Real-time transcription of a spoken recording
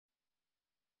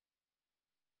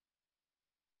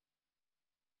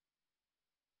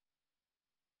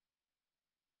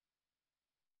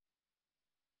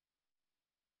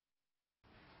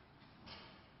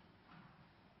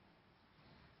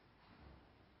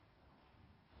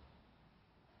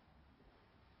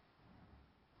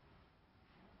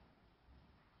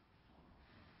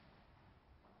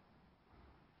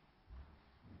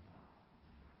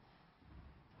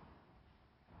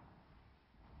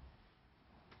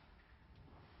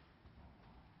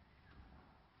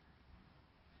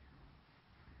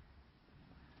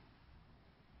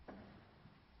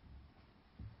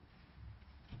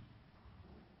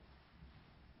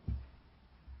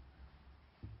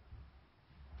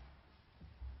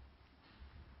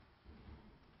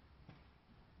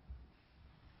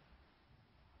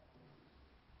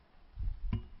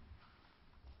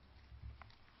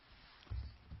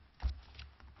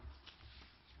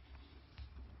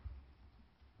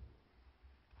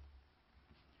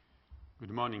Good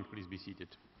morning. Please be seated.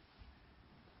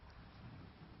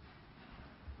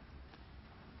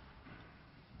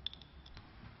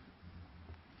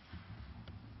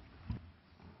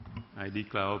 I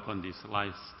declare open this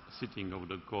last sitting of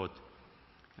the court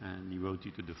and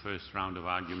devoted to the first round of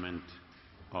argument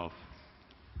of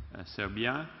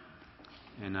Serbia.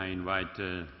 And I invite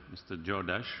Mr.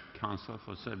 Jordaš, counsel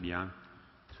for Serbia,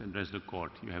 to address the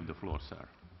court. You have the floor, sir.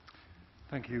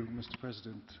 Thank you, Mr.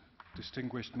 President.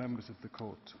 Distinguished members of the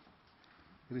court.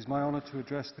 It is my honour to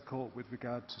address the court with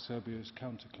regard to Serbia's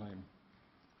counterclaim.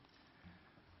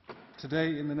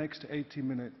 Today, in the next 80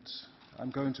 minutes, I'm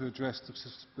going to address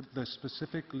the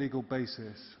specific legal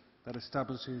basis that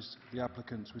establishes the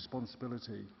applicant's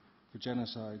responsibility for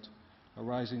genocide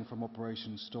arising from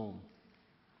Operation Storm.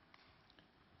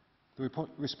 The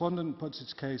respondent puts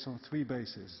its case on three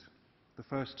bases, the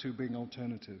first two being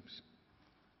alternatives.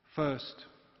 First,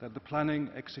 that the planning,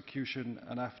 execution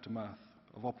and aftermath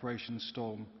of Operation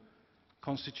Storm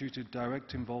constituted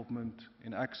direct involvement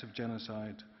in acts of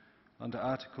genocide under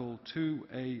Article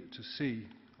 2A to C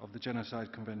of the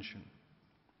Genocide Convention.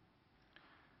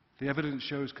 The evidence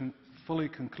shows fully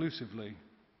conclusively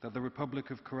that the Republic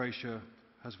of Croatia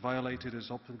has violated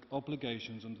its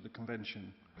obligations under the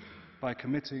Convention by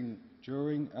committing,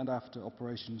 during and after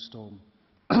Operation Storm,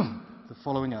 the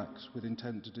following acts with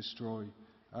intent to destroy,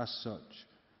 as such,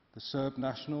 the Serb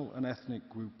national and ethnic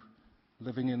group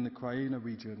living in the Krajina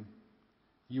region,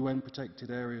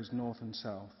 UN-protected areas north and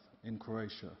south in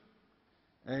Croatia.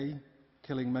 A.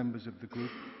 Killing members of the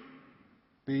group.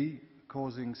 B.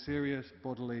 Causing serious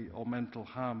bodily or mental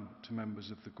harm to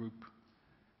members of the group.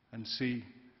 And C.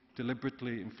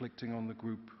 Deliberately inflicting on the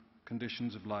group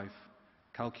conditions of life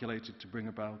calculated to bring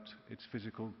about its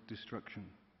physical destruction.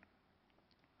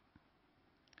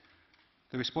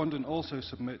 The respondent also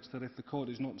submits that if the court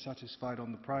is not satisfied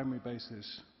on the primary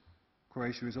basis,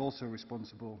 Croatia is also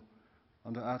responsible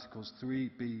under Articles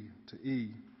 3B to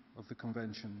E of the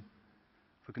Convention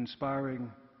for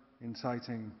conspiring,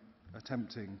 inciting,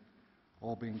 attempting,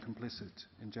 or being complicit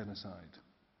in genocide.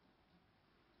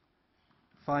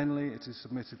 Finally, it is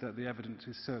submitted that the evidence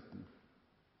is certain.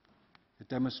 It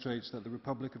demonstrates that the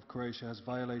Republic of Croatia has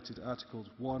violated Articles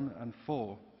 1 and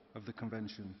 4 of the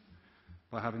Convention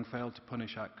by having failed to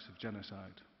punish acts of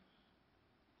genocide.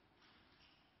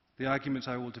 The arguments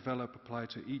I will develop apply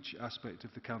to each aspect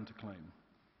of the counterclaim.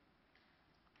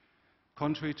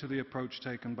 Contrary to the approach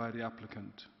taken by the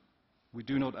applicant, we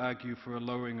do not argue for a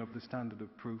lowering of the standard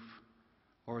of proof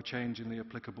or a change in the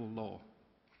applicable law.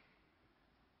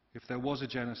 If there was a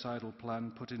genocidal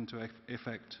plan put into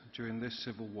effect during this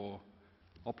civil war,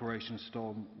 Operation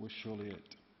Storm was surely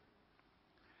it.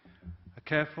 A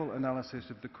careful analysis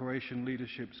of the Croatian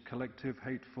leadership's collective,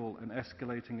 hateful and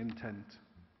escalating intent,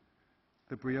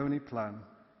 the Brioni Plan,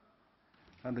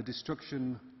 and the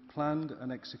destruction planned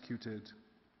and executed,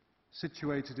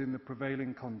 situated in the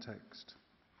prevailing context,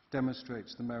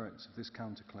 demonstrates the merits of this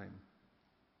counterclaim.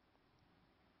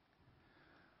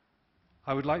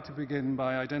 I would like to begin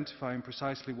by identifying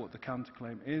precisely what the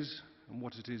counterclaim is and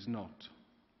what it is not.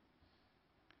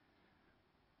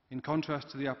 In contrast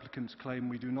to the applicant's claim,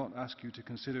 we do not ask you to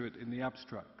consider it in the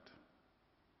abstract.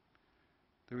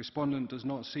 The respondent does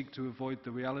not seek to avoid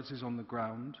the realities on the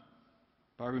ground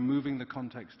by removing the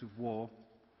context of war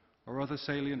or other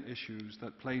salient issues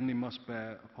that plainly must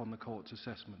bear upon the court's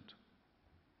assessment.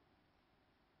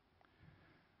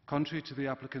 Contrary to the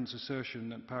applicant's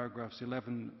assertion at paragraphs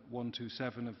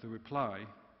 11.127 of the reply,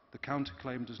 the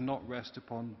counterclaim does not rest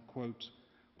upon, quote,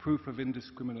 proof of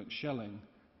indiscriminate shelling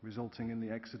resulting in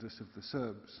the exodus of the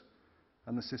Serbs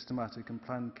and the systematic and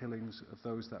planned killings of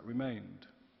those that remained.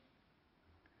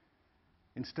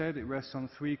 Instead, it rests on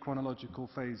three chronological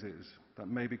phases that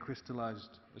may be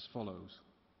crystallized as follows.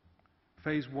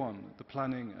 Phase 1, the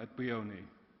planning at Brioni.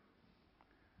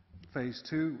 Phase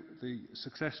 2, the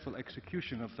successful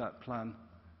execution of that plan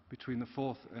between the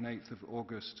 4th and 8th of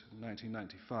August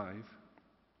 1995.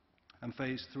 And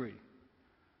Phase 3,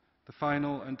 the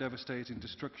final and devastating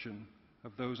destruction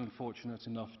of those unfortunate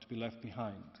enough to be left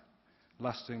behind,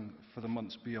 lasting for the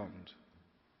months beyond.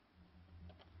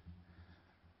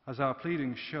 As our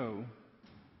pleadings show,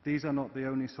 these are not the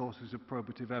only sources of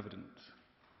probative evidence.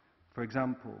 For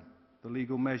example, the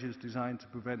legal measures designed to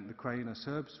prevent the Krajina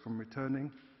Serbs from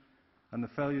returning and the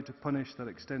failure to punish that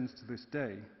extends to this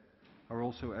day are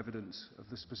also evidence of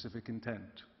the specific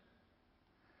intent.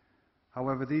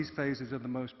 However, these phases are the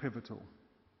most pivotal.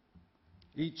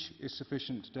 Each is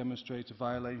sufficient to demonstrate a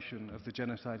violation of the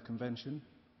Genocide Convention.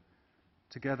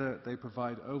 Together, they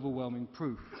provide overwhelming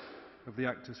proof of the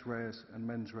actus reus and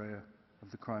mens rea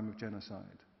of the crime of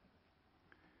genocide.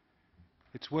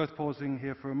 It's worth pausing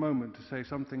here for a moment to say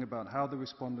something about how the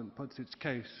respondent puts its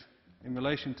case in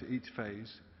relation to each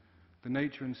phase, the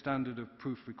nature and standard of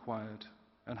proof required,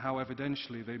 and how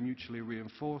evidentially they mutually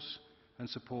reinforce and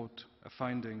support a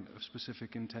finding of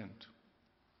specific intent.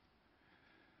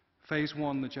 Phase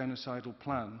 1, the genocidal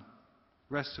plan,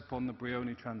 rests upon the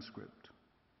Brioni transcript,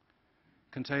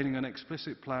 containing an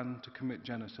explicit plan to commit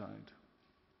genocide.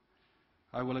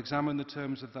 I will examine the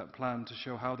terms of that plan to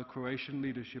show how the Croatian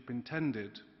leadership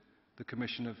intended the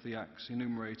commission of the acts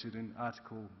enumerated in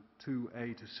Article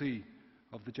 2A to C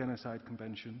of the Genocide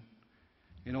Convention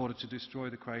in order to destroy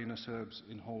the Krajina Serbs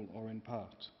in whole or in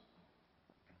part.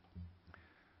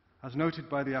 As noted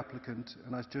by the applicant,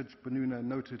 and as Judge Benuna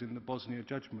noted in the Bosnia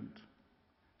judgment,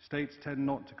 states tend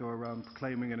not to go around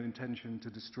proclaiming an intention to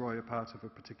destroy a part of a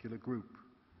particular group.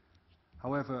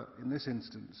 However, in this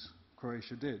instance,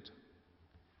 Croatia did.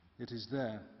 It is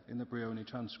there in the Brioni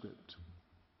transcript.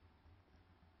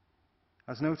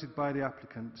 As noted by the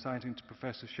applicant, citing to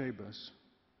Professor Shabas,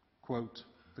 quote,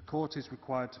 "The court is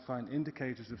required to find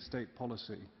indicators of state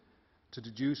policy to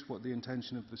deduce what the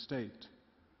intention of the state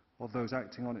or those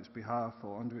acting on its behalf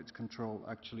or under its control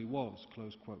actually was,"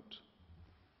 close quote.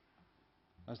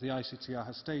 As the ICTR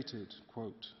has stated,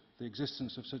 quote, "The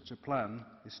existence of such a plan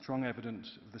is strong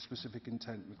evidence of the specific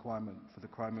intent requirement for the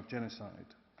crime of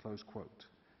genocide," close quote.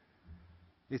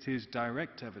 It is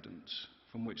direct evidence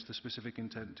from which the specific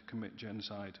intent to commit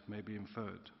genocide may be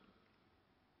inferred.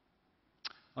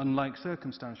 Unlike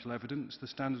circumstantial evidence, the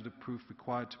standard of proof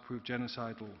required to prove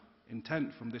genocidal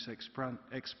intent from this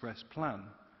express plan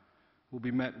will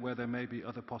be met where there may be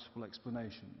other possible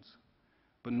explanations.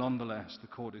 But nonetheless, the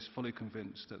court is fully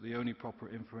convinced that the only proper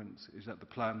inference is that the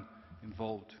plan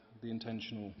involved the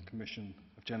intentional commission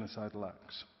of genocidal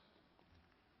acts.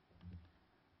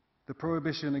 The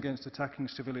prohibition against attacking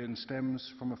civilians stems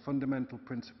from a fundamental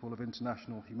principle of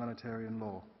international humanitarian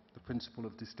law, the principle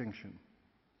of distinction,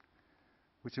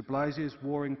 which obliges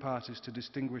warring parties to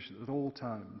distinguish at all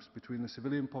times between the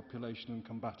civilian population and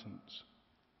combatants,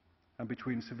 and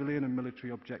between civilian and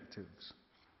military objectives,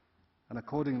 and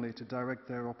accordingly to direct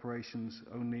their operations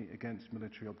only against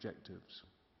military objectives.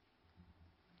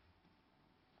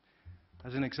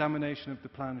 As an examination of the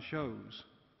plan shows,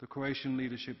 the Croatian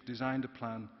leadership designed a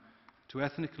plan to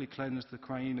ethnically cleanse the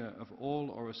Krajina of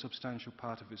all or a substantial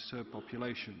part of its Serb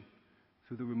population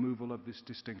through the removal of this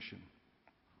distinction.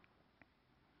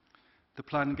 The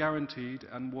plan guaranteed,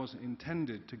 and was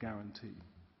intended to guarantee,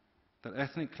 that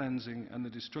ethnic cleansing and the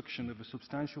destruction of a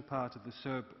substantial part of the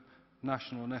Serb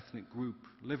national and ethnic group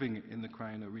living in the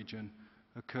Krajina region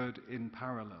occurred in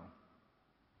parallel.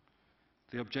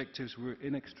 The objectives were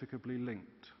inextricably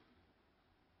linked.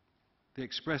 The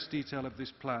express detail of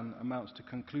this plan amounts to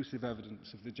conclusive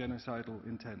evidence of the genocidal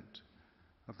intent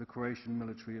of the Croatian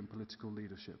military and political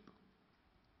leadership.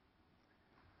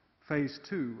 Phase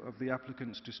 2 of the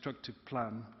applicant's destructive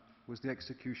plan was the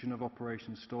execution of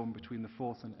Operation Storm between the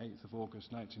 4th and 8th of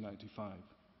August 1995.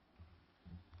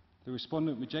 The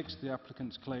respondent rejects the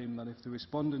applicant's claim that if the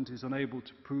respondent is unable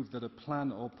to prove that a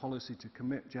plan or policy to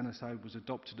commit genocide was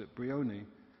adopted at Brioni,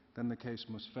 then the case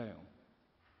must fail.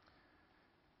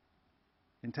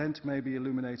 Intent may be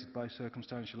illuminated by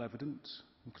circumstantial evidence,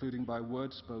 including by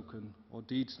words spoken or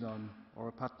deeds done or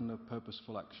a pattern of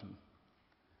purposeful action.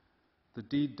 The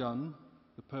deed done,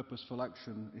 the purposeful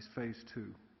action, is phase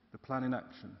 2, the plan in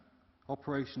action,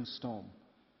 Operation Storm,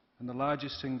 and the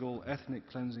largest single ethnic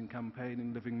cleansing campaign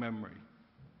in living memory,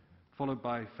 followed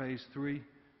by phase 3,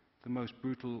 the most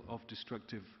brutal of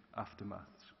destructive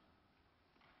aftermaths.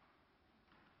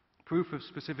 Proof of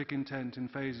specific intent in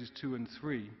phases 2 and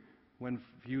 3, when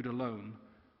viewed alone,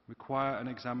 require an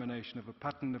examination of a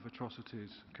pattern of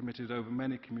atrocities committed over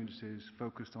many communities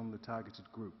focused on the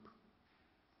targeted group.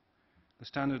 The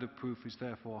standard of proof is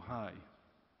therefore high.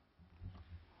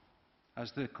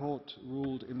 As the court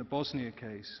ruled in the Bosnia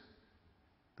case,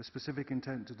 the specific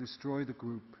intent to destroy the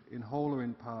group in whole or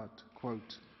in part,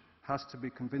 quote, has to be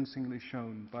convincingly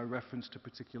shown by reference to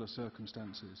particular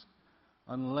circumstances,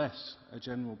 unless a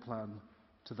general plan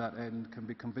to that end can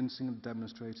be convincingly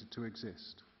demonstrated to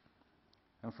exist.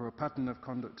 And for a pattern of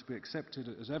conduct to be accepted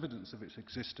as evidence of its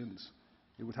existence,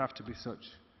 it would have to be such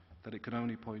that it can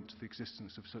only point to the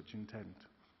existence of such intent.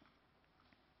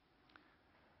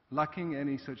 Lacking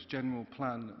any such general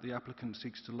plan, the applicant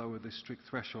seeks to lower this strict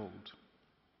threshold,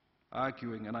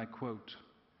 arguing, and I quote,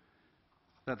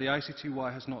 that the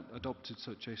ICTY has not adopted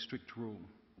such a strict rule,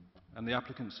 and the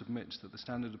applicant submits that the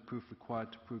standard of proof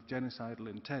required to prove genocidal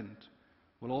intent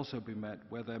will also be met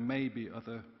where there may be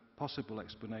other possible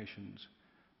explanations,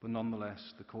 but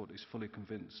nonetheless the court is fully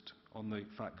convinced on the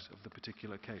facts of the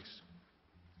particular case.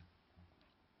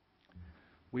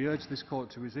 We urge this court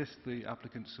to resist the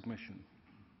applicant's submission.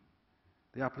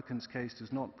 The applicant's case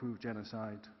does not prove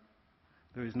genocide.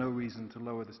 There is no reason to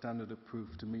lower the standard of proof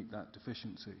to meet that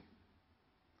deficiency.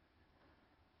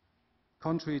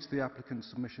 Contrary to the applicant's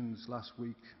submissions last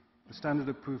week, the standard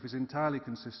of proof is entirely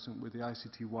consistent with the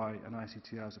ICTY and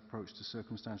ICTR's approach to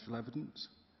circumstantial evidence,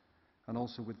 and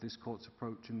also with this court's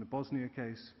approach in the Bosnia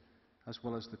case, as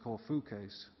well as the Corfu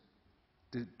case,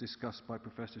 discussed by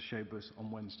Professor Shabas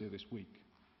on Wednesday this week.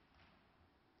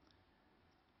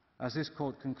 As this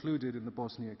court concluded in the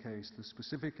Bosnia case, the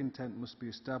specific intent must be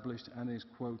established and is,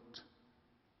 quote,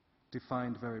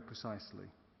 defined very precisely.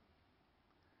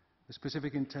 The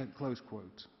specific intent, close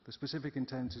quote, the specific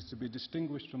intent is to be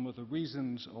distinguished from other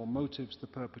reasons or motives the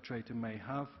perpetrator may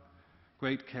have.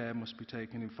 Great care must be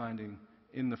taken in finding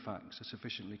in the facts a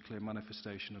sufficiently clear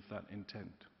manifestation of that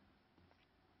intent.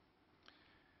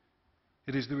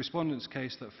 It is the respondent's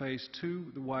case that Phase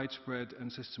 2, the widespread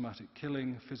and systematic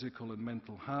killing, physical and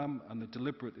mental harm, and the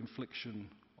deliberate infliction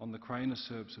on the Krajina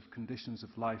Serbs of conditions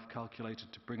of life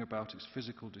calculated to bring about its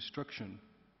physical destruction,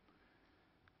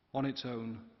 on its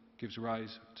own gives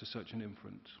rise to such an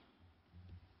inference.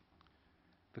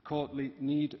 The court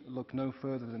need look no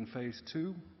further than Phase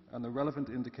 2 and the relevant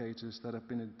indicators that have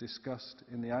been discussed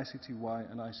in the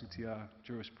ICTY and ICTR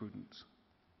jurisprudence.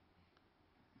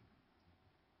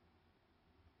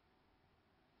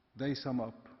 They sum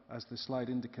up, as the slide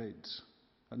indicates,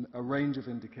 a range of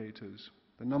indicators: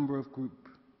 the number of group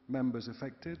members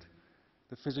affected,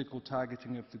 the physical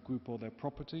targeting of the group or their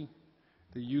property,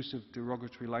 the use of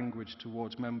derogatory language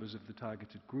towards members of the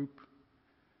targeted group,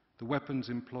 the weapons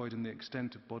employed and the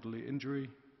extent of bodily injury,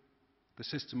 the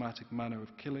systematic manner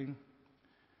of killing,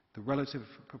 the relative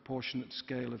proportionate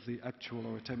scale of the actual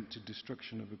or attempted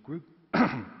destruction of a group,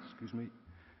 excuse me,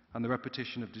 and the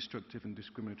repetition of destructive and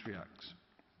discriminatory acts.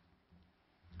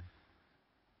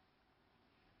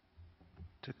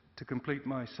 To complete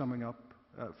my summing up,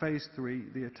 Phase 3,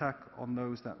 the attack on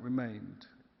those that remained,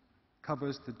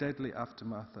 covers the deadly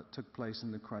aftermath that took place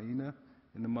in the Krajina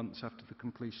in the months after the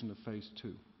completion of Phase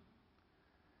 2.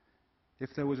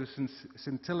 If there was a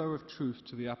scintilla of truth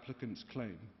to the applicant's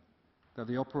claim that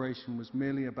the operation was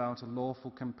merely about a lawful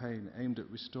campaign aimed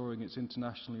at restoring its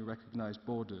internationally recognized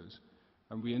borders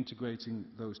and reintegrating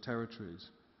those territories,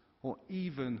 or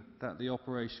even that the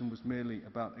operation was merely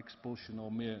about expulsion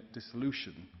or mere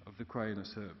dissolution of the Krajina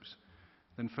Serbs,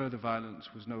 then further violence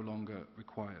was no longer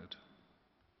required.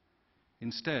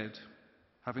 Instead,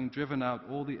 having driven out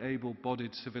all the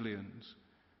able-bodied civilians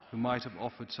who might have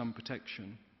offered some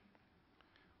protection,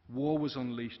 war was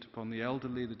unleashed upon the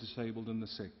elderly, the disabled and the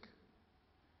sick.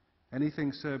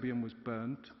 Anything Serbian was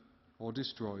burnt or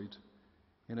destroyed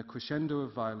in a crescendo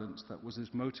of violence that was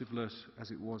as motiveless as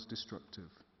it was destructive.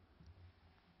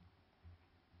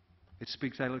 It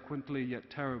speaks eloquently yet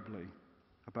terribly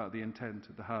about the intent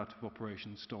at the heart of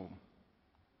Operation Storm.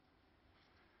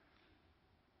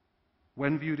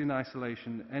 When viewed in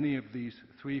isolation, any of these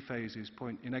three phases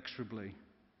point inexorably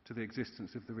to the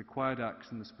existence of the required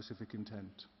acts and the specific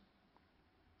intent.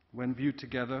 When viewed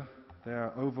together, they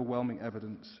are overwhelming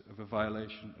evidence of a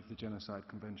violation of the Genocide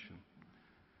Convention.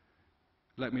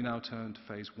 Let me now turn to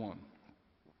Phase 1,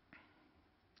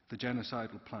 the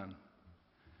genocidal plan.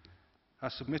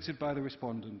 As submitted by the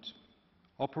respondent,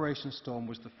 Operation Storm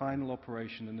was the final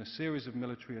operation in a series of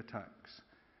military attacks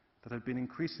that had been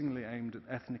increasingly aimed at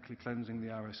ethnically cleansing the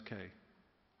RSK.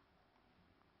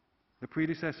 The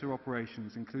predecessor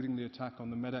operations, including the attack on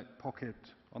the Medak pocket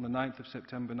on the 9th of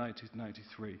September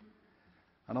 1993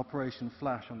 and Operation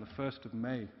Flash on the 1st of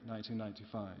May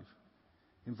 1995,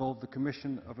 involved the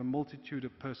commission of a multitude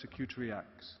of persecutory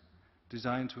acts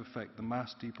designed to effect the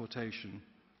mass deportation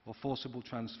or forcible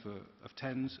transfer of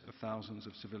tens of thousands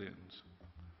of civilians.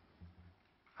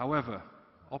 However,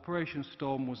 Operation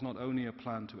Storm was not only a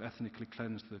plan to ethnically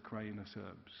cleanse the Krajina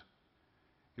Serbs.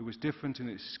 It was different in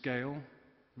its scale,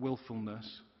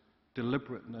 willfulness,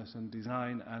 deliberateness and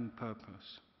design and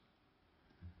purpose.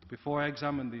 Before I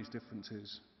examine these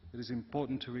differences, it is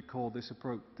important to recall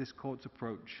this court's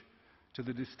approach to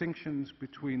the distinctions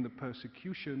between the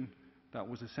persecution that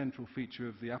was a central feature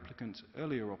of the applicant's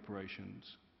earlier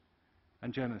operations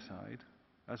and genocide,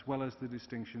 as well as the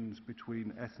distinctions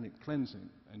between ethnic cleansing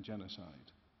and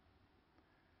genocide.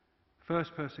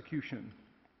 First, persecution.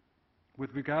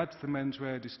 With regard to the mens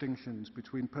rea distinctions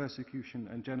between persecution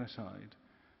and genocide,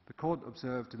 the court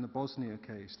observed in the Bosnia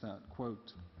case that,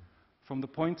 quote, from the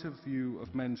point of view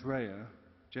of mens rea,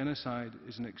 genocide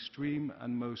is an extreme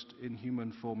and most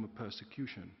inhuman form of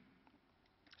persecution.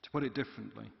 To put it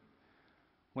differently,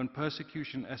 when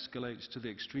persecution escalates to the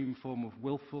extreme form of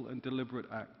willful and deliberate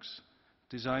acts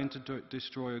designed to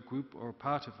destroy a group or a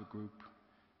part of a group,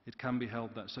 it can be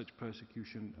held that such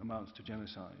persecution amounts to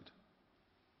genocide.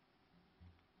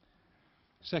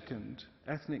 Second,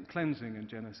 ethnic cleansing and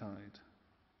genocide.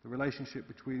 The relationship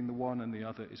between the one and the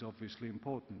other is obviously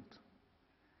important.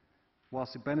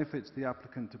 Whilst it benefits the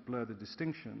applicant to blur the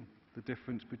distinction, the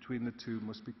difference between the two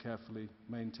must be carefully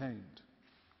maintained.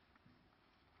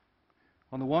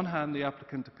 On the one hand, the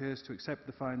applicant appears to accept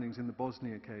the findings in the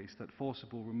Bosnia case that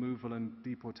forcible removal and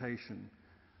deportation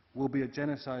will be a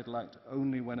genocidal act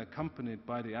only when accompanied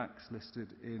by the acts listed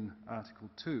in Article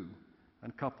 2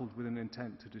 and coupled with an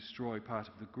intent to destroy part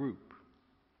of the group.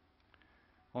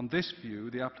 On this view,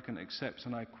 the applicant accepts,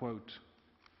 and I quote,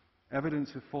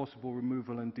 "Evidence of forcible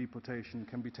removal and deportation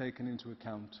can be taken into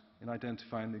account in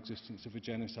identifying the existence of a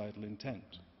genocidal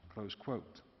intent," close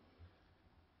quote.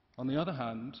 On the other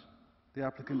hand, the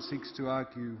applicant seeks to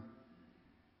argue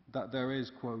that there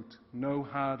is, quote, "no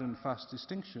hard and fast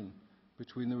distinction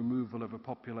between the removal of a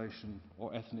population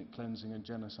or ethnic cleansing and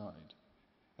genocide,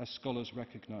 as scholars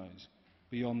recognise,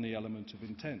 beyond the element of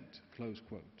intent," close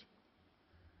quote.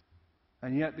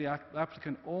 And yet the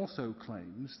applicant also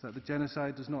claims that the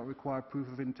genocide does not require proof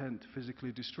of intent to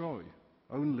physically destroy,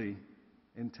 only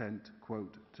intent,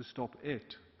 quote, "to stop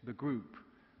it," the group,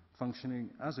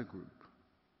 functioning as a group.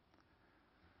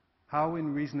 How,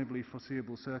 in reasonably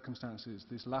foreseeable circumstances,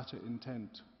 this latter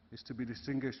intent is to be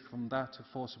distinguished from that of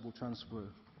forcible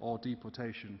transfer or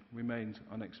deportation remains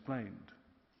unexplained.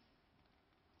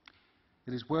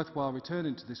 It is worthwhile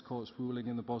returning to this court's ruling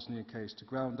in the Bosnia case to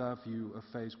ground our view of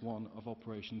Phase 1 of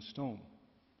Operation Storm.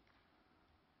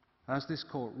 As this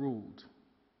court ruled,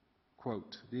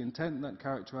 quote, "the intent that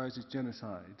characterises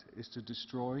genocide is to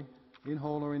destroy, in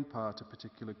whole or in part, a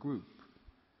particular group,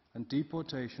 and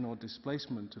deportation or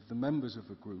displacement of the members of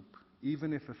a group,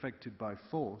 even if effected by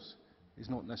force, is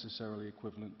not necessarily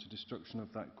equivalent to destruction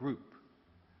of that group,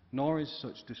 nor is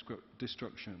such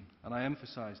destruction, and I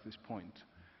emphasise this point,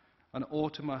 an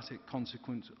automatic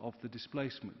consequence of the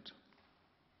displacement."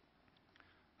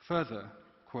 Further,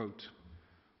 quote,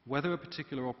 "whether a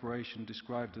particular operation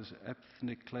described as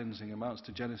ethnic cleansing amounts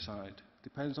to genocide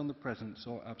depends on the presence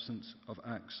or absence of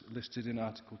acts listed in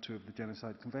Article 2 of the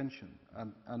Genocide Convention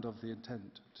and of the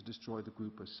intent to destroy the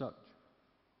group as such.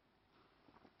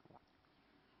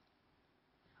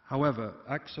 However,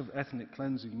 acts of ethnic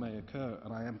cleansing may occur,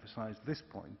 and I emphasise this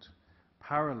point,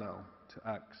 parallel to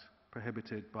acts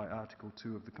prohibited by Article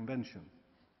 2 of the Convention,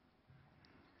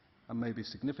 and may be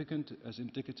significant as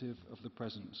indicative of the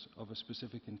presence of a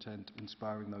specific intent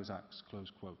inspiring those acts," close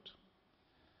quote.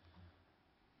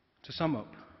 To sum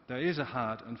up, there is a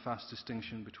hard and fast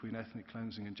distinction between ethnic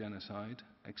cleansing and genocide,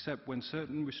 except when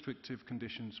certain restrictive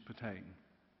conditions pertain.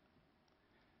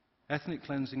 Ethnic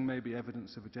cleansing may be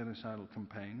evidence of a genocidal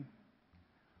campaign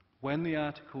when the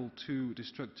Article 2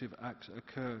 destructive acts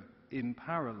occur in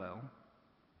parallel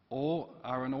or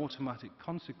are an automatic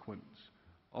consequence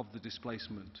of the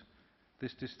displacement.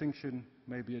 This distinction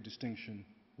may be a distinction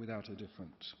without a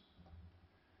difference.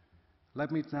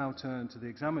 Let me now turn to the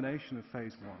examination of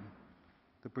Phase 1,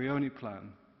 the Brioni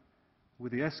Plan,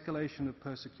 with the escalation of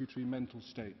persecutory mental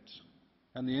states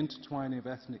and the intertwining of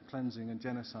ethnic cleansing and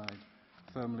genocide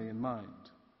firmly in mind.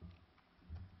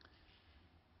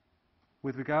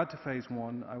 With regard to Phase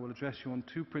 1, I will address you on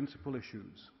two principal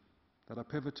issues that are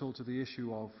pivotal to the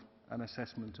issue of an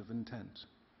assessment of intent.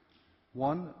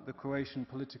 One, the Croatian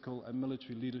political and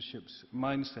military leadership's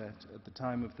mindset at the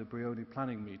time of the Brioni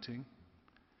planning meeting,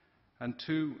 and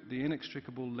two, the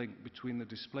inextricable link between the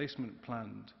displacement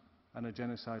planned and a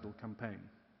genocidal campaign.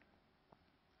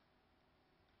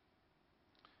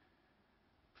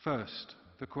 First,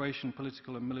 the Croatian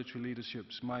political and military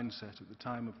leadership's mindset at the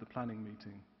time of the planning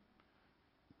meeting.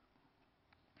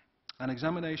 An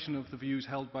examination of the views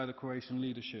held by the Croatian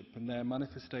leadership and their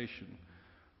manifestation,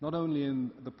 not only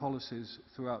in the policies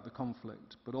throughout the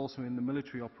conflict, but also in the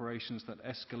military operations that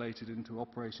escalated into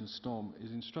Operation Storm,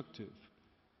 is instructive.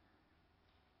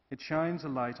 It shines a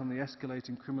light on the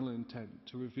escalating criminal intent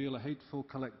to reveal a hateful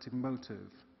collective motive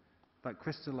that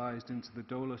crystallized into the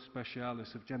dolus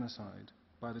specialis of genocide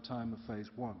by the time of Phase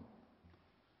 1.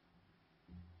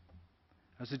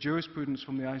 As the jurisprudence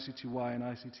from the ICTY and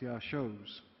ICTR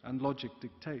shows, and logic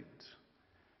dictates,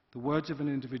 the words of an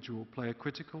individual play a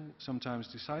critical, sometimes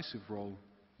decisive role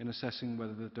in assessing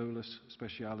whether the dolus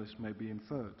specialis may be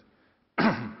inferred.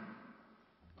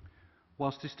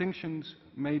 Whilst distinctions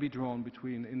may be drawn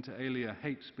between inter alia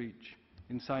hate speech,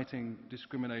 inciting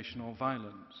discrimination or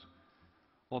violence,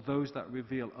 or those that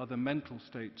reveal other mental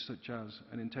states such as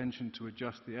an intention to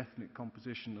adjust the ethnic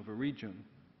composition of a region,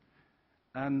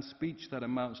 and speech that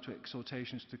amounts to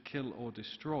exhortations to kill or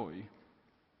destroy,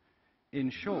 In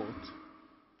short,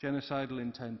 genocidal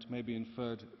intent may be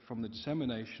inferred from the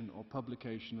dissemination or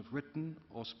publication of written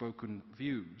or spoken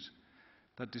views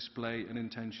that display an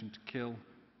intention to kill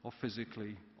or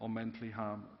physically or mentally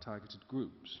harm targeted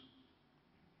groups.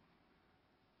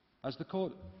 As the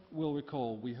Court will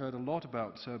recall, we heard a lot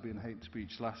about Serbian hate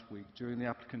speech last week during the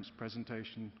applicants'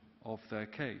 presentation of their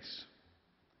case.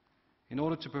 In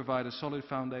order to provide a solid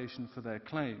foundation for their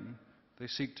claim, they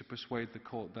seek to persuade the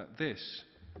Court that this,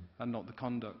 and not the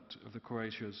conduct of the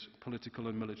Croatia's political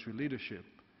and military leadership,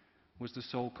 was the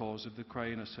sole cause of the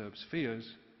Krajina Serbs'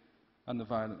 fears and the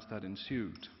violence that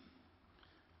ensued.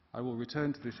 I will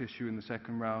return to this issue in the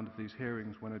second round of these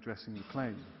hearings when addressing the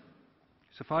claim.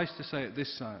 Suffice to say at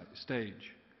this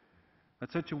stage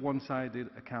that such a one-sided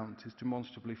account is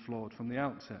demonstrably flawed from the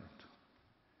outset,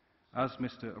 as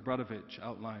Mr. Obradovic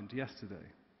outlined yesterday.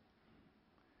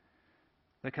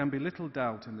 There can be little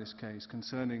doubt in this case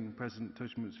concerning President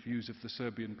Tuđman's views of the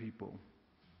Serbian people.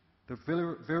 The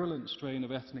virulent strain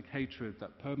of ethnic hatred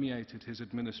that permeated his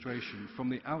administration from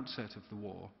the outset of the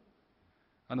war,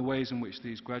 and the ways in which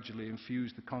these gradually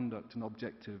infused the conduct and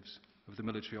objectives of the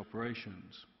military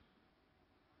operations.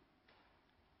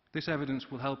 This evidence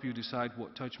will help you decide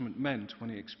what Tuđman meant when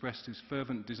he expressed his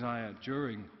fervent desire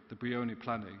during the Brioni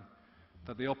planning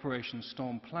that the Operation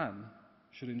Storm plan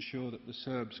should ensure that the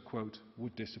Serbs, quote,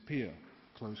 would disappear,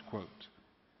 close quote,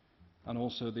 and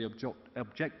also the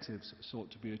objectives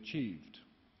sought to be achieved.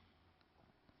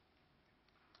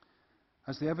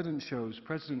 As the evidence shows,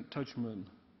 President Tuđman,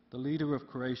 the leader of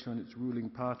Croatia and its ruling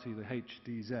party, the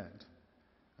HDZ,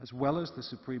 as well as the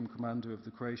supreme commander of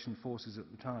the Croatian forces at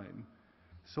the time,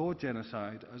 saw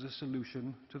genocide as a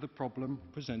solution to the problem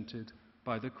presented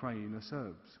by the Krajina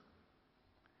Serbs.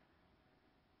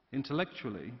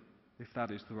 Intellectually, if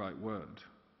that is the right word,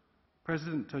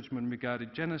 President Tuđman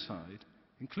regarded genocide,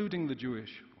 including the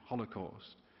Jewish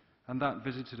Holocaust, and that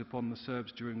visited upon the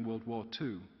Serbs during World War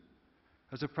II,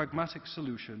 as a pragmatic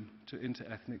solution to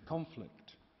inter-ethnic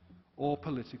conflict or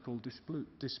political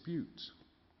disputes.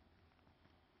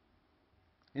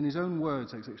 In his own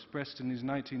words, as expressed in his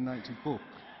 1990 book,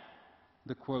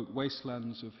 the, quote,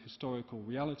 Wastelands of Historical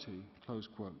Reality, close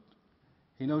quote,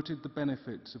 he noted the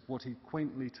benefits of what he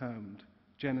quaintly termed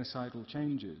genocidal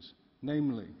changes,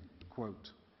 namely,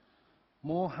 quote,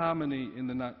 more harmony in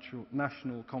the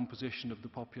national composition of the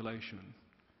population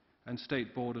and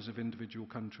state borders of individual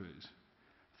countries,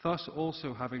 thus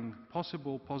also having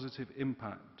possible positive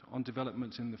impact on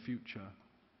developments in the future,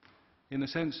 in the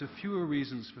sense of fewer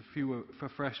reasons for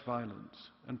fresh violence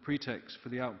and pretexts for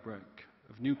the outbreak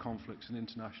of new conflicts and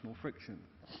international friction.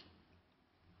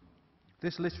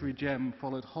 This literary gem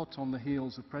followed hot on the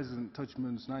heels of President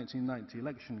Tuđman's 1990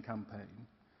 election campaign,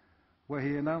 where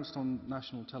he announced on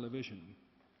national television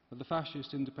that the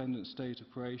fascist independent state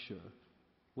of Croatia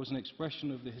was an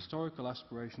expression of the historical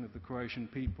aspiration of the Croatian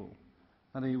people,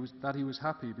 and that he was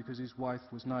happy because his wife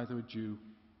was neither a Jew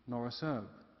nor a Serb.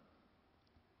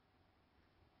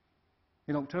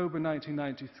 In October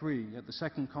 1993, at the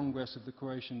Second Congress of the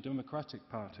Croatian Democratic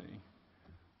Party,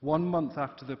 1 month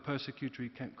after the persecutory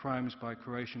crimes by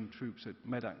Croatian troops at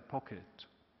Medak Pocket,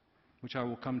 which I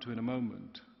will come to in a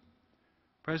moment,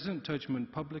 President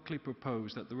Tuđman publicly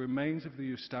proposed that the remains of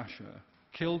the Ustasha,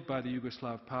 killed by the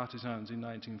Yugoslav partisans in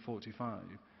 1945,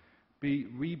 be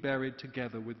reburied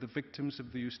together with the victims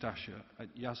of the Ustasha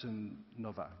at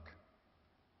Jasenovac.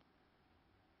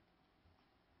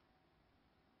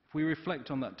 If we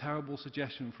reflect on that terrible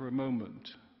suggestion for a moment,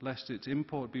 lest its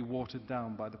import be watered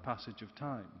down by the passage of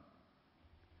time,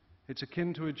 it's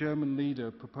akin to a German leader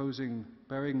proposing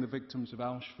burying the victims of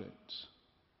Auschwitz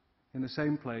in the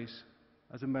same place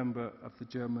as a member of the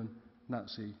German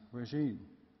Nazi regime.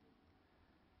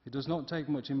 It does not take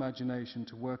much imagination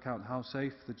to work out how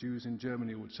safe the Jews in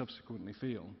Germany would subsequently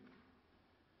feel.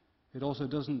 It also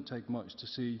doesn't take much to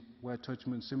see where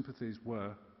Tuđman's sympathies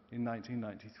were in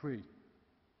 1993.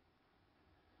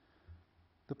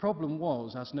 The problem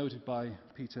was, as noted by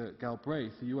Peter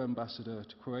Galbraith, the EU ambassador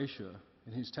to Croatia,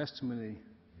 in his testimony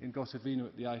in Gotovina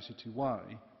at the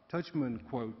ICTY, Tuđman,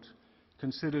 quote,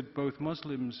 considered both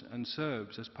Muslims and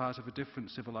Serbs as part of a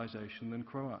different civilization than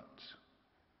Croats.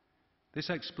 This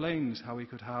explains how he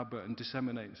could harbour and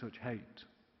disseminate such hate,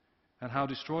 and how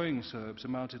destroying Serbs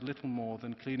amounted little more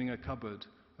than cleaning a cupboard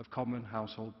of common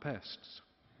household pests.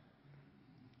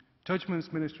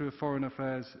 Tuđman's Minister of Foreign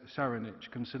Affairs, Saranic,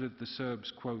 considered the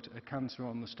Serbs, quote, a cancer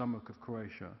on the stomach of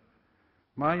Croatia.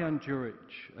 Marjan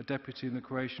Đurić, a deputy in the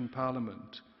Croatian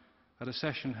Parliament, at a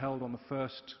session held on the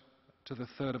 1st to the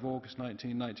 3rd of August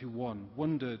 1991,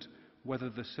 wondered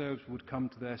whether the Serbs would come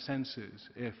to their senses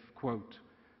if, quote,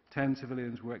 10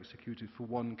 civilians were executed for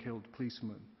one killed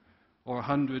policeman, or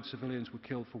 100 civilians were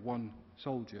killed for one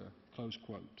soldier, close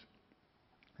quote.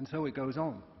 And so it goes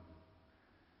on.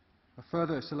 A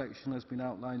further selection has been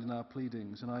outlined in our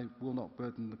pleadings, and I will not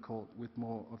burden the court with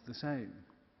more of the same.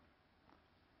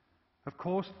 Of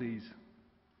course these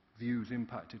views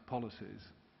impacted policies.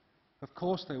 Of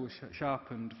course they were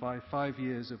sharpened by 5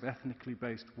 years of ethnically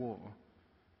based war.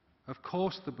 Of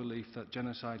course the belief that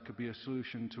genocide could be a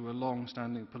solution to a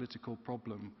long-standing political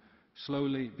problem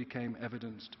slowly became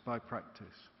evidenced by practice.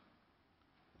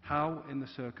 How, in the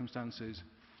circumstances,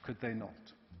 could they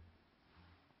not?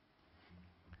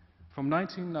 From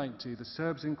 1990, the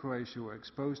Serbs in Croatia were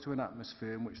exposed to an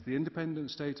atmosphere in which the independent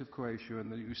state of Croatia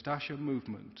and the Ustaša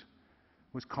movement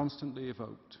was constantly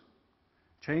evoked.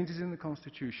 Changes in the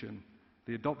constitution,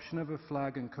 the adoption of a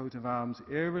flag and coat of arms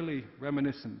eerily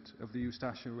reminiscent of the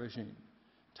Ustaša regime,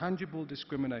 tangible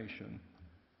discrimination,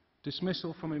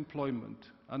 dismissal from employment,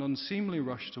 an unseemly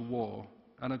rush to war,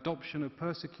 an adoption of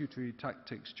persecutory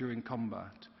tactics during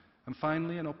combat, and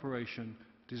finally an operation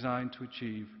designed to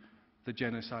achieve the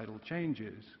genocidal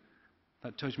changes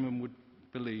that Tužman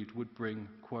believed would bring,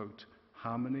 quote,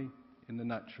 harmony in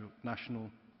the national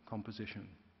composition,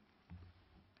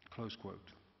 close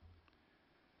quote.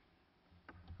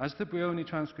 As the Brioni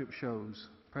transcript shows,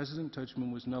 President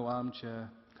Tuđman was no armchair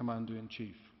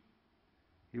commander-in-chief.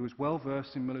 He was well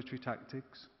versed in military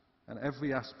tactics and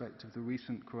every aspect of the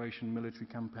recent Croatian military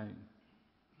campaign,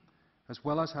 as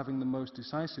well as having the most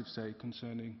decisive say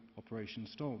concerning Operation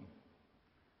Storm.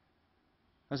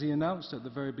 As he announced at the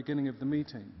very beginning of the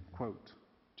meeting, quote,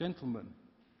 "Gentlemen,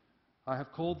 I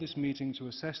have called this meeting to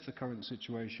assess the current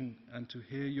situation and to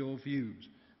hear your views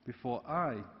before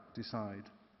I decide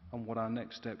on what our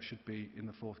next steps should be in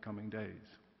the forthcoming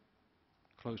days."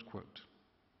 Close quote.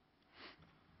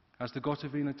 As the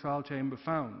Gotovina trial chamber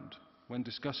found when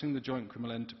discussing the joint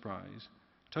criminal enterprise,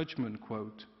 Tuđman,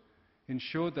 quote,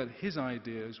 ensured that his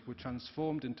ideas were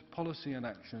transformed into policy and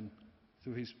action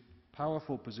through his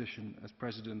powerful position as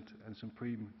President and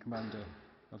Supreme Commander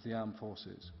of the Armed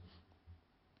Forces.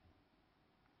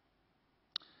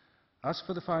 As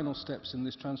for the final steps in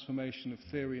this transformation of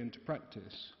theory into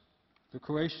practice, the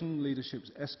Croatian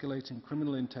leadership's escalating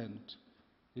criminal intent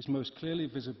is most clearly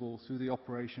visible through the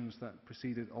operations that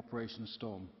preceded Operation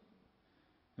Storm.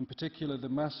 In particular, the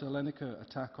Maslenica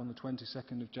attack on the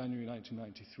 22nd of January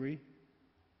 1993,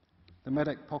 the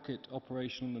Medak Pocket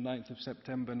operation on the 9th of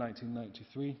September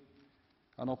 1993,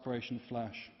 and Operation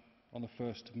Flash on the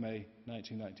 1st of May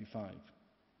 1995.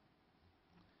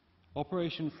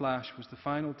 Operation Flash was the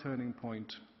final turning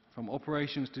point from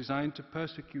operations designed to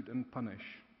persecute and punish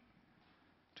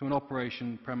to an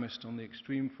operation premised on the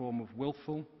extreme form of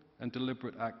willful and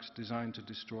deliberate acts designed to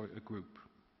destroy a group.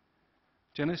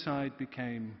 Genocide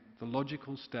became the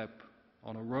logical step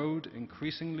on a road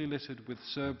increasingly littered with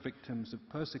Serb victims of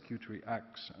persecutory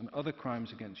acts and other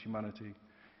crimes against humanity,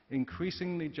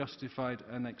 increasingly justified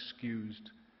and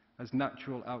excused as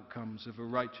natural outcomes of a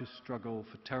righteous struggle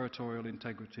for territorial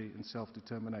integrity and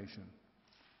self-determination.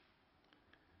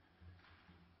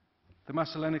 The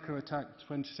Maslenica attack,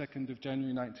 22nd of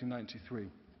January 1993.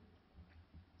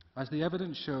 As the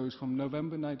evidence shows, from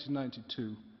November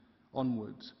 1992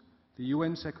 onwards, the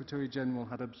UN Secretary-General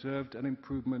had observed an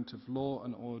improvement of law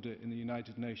and order in the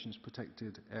United Nations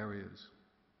protected areas.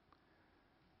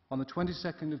 On the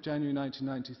 22nd of January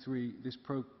 1993, this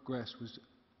progress was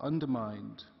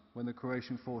undermined when the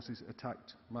Croatian forces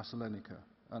attacked Maslenica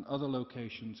and other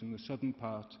locations in the southern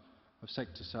part of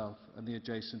Sector South and the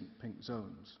adjacent pink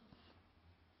zones.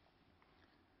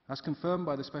 As confirmed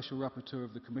by the Special Rapporteur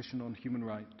of the Commission on Human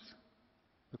Rights,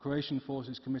 the Croatian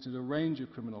forces committed a range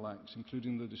of criminal acts,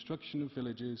 including the destruction of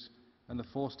villages and the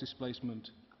forced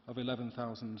displacement of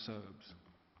 11,000 Serbs.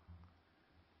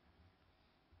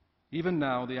 Even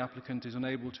now, the applicant is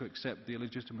unable to accept the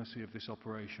illegitimacy of this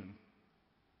operation.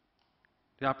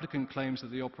 The applicant claims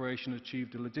that the operation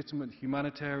achieved a legitimate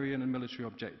humanitarian and military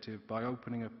objective by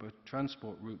opening up a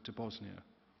transport route to Bosnia.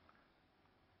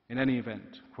 In any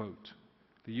event, quote,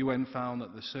 the UN found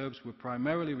that the Serbs were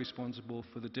primarily responsible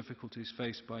for the difficulties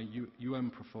faced by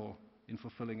UNPROFOR in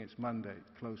fulfilling its mandate,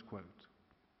 close quote.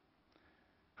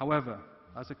 However,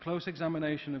 as a close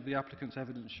examination of the applicant's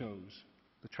evidence shows,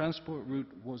 the transport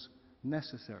route was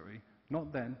necessary,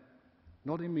 not then,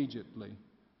 not immediately,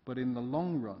 but in the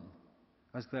long run,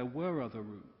 as there were other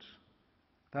routes,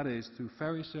 that is, through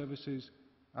ferry services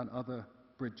and other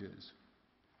bridges.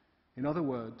 In other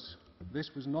words,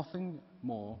 this was nothing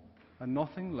more and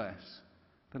nothing less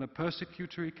than a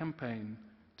persecutory campaign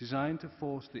designed to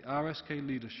force the RSK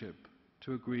leadership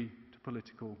to agree to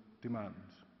political demands.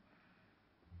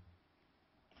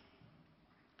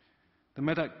 The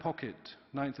Medak Pocket,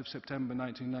 9th of September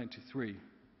 1993,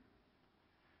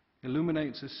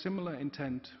 illuminates a similar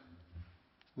intent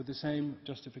with the same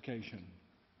justification.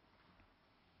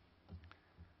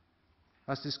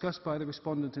 As discussed by the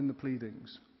respondent in the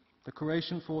pleadings, the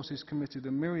Croatian forces committed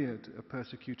a myriad of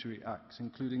persecutory acts,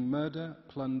 including murder,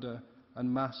 plunder,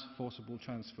 and mass forcible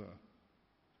transfer.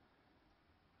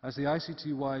 As the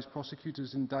ICTY's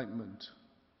prosecutor's indictment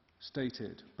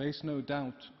stated, based no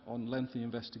doubt on lengthy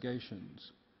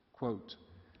investigations, quote,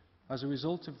 as a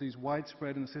result of these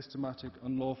widespread and systematic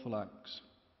unlawful acts,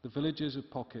 the villages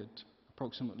of Pocket,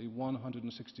 approximately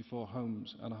 164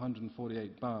 homes and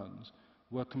 148 barns,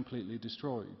 were completely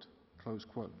destroyed, close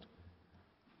quote.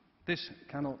 This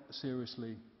cannot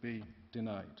seriously be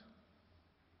denied.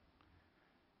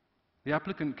 The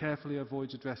applicant carefully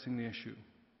avoids addressing the issue.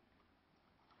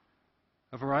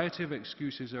 A variety of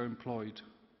excuses are employed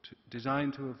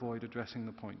designed to avoid addressing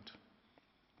the point.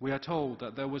 We are told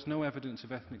that there was no evidence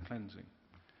of ethnic cleansing,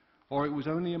 or it was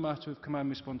only a matter of command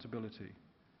responsibility,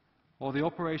 or the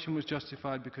operation was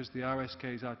justified because the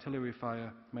RSK's artillery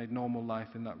fire made normal life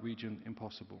in that region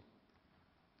impossible.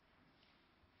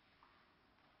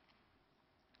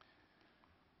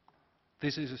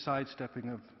 This is a sidestepping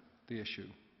of the issue.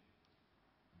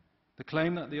 The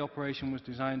claim that the operation was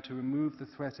designed to remove the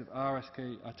threat of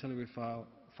RSK artillery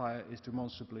fire is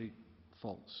demonstrably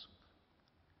false.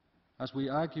 As we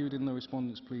argued in the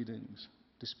respondents' pleadings,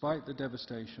 despite the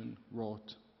devastation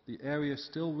wrought, the area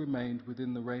still remained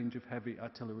within the range of heavy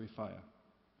artillery fire.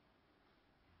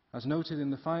 As noted in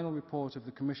the final report of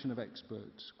the Commission of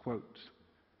Experts, quote,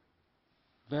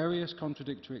 various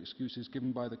contradictory excuses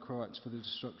given by the Croats for the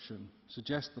destruction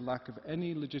suggest the lack of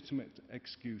any legitimate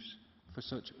excuse for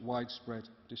such widespread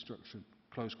destruction,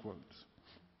 close quotes.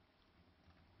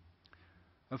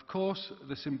 Of course,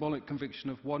 the symbolic conviction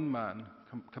of one man,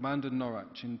 Commander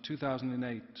Norac, in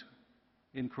 2008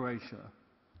 in Croatia,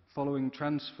 following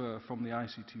transfer from the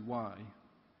ICTY,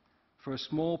 for a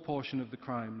small portion of the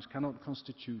crimes cannot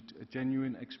constitute a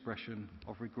genuine expression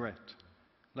of regret,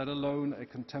 let alone a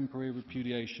contemporary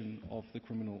repudiation of the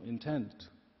criminal intent.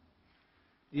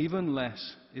 Even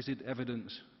less is it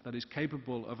evidence that is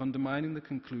capable of undermining the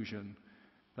conclusion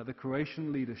that the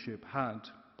Croatian leadership had,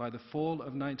 by the fall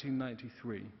of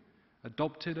 1993,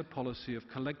 adopted a policy of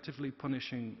collectively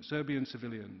punishing Serbian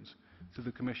civilians through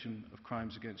the commission of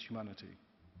crimes against humanity.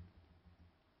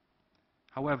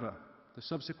 However, the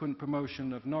subsequent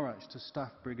promotion of Norac to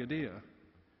staff brigadier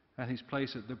and his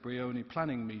place at the Brioni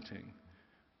planning meeting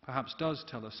perhaps does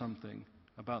tell us something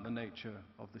about the nature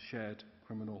of the shared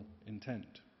criminal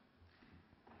intent.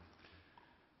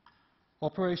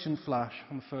 Operation Flash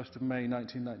on the 1st of May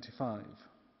 1995.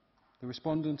 The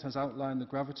respondent has outlined the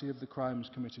gravity of the crimes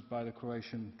committed by the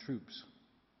Croatian troops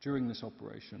during this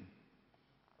operation.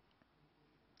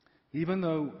 Even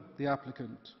though the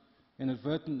applicant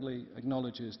inadvertently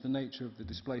acknowledges the nature of the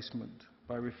displacement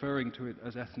by referring to it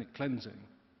as ethnic cleansing,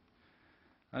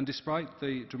 and despite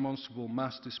the demonstrable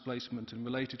mass displacement and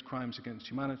related crimes against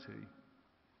humanity,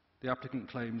 the applicant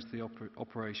claims the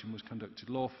operation was conducted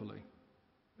lawfully.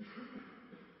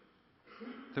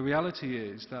 The reality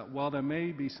is that while there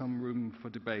may be some room for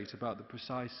debate about the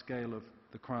precise scale of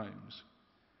the crimes,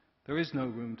 there is no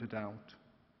room to doubt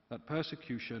that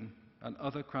persecution and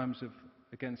other crimes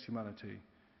against humanity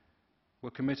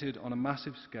were committed on a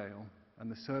massive scale,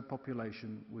 and the Serb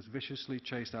population was viciously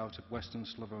chased out of Western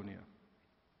Slavonia.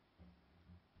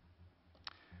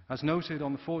 As noted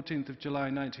on the 14th of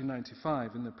July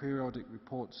 1995 in the periodic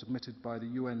report submitted by the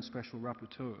UN Special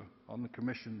Rapporteur on the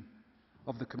Commission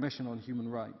on Human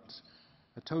Rights,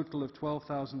 a total of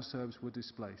 12,000 Serbs were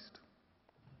displaced.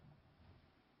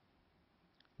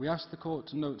 We asked the court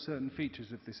to note certain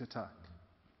features of this attack.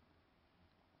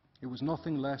 It was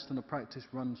nothing less than a practice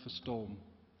run for storm,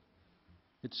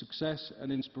 its success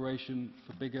and inspiration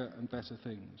for bigger and better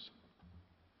things.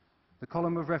 The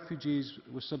column of refugees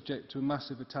was subject to a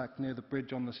massive attack near the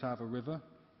bridge on the Sava River,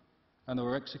 and there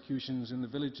were executions in the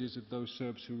villages of those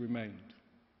Serbs who remained.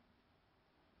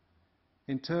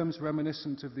 In terms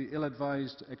reminiscent of the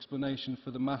ill-advised explanation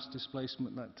for the mass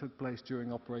displacement that took place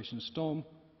during Operation Storm,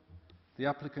 the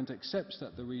applicant accepts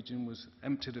that the region was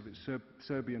emptied of its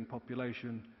Serbian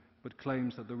population, but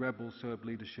claims that the rebel Serb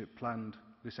leadership planned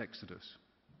this exodus.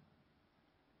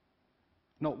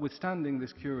 Notwithstanding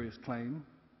this curious claim,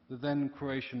 the then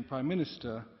Croatian Prime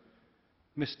Minister,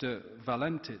 Mr.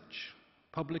 Valentić,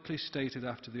 publicly stated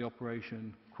after the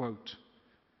operation, quote,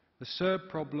 "The Serb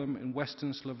problem in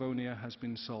Western Slavonia has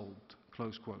been solved,"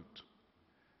 close quote.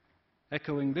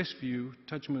 Echoing this view,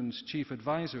 Tudjman's chief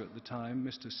advisor at the time,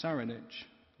 Mr. Saranic,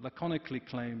 laconically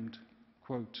claimed,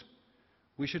 quote,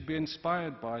 We should be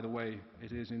inspired by the way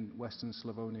it is in Western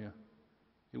Slavonia.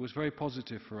 It was very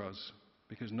positive for us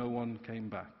because no one came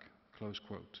back, close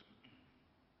quote.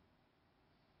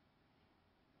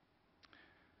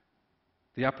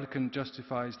 The applicant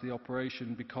justifies the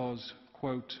operation because,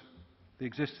 quote, the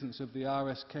existence of the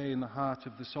RSK in the heart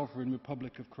of the sovereign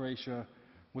Republic of Croatia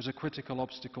was a critical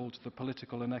obstacle to the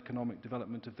political and economic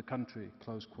development of the country,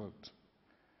 close quote.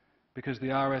 Because the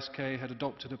RSK had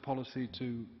adopted a policy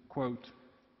to, quote,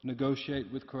 negotiate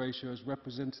with Croatia as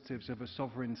representatives of a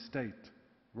sovereign state,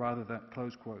 rather than,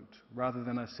 close quote, rather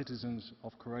than as citizens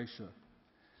of Croatia.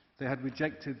 They had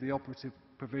rejected the operative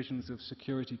provisions of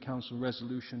Security Council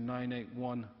Resolution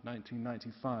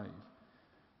 981/1995,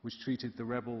 which treated the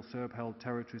rebel Serb-held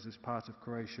territories as part of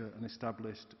Croatia and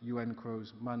established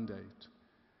UNCRO's mandate.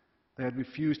 They had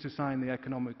refused to sign the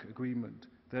economic agreement.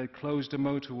 They had closed a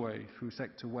motorway through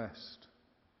Sector West.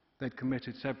 They had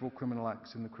committed several criminal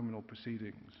acts in the criminal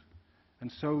proceedings.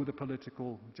 And so the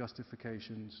political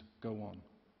justifications go on.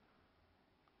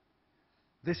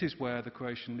 This is where the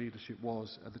Croatian leadership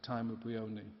was at the time of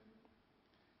Brioni.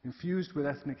 Infused with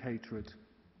ethnic hatred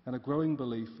and a growing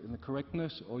belief in the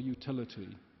correctness or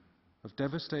utility of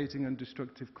devastating and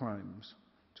destructive crimes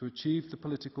to achieve the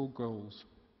political goals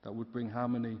that would bring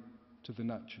harmony to the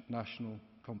national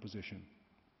composition.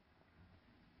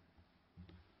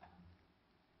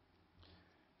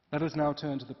 Let us now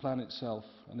turn to the plan itself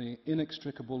and the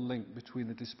inextricable link between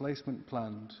the displacement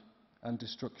planned and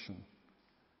destruction,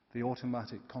 the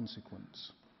automatic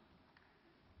consequence.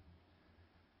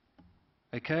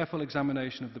 A careful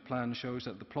examination of the plan shows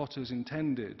that the plotters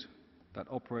intended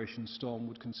that Operation Storm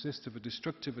would consist of a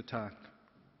destructive attack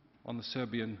on the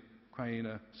Serbian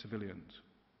Krajina civilians.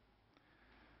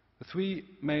 The three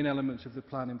main elements of the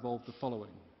plan involved the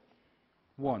following.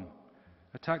 1.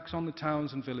 Attacks on the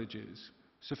towns and villages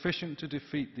sufficient to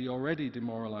defeat the already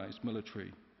demoralized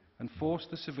military and force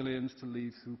the civilians to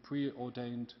leave through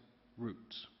preordained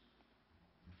routes.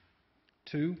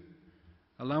 2.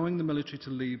 Allowing the military to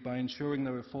leave by ensuring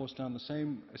they were forced down the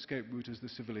same escape route as the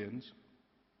civilians.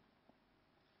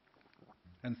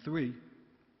 And 3.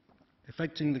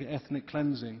 Effecting the ethnic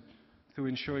cleansing through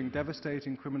ensuring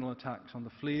devastating criminal attacks on the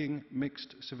fleeing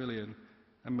mixed civilian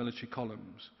and military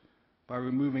columns by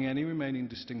removing any remaining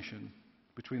distinction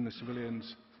between the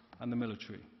civilians and the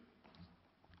military.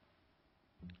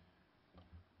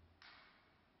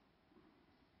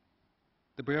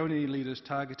 The Brioni leaders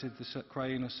targeted the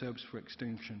Krajina Serbs for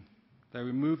extinction. They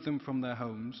removed them from their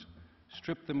homes,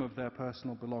 stripped them of their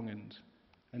personal belongings,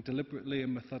 and deliberately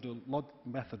and methodically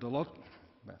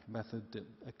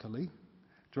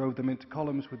drove them into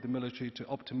columns with the military to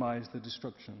optimize the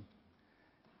destruction.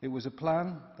 It was a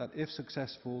plan that, if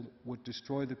successful, would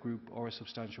destroy the group or a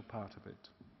substantial part of it.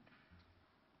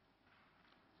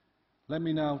 Let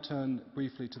me now turn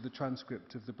briefly to the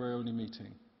transcript of the Brioni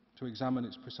meeting to examine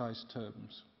its precise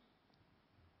terms.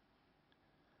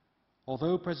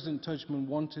 Although President Tuđman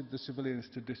wanted the civilians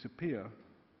to disappear,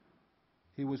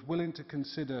 he was willing to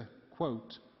consider,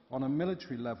 quote, on a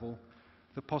military level,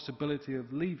 the possibility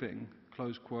of leaving,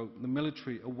 close quote, the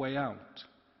military a way out,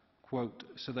 quote,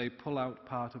 so they pull out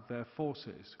part of their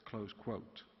forces, close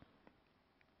quote.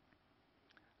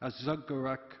 As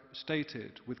Zagorak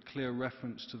stated, with clear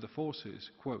reference to the forces,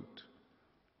 quote,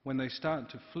 when they start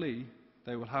to flee,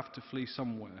 they will have to flee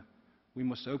somewhere. We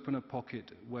must open a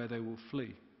pocket where they will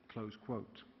flee, close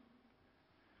quote.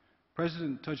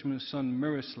 President Tuđman's son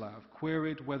Miroslav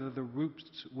queried whether the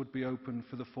routes would be open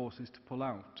for the forces to pull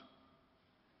out.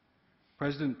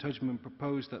 President Tuđman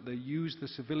proposed that they use the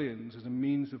civilians as a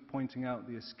means of pointing out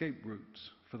the escape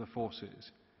routes for the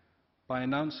forces by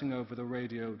announcing over the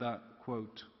radio that,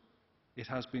 quote, it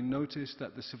has been noticed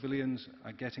that the civilians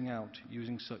are getting out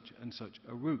using such and such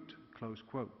a route, close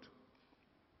quote.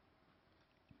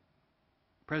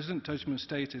 President Tuđman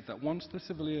stated that once the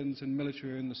civilians and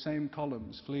military are in the same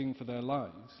columns fleeing for their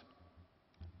lives,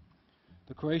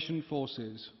 the Croatian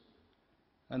forces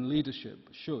and leadership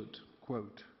should,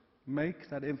 quote, make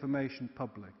that information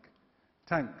public.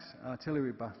 Tanks,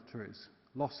 artillery batteries,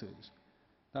 losses.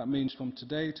 That means from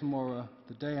today, tomorrow,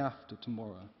 the day after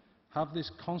tomorrow. Have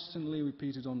this constantly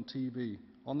repeated on TV,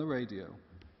 on the radio,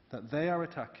 that they are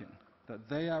attacking, that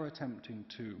they are attempting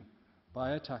to,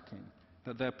 by attacking,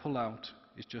 that their pullout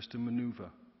is just a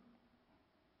maneuver.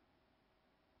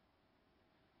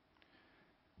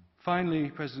 Finally,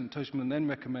 President Tuđman then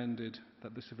recommended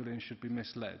that the civilians should be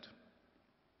misled.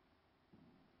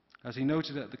 As he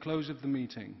noted at the close of the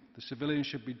meeting, the civilians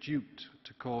should be duped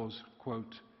to cause,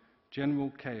 quote,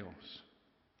 general chaos.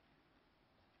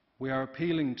 We are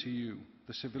appealing to you,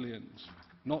 the civilians,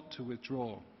 not to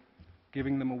withdraw,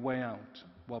 giving them a way out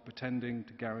while pretending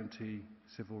to guarantee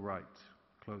civil rights,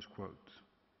 close quote.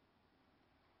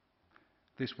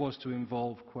 This was to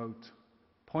involve, quote,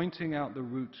 pointing out the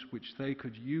routes which they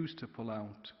could use to pull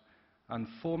out and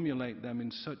formulate them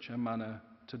in such a manner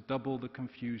to double the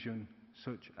confusion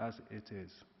such as it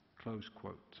is, close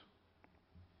quote.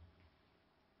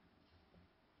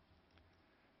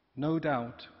 No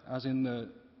doubt, as in the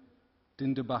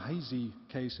Dindabahizi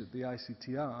case at the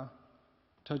ICTR,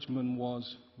 Tuđman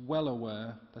was well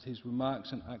aware that his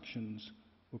remarks and actions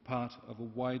were part of a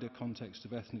wider context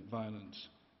of ethnic violence,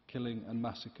 killing and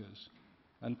massacres,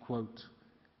 and, quote,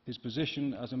 his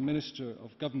position as a minister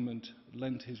of government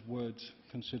lent his words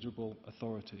considerable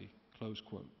authority, close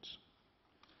quotes.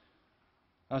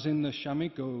 As in the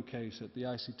Shamigo case at the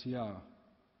ICTR,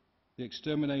 the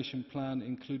extermination plan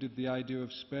included the idea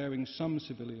of sparing some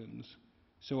civilians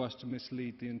so as to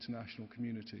mislead the international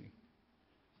community.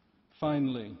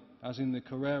 Finally, as in the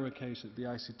Carrera case at the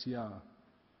ICTR,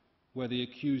 where the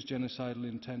accused genocidal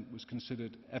intent was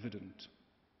considered evident,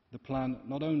 the plan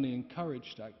not only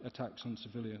encouraged attacks on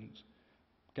civilians,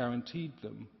 guaranteed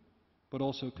them, but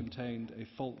also contained a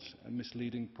false and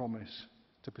misleading promise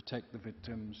to protect the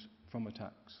victims from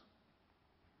attacks.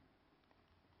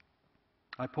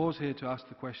 I pause here to ask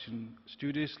the question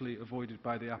studiously avoided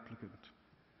by the applicant.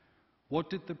 What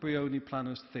did the Brioni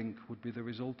planners think would be the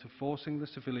result of forcing the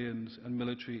civilians and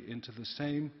military into the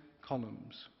same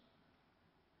columns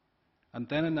and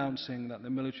then announcing that the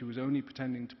military was only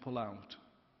pretending to pull out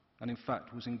and in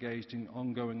fact was engaged in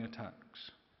ongoing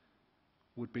attacks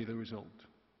would be the result?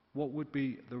 What would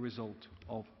be the result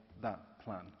of that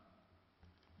plan?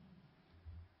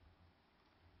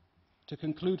 To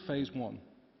conclude phase one,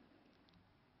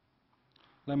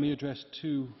 let me address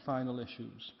two final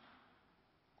issues.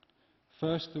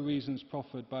 First, the reasons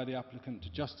proffered by the applicant to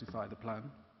justify the plan,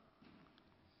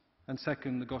 and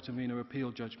second, the Gotovina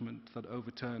appeal judgment that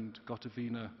overturned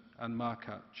Gotovina and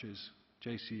Markach's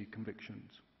JCE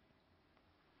convictions.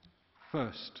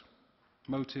 First,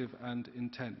 motive and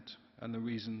intent and the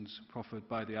reasons proffered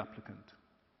by the applicant.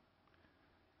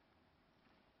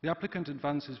 The applicant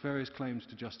advances various claims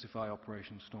to justify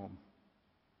Operation Storm.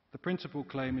 The principal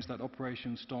claim is that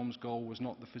Operation Storm's goal was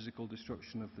not the physical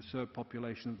destruction of the Serb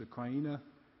population of the Krajina,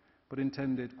 but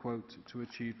intended, quote, to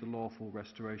achieve the lawful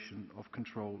restoration of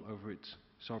control over its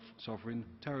sovereign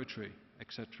territory,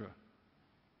 etc.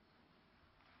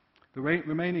 The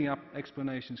remaining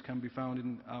explanations can be found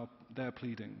in their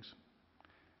pleadings.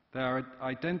 They are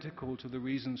identical to the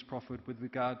reasons proffered with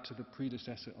regard to the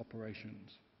predecessor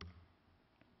operations.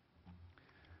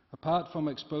 Apart from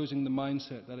exposing the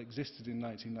mindset that existed in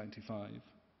 1995,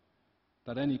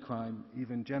 that any crime,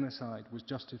 even genocide, was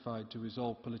justified to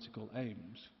resolve political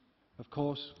aims, of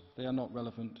course, they are not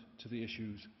relevant to the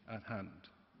issues at hand.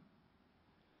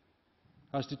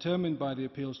 As determined by the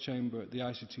appeals chamber at the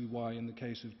ICTY in the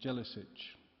case of Genocide,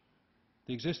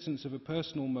 the existence of a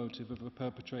personal motive of a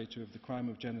perpetrator of the crime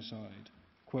of genocide,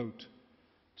 quote,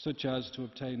 such as to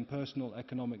obtain personal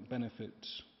economic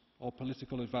benefits or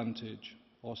political advantage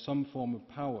or some form of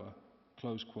power,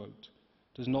 close quote,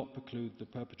 does not preclude the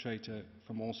perpetrator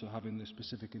from also having the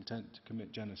specific intent to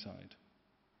commit genocide.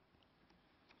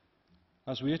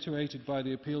 As reiterated by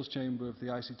the appeals chamber of the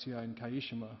ICTI in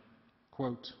Kaishima,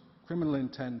 quote, criminal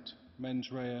intent,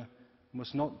 mens rea,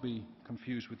 must not be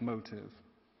confused with motive,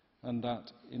 and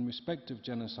that in respect of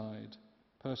genocide,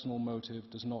 personal motive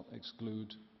does not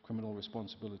exclude criminal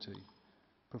responsibility,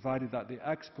 provided that the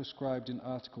acts prescribed in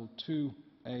Article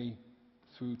 2A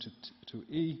through to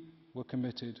E were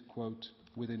committed, quote,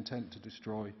 with intent to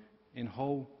destroy, in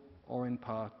whole or in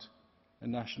part, a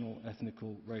national,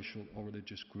 ethnical, racial or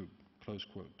religious group, close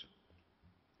quote.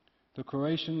 The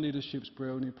Croatian leadership's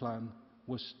Brioni plan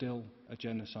was still a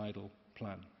genocidal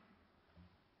plan.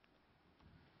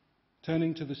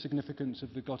 Turning to the significance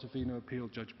of the Gotovina appeal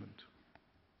judgment.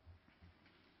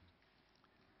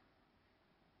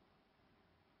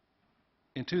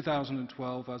 In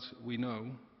 2012, as we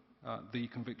know, the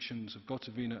convictions of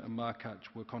Gotovina and Markac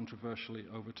were controversially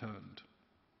overturned.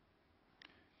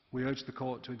 We urge the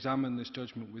court to examine this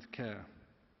judgment with care.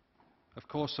 Of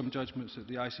course, some judgments at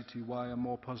the ICTY are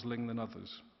more puzzling than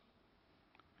others.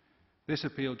 This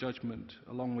appeal judgment,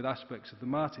 along with aspects of the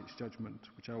Martic judgment,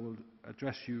 which I will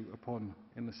address you upon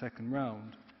in the second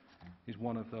round, is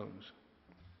one of those.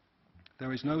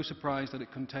 There is no surprise that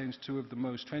it contains two of the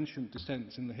most trenchant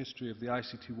dissents in the history of the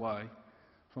ICTY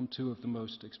from two of the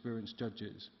most experienced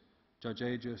judges, Judge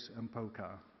Aegis and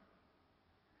Pokar.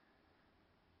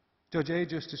 Judge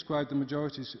Aegis described the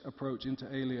majority's approach inter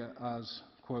alia as,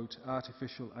 quote,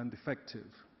 artificial and defective,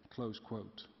 close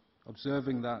quote,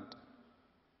 observing that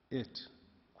it,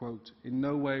 quote, in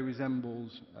no way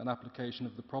resembles an application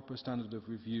of the proper standard of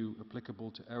review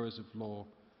applicable to errors of law,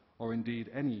 or indeed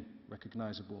any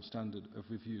recognizable standard of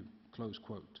review, close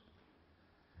quote.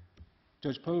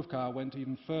 Judge Povkar went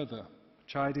even further,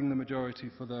 chiding the majority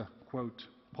for the, quote,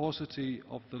 paucity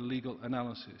of the legal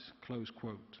analysis, close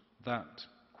quote, that,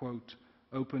 quote,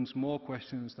 opens more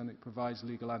questions than it provides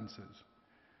legal answers,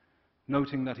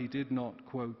 noting that he did not,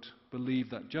 quote, believe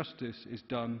that justice is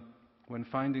done when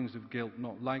findings of guilt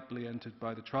not likely entered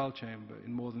by the trial chamber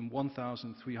in more than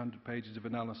 1,300 pages of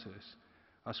analysis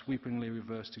are sweepingly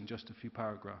reversed in just a few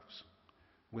paragraphs,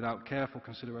 without careful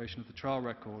consideration of the trial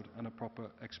record and a proper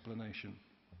explanation.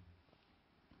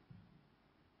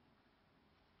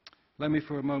 Let me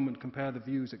for a moment compare the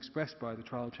views expressed by the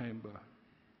trial chamber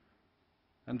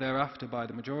and thereafter by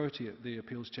the majority at the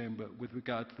appeals chamber with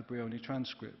regard to the Brioni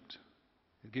transcript.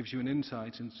 It gives you an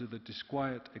insight into the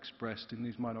disquiet expressed in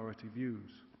these minority views.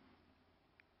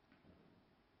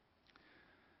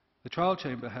 The trial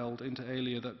chamber held inter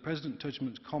alia that President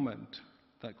Tuđman's comment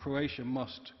that Croatia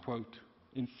must, quote,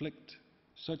 inflict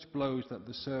such blows that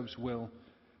the Serbs will,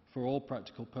 for all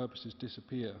practical purposes,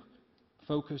 disappear,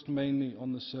 focused mainly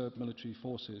on the Serb military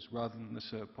forces rather than the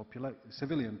Serb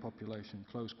civilian population,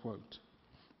 close quote.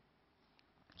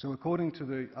 So according to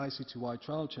the ICTY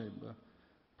trial chamber,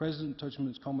 President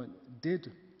Tuđman's comment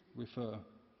did refer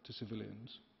to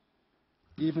civilians,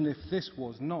 even if this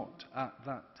was not, at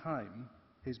that time,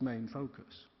 his main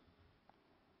focus.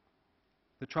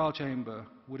 The trial chamber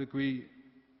would agree,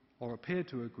 or appear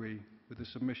to agree, with the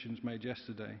submissions made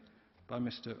yesterday by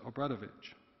Mr. Obradovic.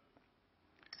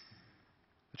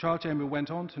 The trial chamber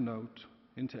went on to note,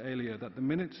 inter alia, that the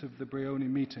minutes of the Brioni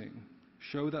meeting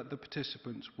show that the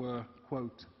participants were,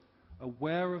 quote,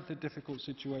 aware of the difficult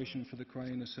situation for the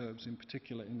Krajina Serbs, in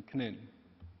particular in Knin,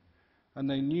 and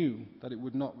they knew that it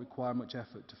would not require much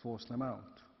effort to force them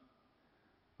out.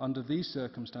 Under these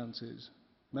circumstances,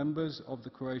 members of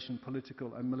the Croatian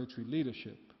political and military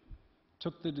leadership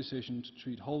took the decision to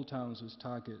treat whole towns as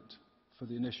target for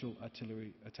the initial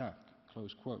artillery attack,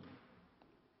 close quote.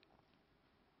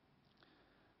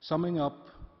 Summing up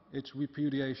its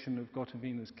repudiation of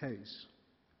Gotovina's case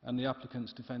and the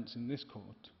applicant's defence in this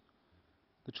court,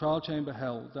 the trial chamber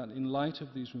held that in light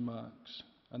of these remarks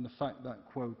and the fact that,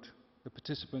 quote, the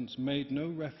participants made no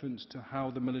reference to how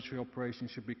the military operation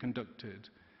should be conducted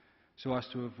so as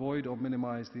to avoid or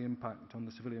minimise the impact on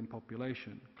the civilian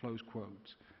population, close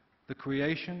quote, the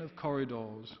creation of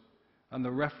corridors and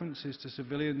the references to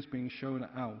civilians being shown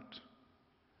out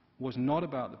was not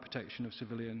about the protection of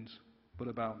civilians, but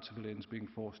about civilians being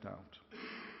forced out.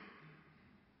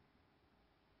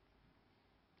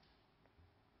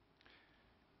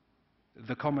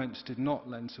 The comments did not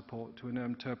lend support to an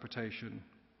interpretation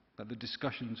that the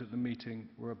discussions at the meeting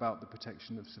were about the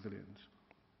protection of civilians.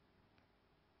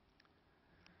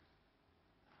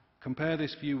 Compare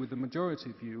this view with the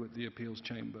majority view at the appeals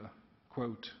chamber,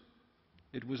 quote,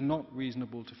 it was not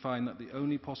reasonable to find that the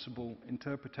only possible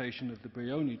interpretation of the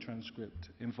Brioni transcript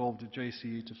involved a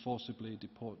JCE to forcibly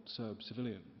deport Serb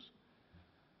civilians.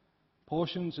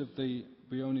 Portions of the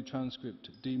Brioni transcript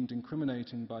deemed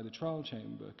incriminating by the trial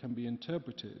chamber can be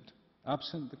interpreted,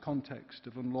 absent the context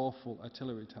of unlawful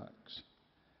artillery attacks,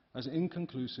 as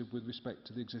inconclusive with respect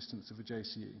to the existence of a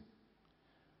JCE,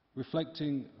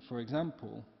 reflecting, for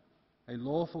example, a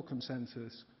lawful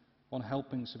consensus on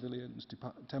helping civilians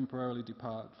temporarily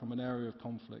depart from an area of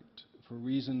conflict for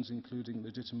reasons including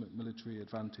legitimate military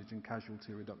advantage and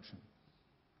casualty reduction.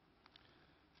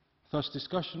 Thus,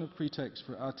 discussion of pretext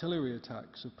for artillery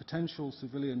attacks, of potential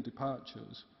civilian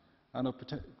departures, and of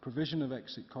provision of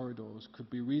exit corridors could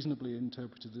be reasonably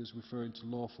interpreted as referring to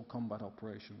lawful combat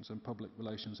operations and public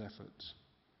relations efforts.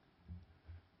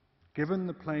 Given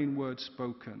the plain words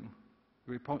spoken,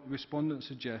 the respondent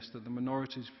suggests that the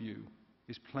minority's view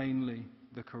is plainly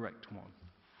the correct one.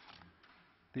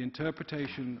 The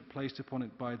interpretation placed upon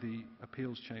it by the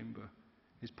appeals chamber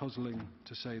is puzzling,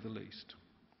 to say the least.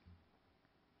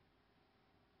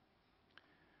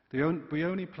 The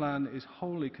Brioni plan is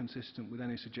wholly inconsistent with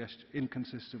any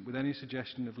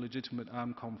suggestion of legitimate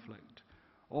armed conflict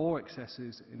or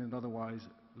excesses in an otherwise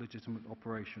legitimate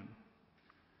operation.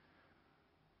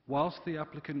 Whilst the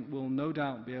applicant will no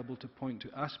doubt be able to point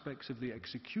to aspects of the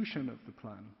execution of the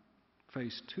plan,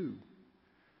 phase 2,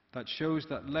 that shows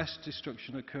that less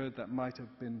destruction occurred than might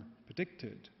have been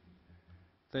predicted,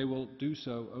 they will do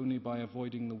so only by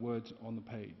avoiding the words on the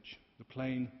page, the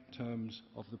plain terms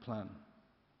of the plan.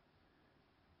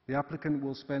 The applicant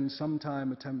will spend some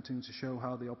time attempting to show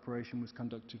how the operation was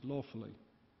conducted lawfully,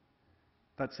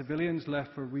 that civilians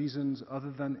left for reasons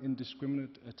other than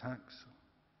indiscriminate attacks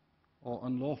or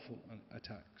unlawful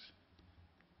attacks.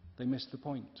 They missed the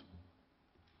point.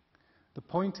 The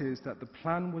point is that the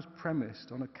plan was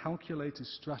premised on a calculated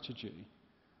strategy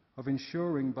of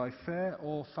ensuring by fair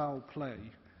or foul play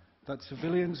that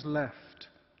civilians left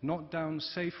not down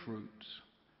safe routes,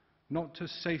 not to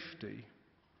safety,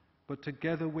 but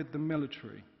together with the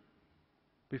military,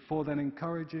 before then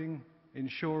encouraging,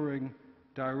 ensuring,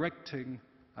 directing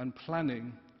and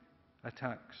planning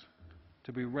attacks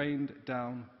to be rained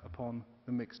down upon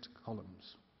the mixed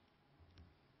columns.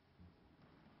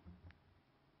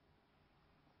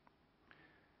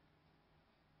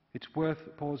 It's worth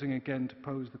pausing again to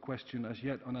pose the question as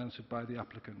yet unanswered by the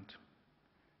applicant.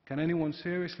 Can anyone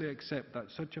seriously accept that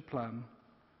such a plan,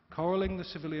 corralling the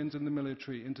civilians and the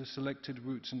military into selected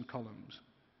routes and columns,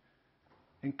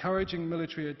 encouraging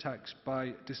military attacks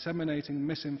by disseminating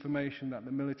misinformation that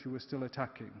the military was still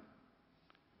attacking,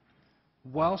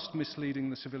 whilst misleading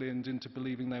the civilians into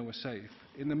believing they were safe,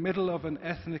 in the middle of an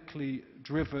ethnically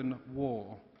driven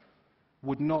war,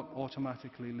 would not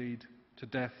automatically lead to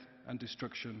death and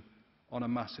destruction on a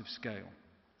massive scale?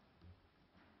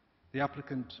 The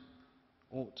applicant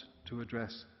ought to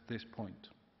address this point.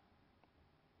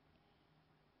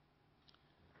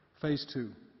 Phase 2,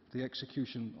 the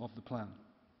execution of the plan.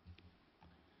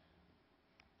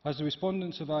 As the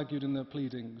respondents have argued in their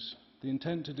pleadings, the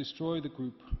intent to destroy the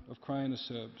group of Croatian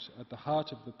Serbs at the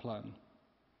heart of the plan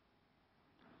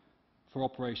for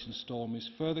Operation Storm is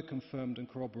further confirmed and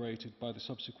corroborated by the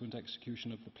subsequent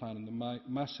execution of the plan and the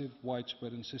massive,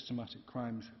 widespread and systematic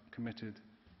crimes committed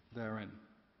therein.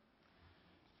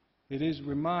 It is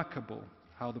remarkable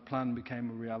how the plan became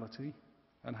a reality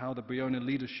and how the Briona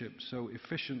leadership so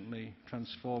efficiently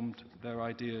transformed their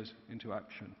ideas into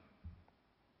action.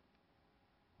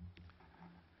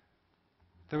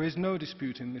 There is no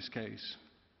dispute in this case,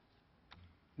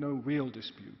 no real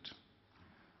dispute,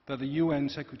 that the UN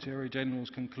Secretary-General's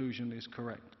conclusion is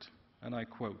correct, and I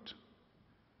quote,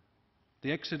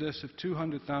 "The exodus of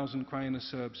 200,000 Croatian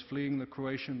Serbs fleeing the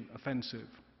Croatian offensive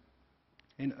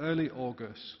in early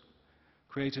August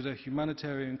created a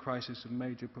humanitarian crisis of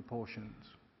major proportions.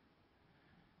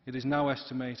 It is now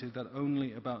estimated that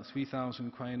only about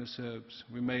 3,000 Croatian Serbs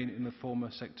remain in the former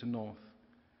Sector North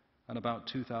and about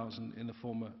 2,000 in the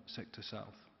former Sector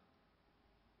South."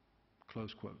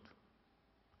 Close quote.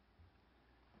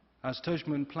 As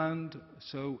Tužman planned,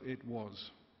 so it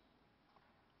was.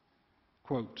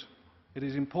 Quote, "It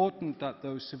is important that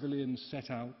those civilians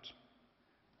set out,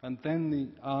 and then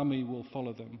the army will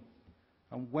follow them,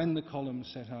 and when the columns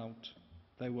set out,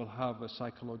 they will have a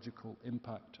psychological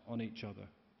impact on each other."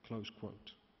 Close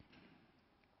quote.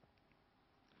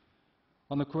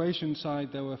 On the Croatian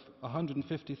side, there were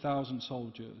 150,000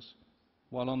 soldiers,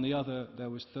 while on the other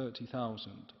there was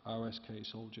 30,000 RSK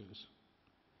soldiers.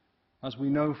 As we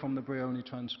know from the Brioni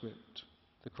transcript,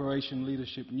 the Croatian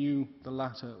leadership knew the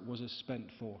latter was a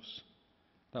spent force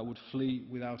that would flee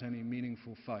without any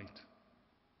meaningful fight.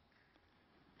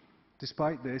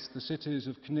 Despite this, the cities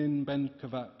of Knin,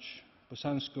 Benkovac,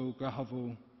 Bosansko,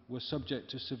 Grahovo were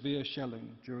subject to severe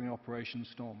shelling during Operation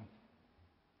Storm.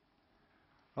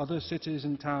 Other cities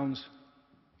and towns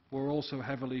were also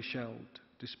heavily shelled,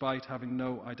 despite having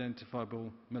no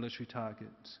identifiable military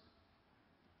targets.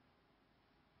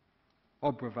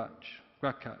 Obravac,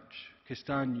 Grakac,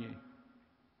 Kistanje,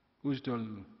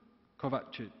 Uzdol,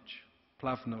 Kovacic,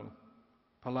 Plavno,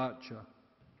 Palacha,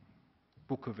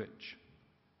 Bukovic,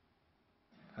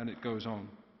 and it goes on.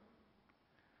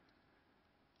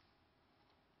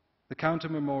 The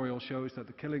counter-memorial shows that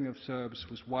the killing of Serbs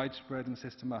was widespread and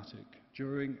systematic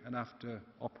during and after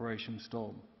Operation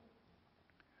Storm.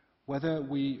 Whether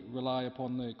we rely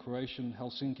upon the Croatian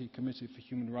Helsinki Committee for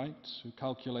Human Rights, who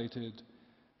calculated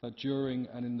that during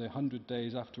and in the 100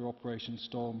 days after Operation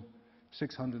Storm,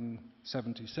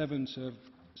 677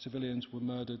 civilians were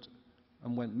murdered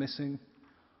and went missing,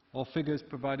 or figures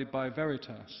provided by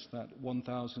Veritas that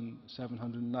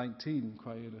 1,719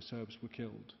 Croatian Serbs were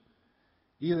killed.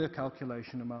 Either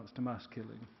calculation amounts to mass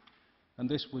killing, and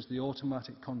this was the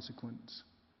automatic consequence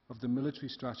of the military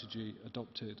strategy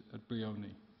adopted at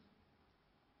Brioni.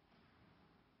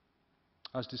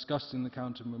 As discussed in the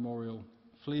counter-memorial,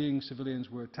 fleeing civilians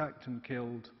were attacked and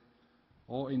killed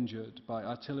or injured by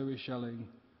artillery shelling,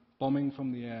 bombing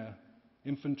from the air,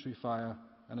 infantry fire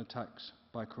and attacks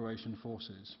by Croatian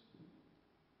forces.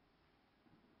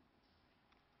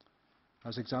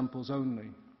 As examples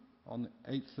only, on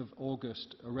 8th of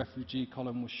August, a refugee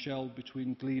column was shelled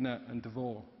between Glina and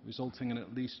Dvor, resulting in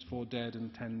at least 4 dead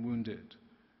and 10 wounded.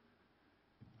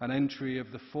 An entry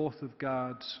of the 4th of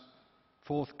Guards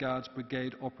 4th Guards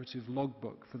Brigade Operative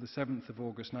Logbook for the 7th of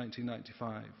August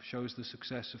 1995 shows the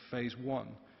success of Phase 1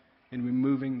 in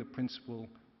removing the principle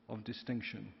of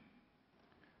distinction.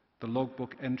 The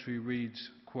logbook entry reads,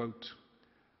 quote,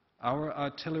 "Our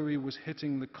artillery was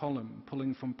hitting the column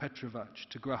pulling from Petrovac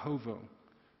to Grahovo.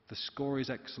 The score is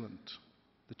excellent.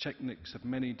 The Chechniks have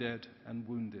many dead and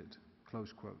wounded."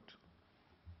 Close quote.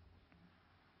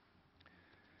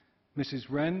 Mrs.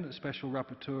 Wren, a Special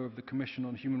Rapporteur of the Commission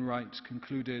on Human Rights,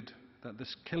 concluded that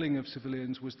this killing of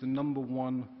civilians was the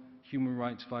 #1 human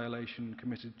rights violation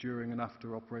committed during and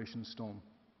after Operation Storm.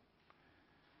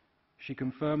 She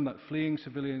confirmed that fleeing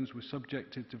civilians were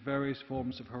subjected to various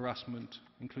forms of harassment,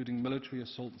 including military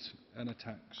assaults and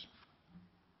attacks.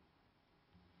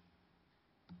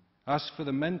 As for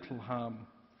the mental harm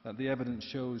that the evidence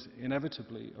shows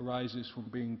inevitably arises from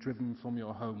being driven from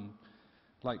your home,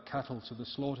 like cattle to the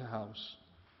slaughterhouse,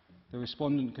 the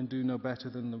respondent can do no better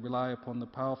than rely upon the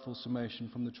powerful summation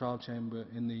from the trial chamber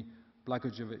in the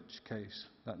Blagojevic case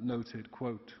that noted,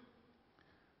 quote,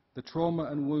 "The trauma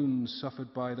and wounds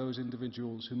suffered by those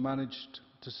individuals who managed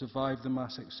to survive the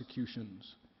mass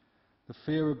executions, the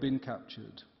fear of being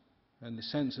captured, and the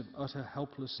sense of utter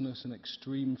helplessness and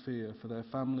extreme fear for their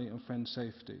family and friends'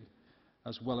 safety,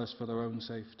 as well as for their own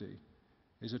safety,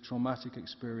 is a traumatic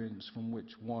experience from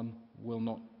which one will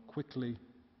not quickly,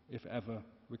 if ever,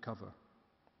 recover."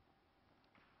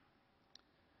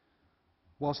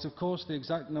 Whilst, of course, the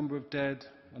exact number of dead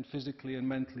and physically and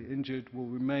mentally injured will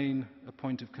remain a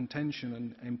point of contention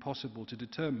and impossible to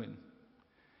determine,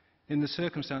 in the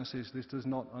circumstances this does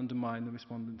not undermine the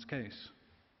respondent's case.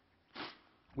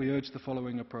 We urge the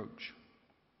following approach.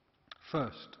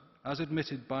 First, as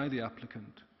admitted by the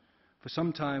applicant, for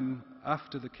some time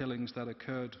after the killings that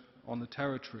occurred on the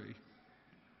territory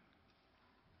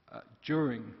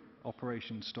during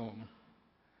Operation Storm,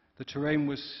 the terrain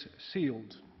was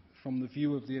sealed from the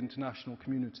view of the international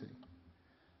community,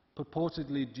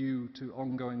 purportedly due to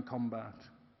ongoing combat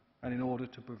and in order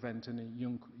to prevent any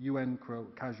UN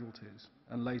casualties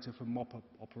and later for mop-up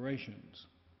operations.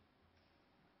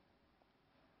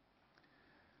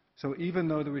 So even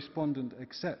though the respondent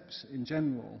accepts in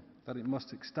general that it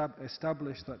must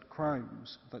establish that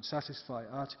crimes that satisfy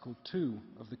Article 2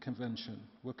 of the Convention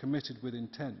were committed with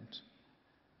intent,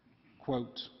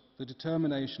 quote, "The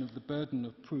determination of the burden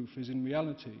of proof is in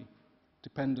reality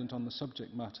dependent on the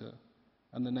subject matter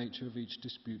and the nature of each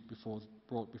dispute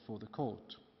brought before the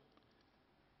court."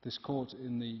 This court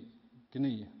in the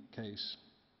Guinea case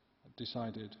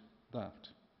decided that.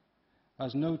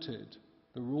 As noted,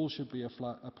 the rule should be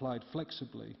applied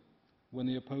flexibly when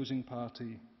the opposing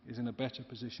party is in a better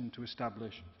position to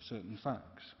establish certain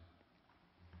facts.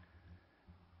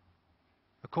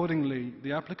 Accordingly,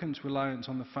 the applicant's reliance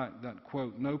on the fact that,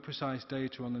 quote, "no precise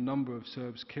data on the number of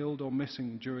Serbs killed or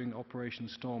missing during Operation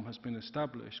Storm has been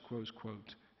established," close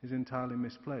quote, is entirely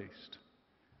misplaced.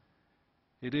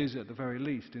 It is, at the very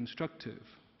least,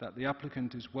 instructive that the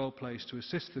applicant is well placed to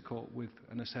assist the court with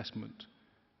an assessment,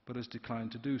 but has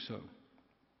declined to do so.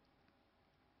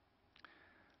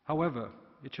 However,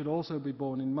 it should also be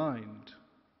borne in mind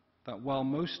that while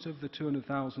most of the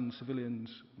 200,000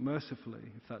 civilians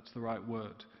mercifully, if that's the right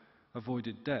word,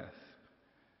 avoided death,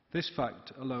 this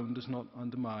fact alone does not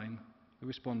undermine the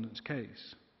respondent's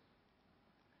case.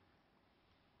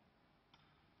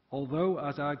 Although,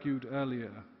 as argued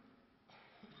earlier,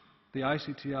 the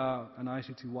ICTR and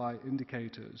ICTY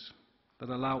indicators that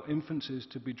allow inferences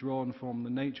to be drawn from the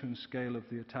nature and scale of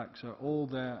the attacks are all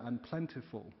there and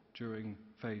plentiful during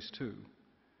Phase 2.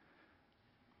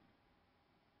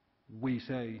 We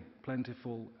say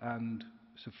plentiful and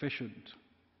sufficient.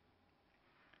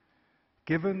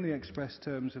 Given the express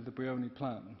terms of the Brioni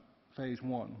Plan, Phase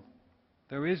 1,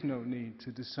 there is no need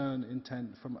to discern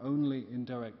intent from only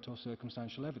indirect or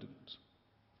circumstantial evidence.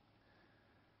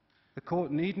 The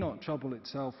court need not trouble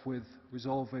itself with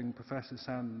resolving Professor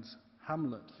Sand's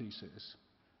Hamlet thesis,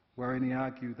 wherein he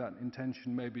argued that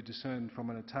intention may be discerned from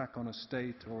an attack on a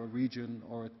state or a region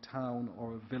or a town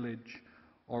or a village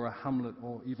or a hamlet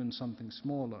or even something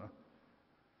smaller,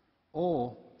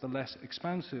 or the less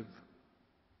expansive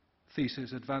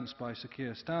thesis advanced by Sir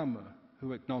Keir Starmer,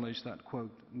 who acknowledged that,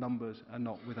 quote, "numbers are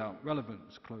not without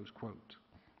relevance," close quote.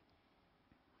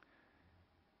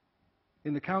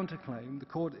 In the counterclaim, the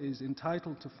court is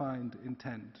entitled to find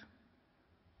intent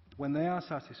when they are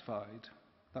satisfied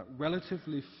that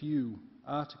relatively few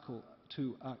Article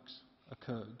 2 acts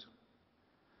occurred,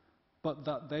 but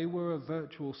that they were a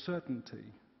virtual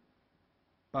certainty,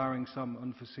 barring some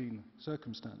unforeseen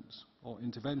circumstance or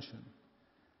intervention,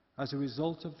 as a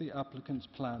result of the applicant's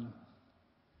plan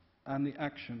and the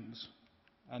actions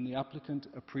and the applicant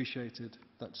appreciated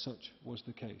that such was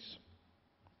the case.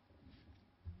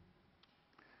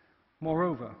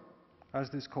 Moreover, as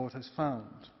this court has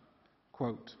found,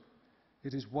 quote,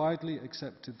 "It is widely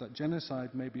accepted that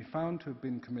genocide may be found to have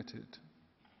been committed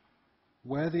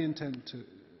where the intent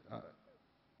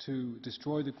to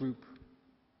destroy the group."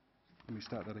 Let me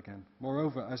start that again.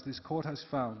 Moreover, as this court has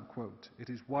found, quote, "It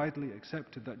is widely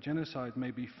accepted that genocide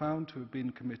may be found to have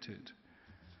been committed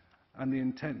and the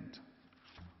intent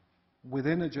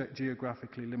within a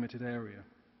geographically limited area.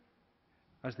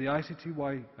 As the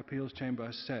ICTY Appeals Chamber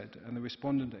has said, and the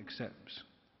respondent accepts,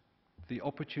 the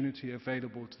opportunity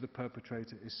available to the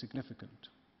perpetrator is significant."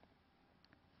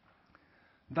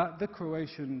 That the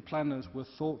Croatian planners were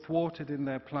thwarted in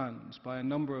their plans by a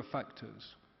number of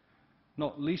factors,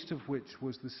 not least of which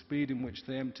was the speed in which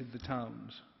they emptied the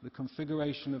towns, the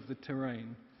configuration of the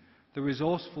terrain, the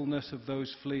resourcefulness of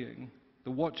those fleeing,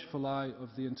 the watchful eye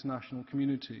of the international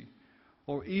community,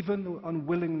 or even the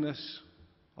unwillingness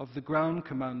of the ground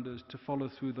commanders to follow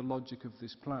through the logic of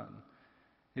this plan,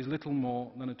 is little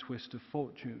more than a twist of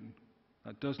fortune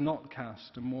that does not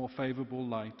cast a more favourable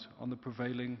light on the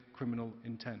prevailing criminal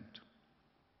intent.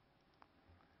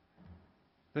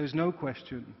 There is no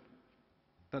question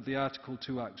that the Article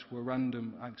 2 acts were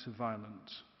random acts of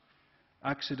violence,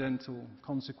 accidental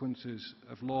consequences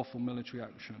of lawful military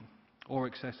action, or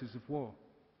excesses of war.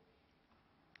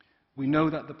 We know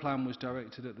that the plan was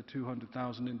directed at the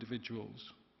 200,000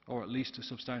 individuals, or at least a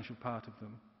substantial part of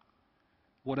them,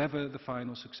 whatever the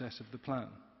final success of the plan.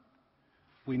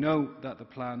 We know that the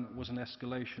plan was an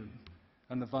escalation,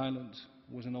 and the violence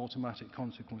was an automatic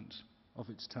consequence of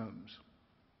its terms.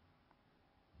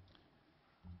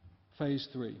 Phase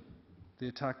 3, the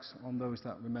attacks on those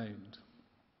that remained.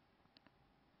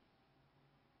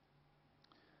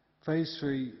 Phase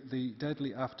 3, the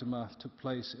deadly aftermath, took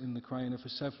place in the Croatia for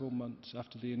several months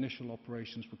after the initial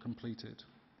operations were completed.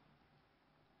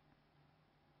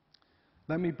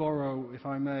 Let me borrow, if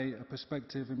I may, a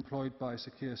perspective employed by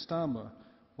Sir Keir Starmer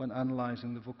when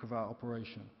analysing the Vukovar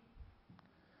operation.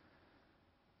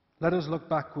 Let us look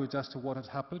backwards as to what had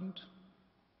happened,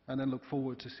 and then look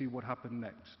forward to see what happened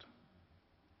next.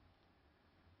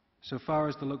 So far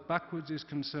as the look backwards is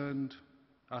concerned,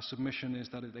 our submission is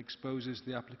that it exposes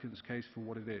the applicant's case for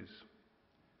what it is,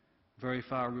 very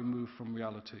far removed from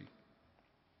reality.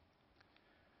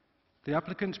 The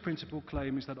applicant's principal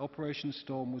claim is that Operation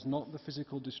Storm was not the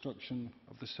physical destruction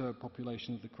of the Serb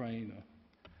population of the Croatia,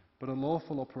 but a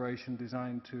lawful operation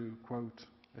designed to, quote,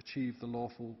 "achieve the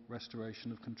lawful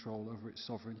restoration of control over its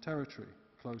sovereign territory,"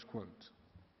 close quote.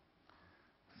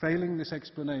 Failing this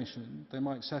explanation, they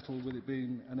might settle with it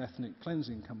being an ethnic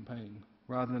cleansing campaign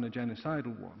rather than a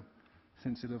genocidal one,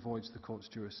 since it avoids the court's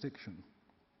jurisdiction.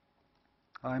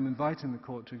 I am inviting the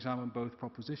court to examine both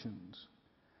propositions.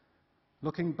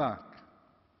 Looking back,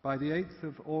 by the 8th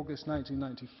of August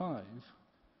 1995,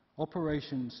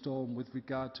 Operation Storm with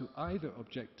regard to either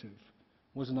objective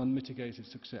was an unmitigated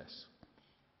success.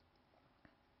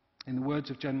 In the words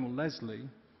of General Leslie,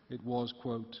 it was,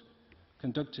 quote,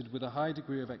 "conducted with a high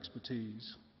degree of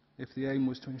expertise if the aim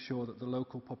was to ensure that the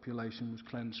local population was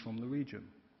cleansed from the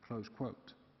region," close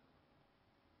quote.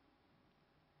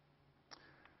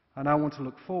 And I want to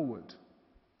look forward,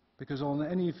 because on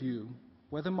any view,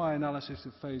 whether my analysis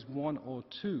of Phase 1 or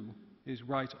 2 is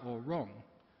right or wrong,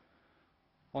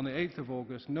 on the 8th of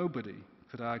August nobody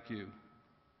could argue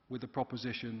with the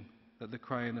proposition that the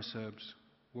Croatian Serbs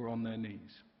were on their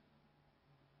knees.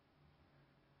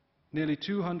 Nearly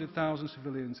 200,000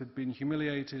 civilians had been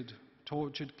humiliated,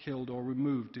 tortured, killed or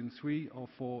removed in 3 or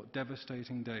 4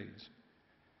 devastating days.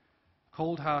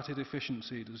 Cold-hearted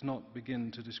efficiency does not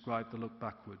begin to describe the look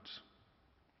backwards.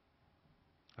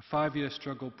 A 5-year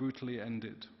struggle brutally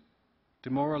ended,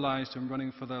 demoralised and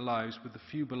running for their lives with the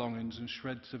few belongings and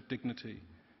shreds of dignity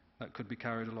that could be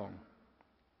carried along.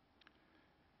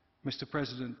 Mr.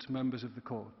 President, members of the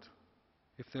court,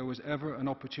 if there was ever an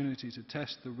opportunity to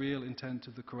test the real intent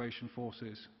of the Croatian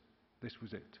forces, this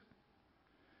was it.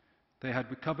 They had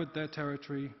recovered their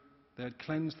territory, they had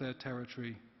cleansed their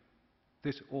territory.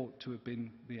 This ought to have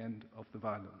been the end of the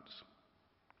violence.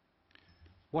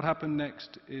 What happened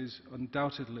next is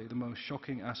undoubtedly the most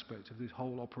shocking aspect of this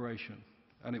whole operation,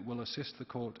 and it will assist the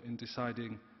court in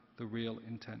deciding the real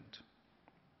intent.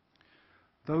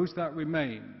 Those that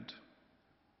remained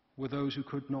were those who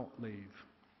could not leave,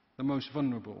 the most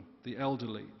vulnerable, the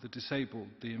elderly, the disabled,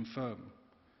 the infirm.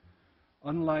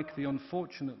 Unlike the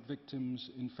unfortunate victims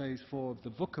in Phase 4 of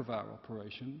the Vukovar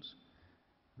operations,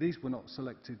 these were not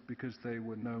selected because they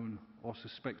were known or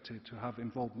suspected to have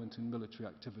involvement in military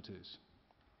activities.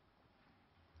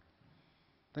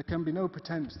 There can be no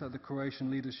pretense that the Croatian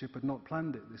leadership had not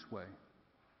planned it this way.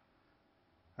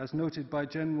 As noted by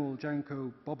General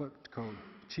Janko Bobotko,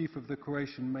 chief of the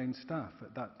Croatian main staff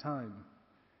at that time,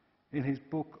 in his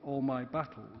book All My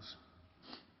Battles,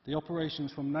 the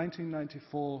operations from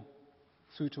 1994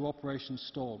 through to Operation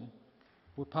Storm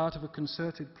were part of a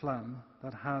concerted plan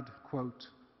that had, quote,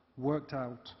 worked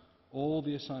out all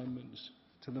the assignments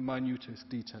to the minutest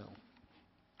detail.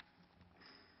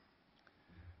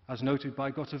 As noted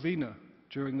by Gotovina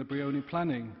during the Brioni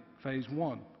planning, phase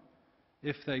 1,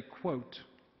 if they, quote,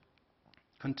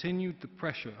 continued the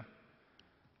pressure,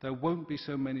 there won't be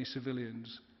so many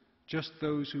civilians, just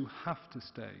those who have to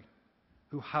stay,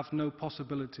 who have no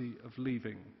possibility of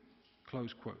leaving,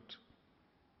 close quote.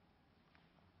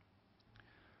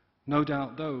 No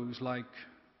doubt those like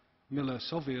Miller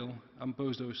Sovil and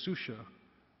Bozo Susha,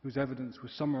 whose evidence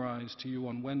was summarized to you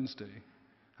on Wednesday,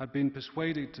 had been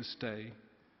persuaded to stay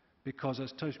because,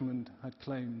 as Tužman had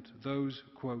claimed, those,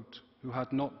 quote, who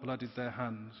had not bloodied their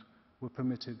hands were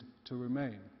permitted to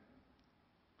remain.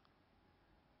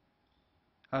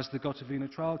 As the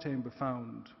Gotovina trial chamber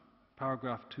found,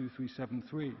 paragraph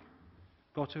 2373,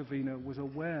 Gotovina was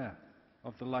aware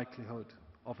of the likelihood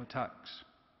of attacks.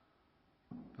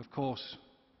 Of course,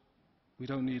 we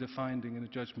don't need a finding and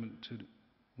a judgment to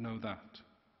know that.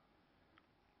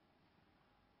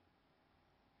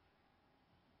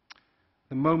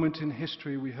 The moment in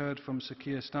history we heard from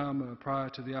Sakir Starmer prior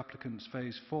to the applicant's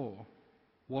phase 4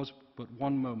 was but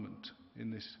one moment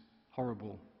in this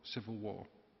horrible civil war.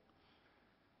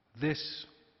 This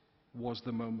was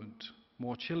the moment,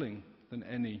 more chilling than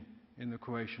any in the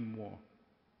Croatian war.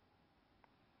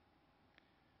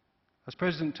 As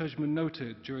President Tužman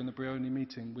noted during the Brioni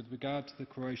meeting with regard to the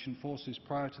Croatian forces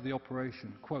prior to the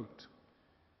operation, quote,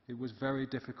 it was very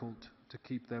difficult to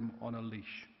keep them on a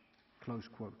leash, close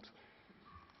quote.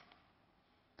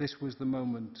 This was the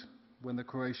moment when the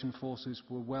Croatian forces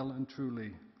were well and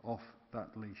truly off that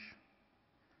leash.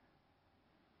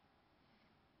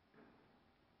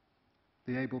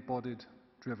 The able-bodied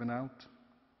driven out,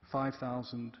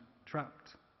 5,000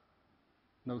 trapped,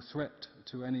 no threat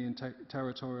to any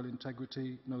territorial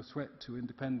integrity, no threat to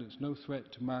independence, no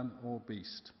threat to man or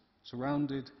beast,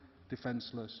 surrounded,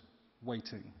 defenseless,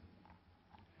 waiting.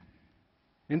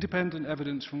 Independent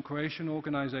evidence from Croatian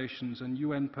organizations and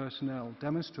UN personnel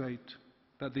demonstrate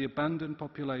that the abandoned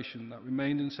population that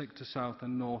remained in Sector South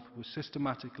and North was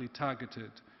systematically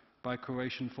targeted by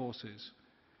Croatian forces,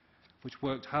 which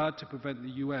worked hard to prevent the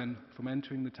UN from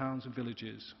entering the towns and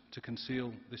villages to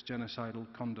conceal this genocidal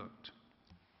conduct.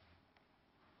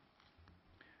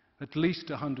 At least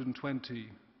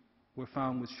 120 were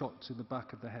found with shots in the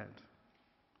back of the head.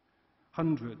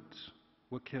 Hundreds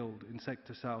were killed in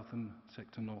Sector South and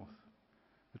Sector North.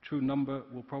 The true number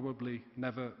will probably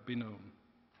never be known.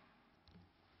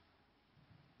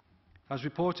 As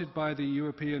reported by the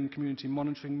European Community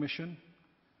Monitoring Mission,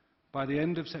 by the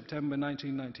end of September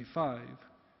 1995,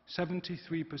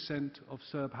 73% of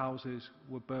Serb houses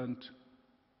were burnt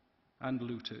and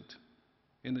looted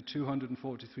in the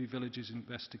 243 villages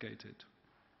investigated.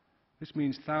 This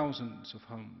means thousands of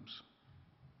homes.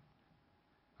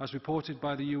 As reported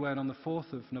by the UN on the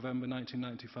 4th of November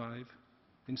 1995,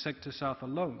 in Sector South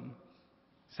alone,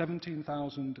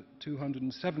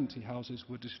 17,270 houses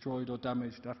were destroyed or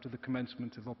damaged after the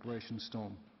commencement of Operation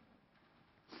Storm.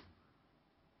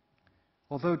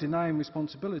 Although denying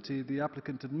responsibility, the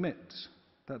applicant admits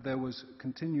that there was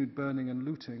continued burning and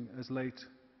looting as late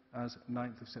as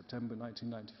 9th of September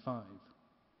 1995.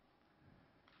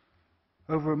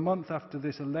 Over a month after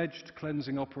this alleged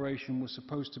cleansing operation was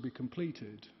supposed to be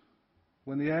completed,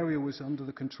 when the area was under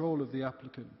the control of the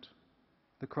applicant,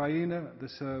 the Krajina, the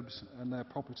Serbs and their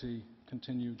property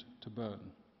continued to burn.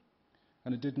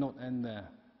 And it did not end there.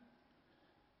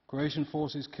 Croatian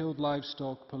forces killed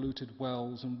livestock, polluted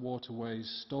wells and waterways,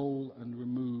 stole and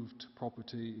removed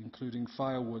property, including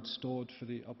firewood stored for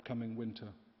the upcoming winter.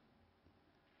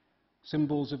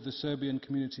 Symbols of the Serbian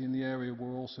community in the area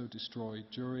were also destroyed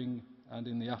during and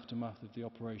in the aftermath of the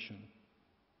operation.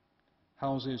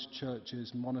 Houses,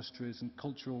 churches, monasteries and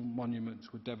cultural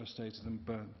monuments were devastated and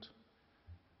burnt.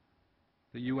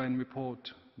 The UN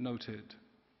report noted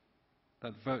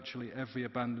that virtually every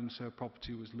abandoned Serb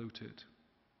property was looted.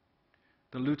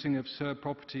 The looting of Serb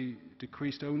property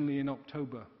decreased only in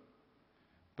October,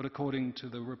 but according to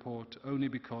the report, only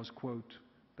because, quote,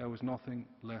 there was nothing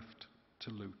left to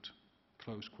loot,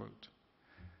 close quote.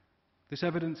 This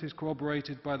evidence is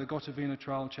corroborated by the Gotovina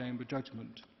trial chamber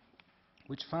judgment,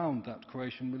 which found that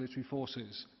Croatian military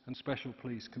forces and special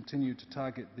police continued to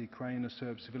target the Krajina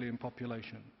Serb civilian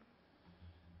population.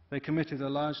 They committed a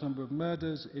large number of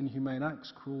murders, inhumane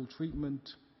acts, cruel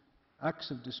treatment, acts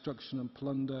of destruction and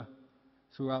plunder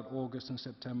throughout August and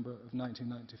September of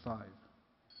 1995.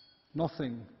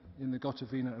 Nothing in the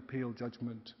Gotovina appeal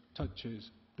judgment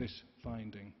touches this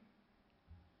finding.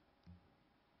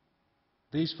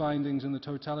 These findings and the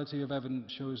totality of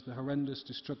evidence shows the horrendous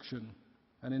destruction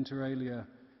and, inter alia,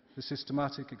 the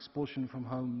systematic expulsion from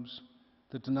homes,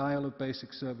 the denial of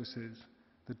basic services,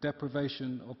 the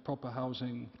deprivation of proper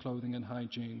housing, clothing and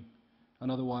hygiene,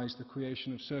 and otherwise the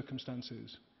creation of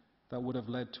circumstances that would have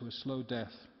led to a slow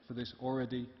death for this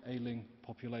already ailing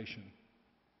population.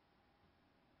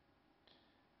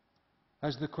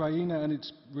 As the Krajina and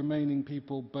its remaining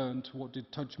people burnt, what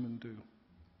did Tuđman do?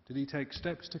 Did he take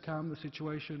steps to calm the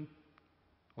situation,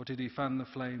 or did he fan the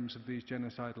flames of these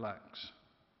genocidal acts?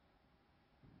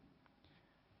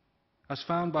 As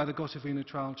found by the Gotovina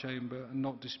trial chamber and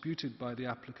not disputed by the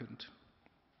applicant,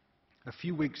 a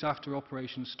few weeks after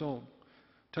Operation Storm,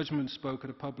 Tuđman spoke at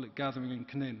a public gathering in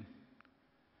Knin.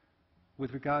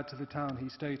 With regard to the town, he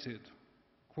stated,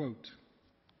 quote,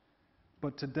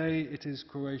 "But today it is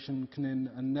Croatian Knin,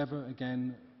 and never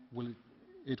again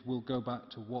it will go back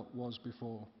to what was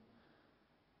before.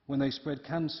 When they spread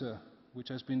cancer, which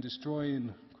has been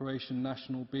destroying Croatian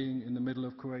national being in the middle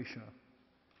of Croatia,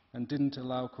 and didn't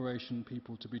allow Croatian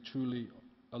people to be truly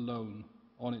alone,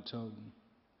 on its own,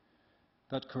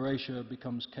 that Croatia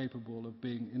becomes capable of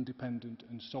being independent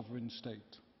and sovereign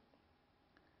state.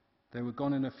 They were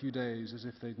gone in a few days as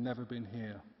if they'd never been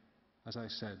here. As I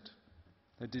said,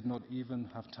 they did not even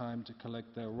have time to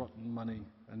collect their rotten money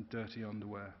and dirty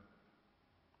underwear."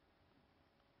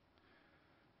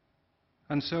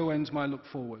 And so ends my look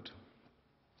forward.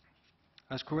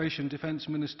 As Croatian Defense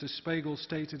Minister Spegel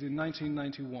stated in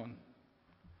 1991,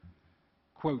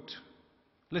 quote,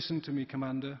 "Listen to me,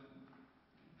 Commander.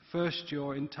 First,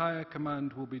 your entire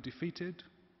command will be defeated.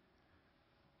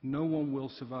 No one will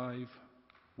survive.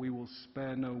 We will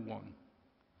spare no one.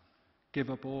 Give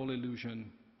up all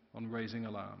illusion on raising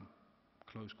alarm."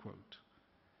 Close quote.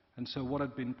 And so what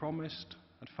had been promised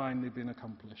had finally been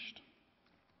accomplished.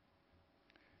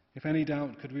 If any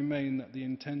doubt could remain that the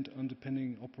intent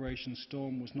underpinning Operation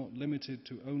Storm was not limited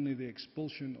to only the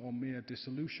expulsion or mere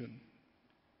dissolution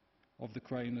of the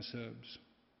Krajina Serbs,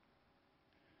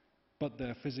 but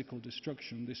their physical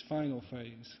destruction, this final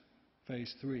phase,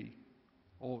 phase 3,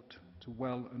 ought to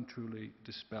well and truly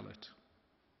dispel it.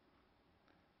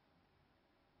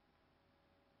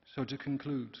 So to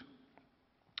conclude,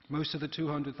 most of the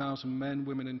 200,000 men,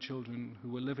 women and children who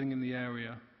were living in the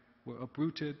area were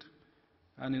uprooted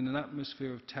and in an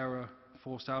atmosphere of terror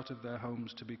forced out of their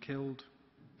homes to be killed,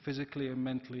 physically and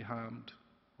mentally harmed,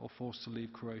 or forced to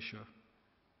leave Croatia.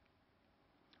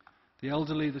 The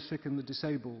elderly, the sick and the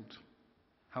disabled,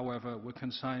 however, were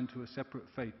consigned to a separate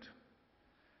fate,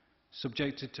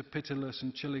 subjected to pitiless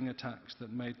and chilling attacks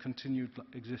that made continued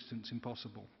existence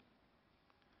impossible.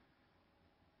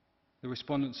 The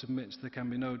respondent submits there can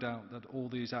be no doubt that all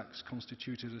these acts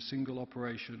constituted a single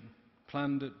operation,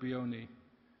 planned at Brioni,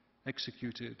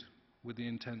 executed with the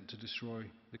intent to destroy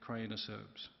the Krajina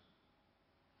Serbs.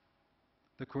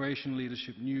 The Croatian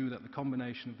leadership knew that the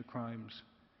combination of the crimes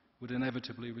would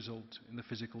inevitably result in the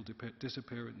physical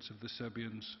disappearance of the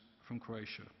Serbians from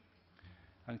Croatia,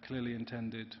 and clearly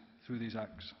intended through these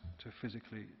acts to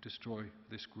physically destroy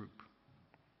this group.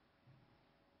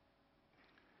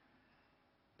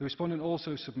 The respondent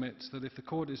also submits that if the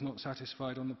court is not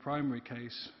satisfied on the primary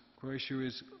case, Croatia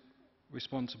is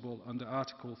responsible under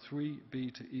Article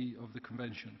 3b to e of the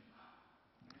Convention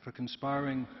for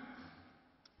conspiring,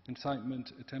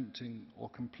 incitement, attempting or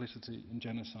complicity in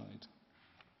genocide.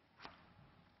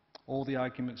 All the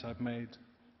arguments I've made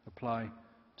apply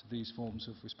to these forms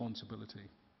of responsibility.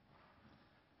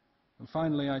 And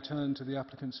finally, I turn to the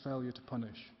applicant's failure to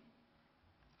punish.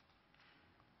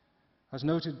 As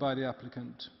noted by the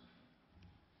applicant,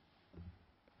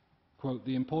 quote,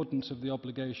 "The importance of the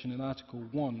obligation in Article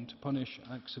 1 to punish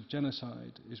acts of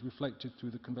genocide is reflected through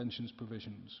the Convention's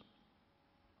provisions.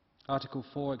 Article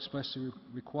 4 expressly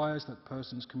requires that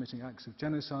persons committing acts of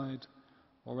genocide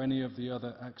or any of the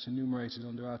other acts enumerated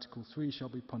under Article 3 shall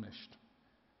be punished,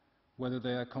 whether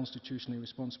they are constitutionally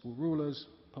responsible rulers,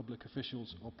 public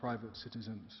officials or private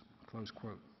citizens." Close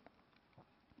quote.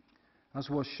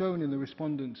 As was shown in the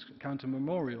respondent's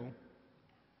counter-memorial,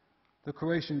 the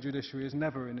Croatian judiciary has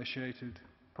never initiated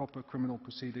proper criminal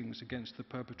proceedings against the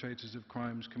perpetrators of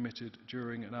crimes committed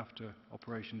during and after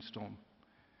Operation Storm,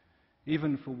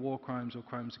 even for war crimes or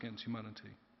crimes against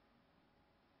humanity.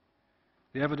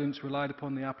 The evidence relied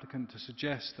upon the applicant to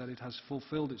suggest that it has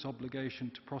fulfilled its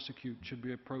obligation to prosecute should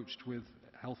be approached with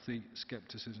healthy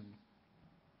skepticism.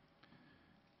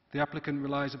 The applicant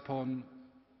relies upon,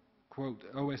 quote,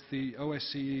 the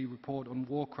OSCE report on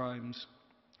war crimes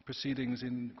proceedings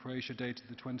in Croatia dated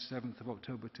the 27th of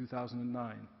October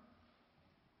 2009.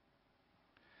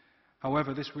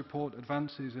 However, this report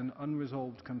advances an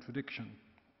unresolved contradiction.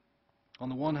 On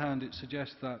the one hand, it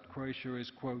suggests that Croatia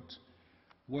is, quote,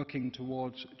 working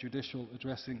towards judicial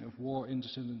addressing of war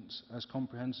incidents as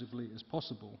comprehensively as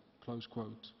possible, close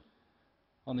quote.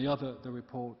 On the other, the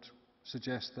report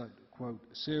suggests that, quote,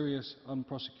 serious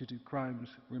unprosecuted crimes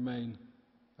remain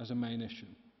as a main issue,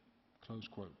 close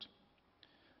quote.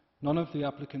 None of the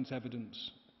applicant's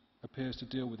evidence appears to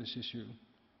deal with this issue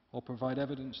or provide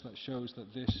evidence that shows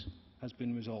that this has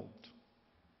been resolved.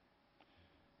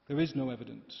 There is no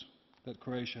evidence that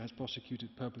Croatia has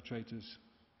prosecuted perpetrators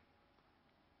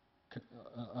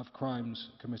of crimes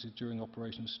committed during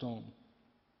Operation Storm.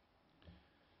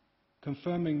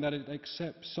 Confirming that it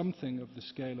accepts something of the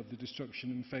scale of the destruction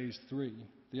in Phase 3,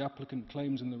 the applicant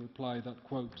claims in the reply that,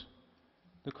 quote,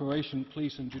 the Croatian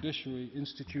police and judiciary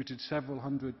instituted several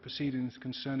hundred proceedings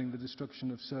concerning the destruction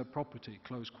of Serb property,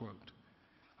 close quote.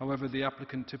 However, the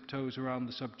applicant tiptoes around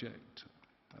the subject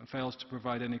and fails to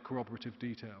provide any corroborative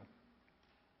detail.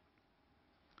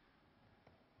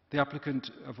 The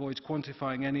applicant avoids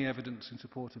quantifying any evidence in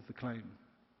support of the claim.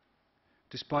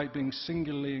 Despite being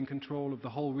singularly in control of the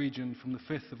whole region from the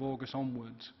 5th of August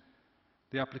onwards,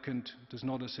 the applicant does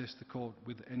not assist the court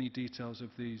with any details of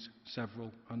these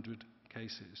several hundred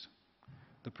cases,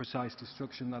 the precise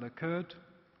destruction that occurred,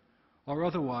 or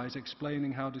otherwise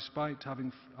explaining how, despite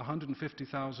having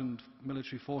 150,000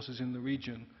 military forces in the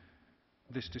region,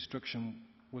 this destruction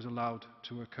was allowed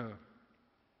to occur.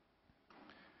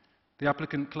 The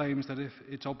applicant claims that if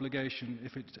its obligation,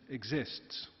 if it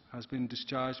exists, has been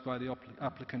discharged by the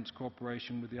applicant's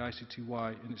cooperation with the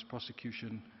ICTY in its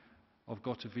prosecution of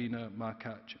Gotovina,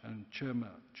 Markac and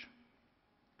Čermač.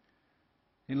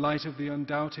 In light of the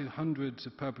undoubted hundreds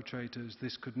of perpetrators,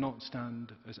 this could not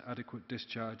stand as adequate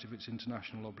discharge of its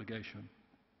international obligation.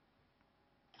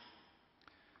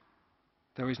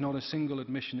 There is not a single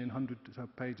admission in hundreds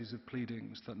of pages of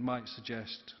pleadings that might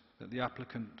suggest that the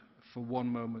applicant for one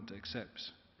moment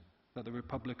accepts that the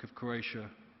Republic of Croatia,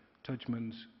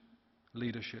 Tuđman's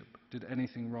leadership, did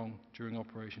anything wrong during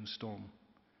Operation Storm.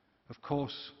 Of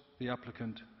course, the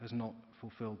applicant has not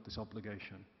fulfilled this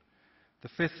obligation. The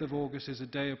 5th of August is a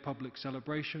day of public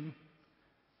celebration.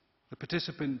 The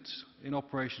participants in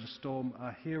Operation Storm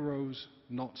are heroes,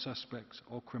 not suspects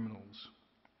or criminals.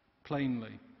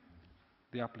 Plainly,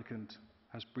 the applicant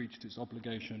has breached its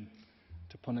obligation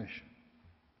to punish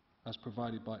as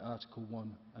provided by Article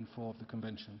 1 and 4 of the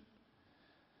Convention.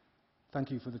 Thank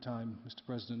you for the time, Mr.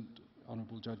 President,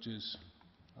 honourable judges.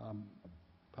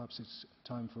 Perhaps it's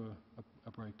time for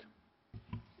a break.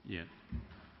 Yeah.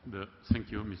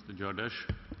 Thank you, Mr. Jordash.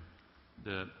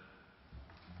 The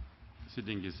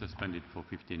sitting is suspended for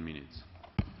 15 minutes.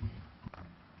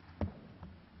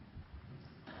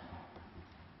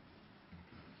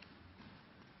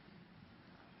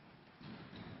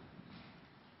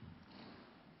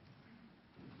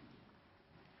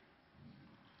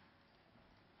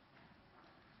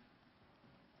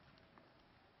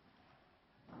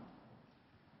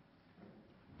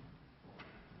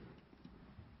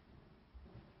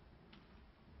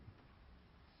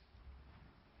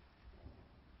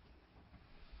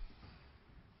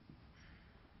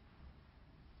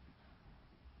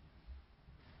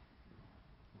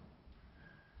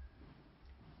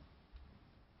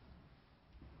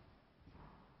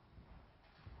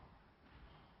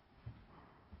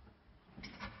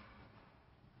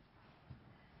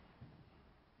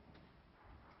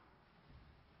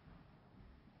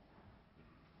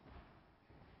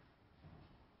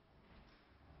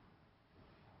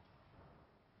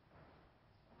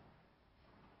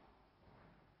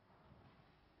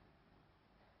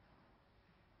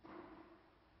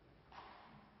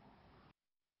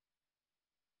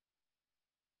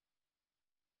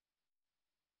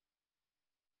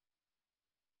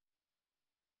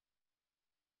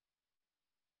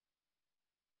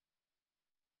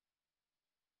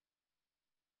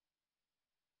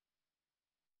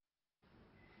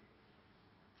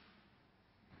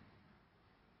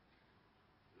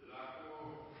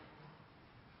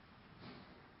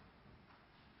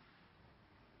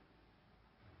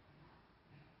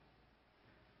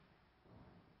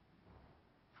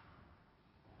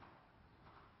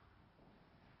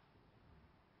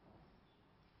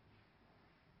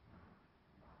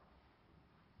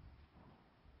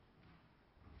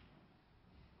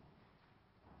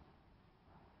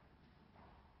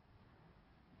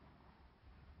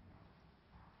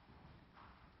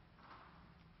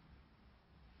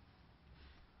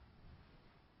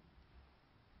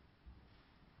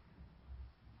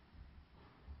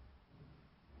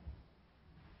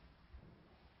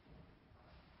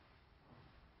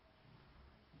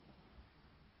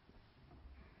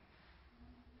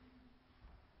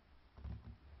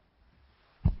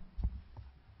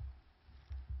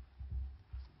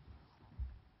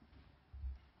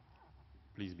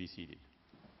 Please be seated.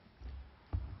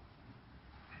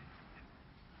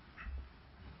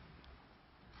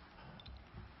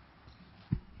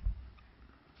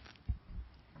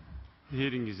 The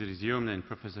hearing is resumed, and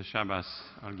Professor Shabas,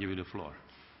 I'll give you the floor.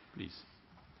 Please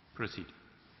proceed.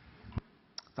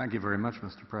 Thank you very much,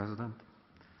 Mr. President.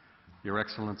 Your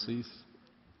Excellencies,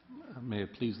 may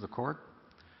it please the Court.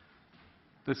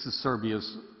 This is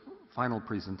Serbia's final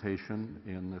presentation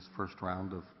in this first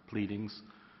round of pleadings,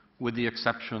 with the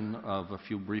exception of a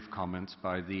few brief comments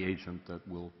by the agent that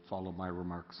will follow my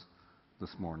remarks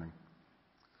this morning.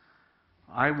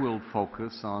 I will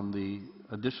focus on the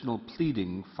additional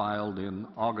pleading filed in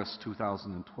August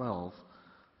 2012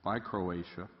 by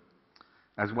Croatia,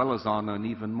 as well as on an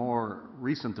even more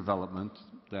recent development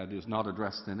that is not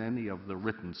addressed in any of the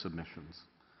written submissions.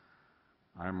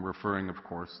 I'm referring, of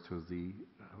course, to the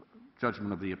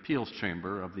judgment of the Appeals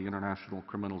Chamber of the International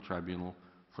Criminal Tribunal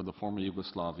for the former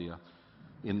Yugoslavia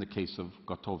in the case of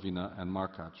Gotovina and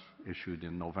Markac, issued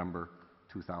in November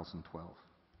 2012.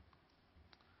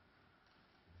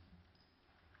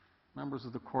 Members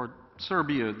of the Court,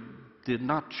 Serbia did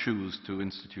not choose to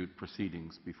institute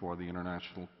proceedings before the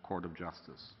International Court of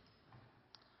Justice.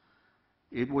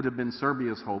 It would have been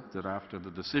Serbia's hope that after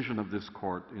the decision of this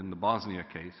court in the Bosnia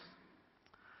case,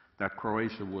 that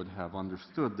Croatia would have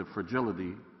understood the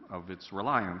fragility of its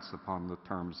reliance upon the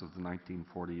terms of the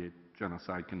 1948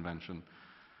 Genocide Convention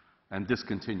and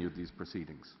discontinued these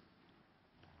proceedings.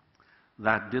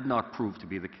 That did not prove to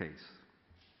be the case.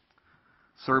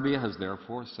 Serbia has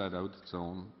therefore set out its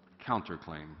own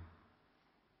counterclaim.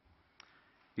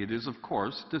 It is, of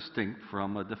course, distinct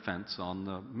from a defense on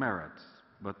the merits,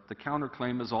 but the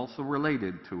counterclaim is also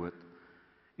related to it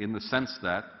in the sense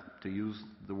that, to use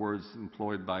the words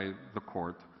employed by the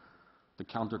court, the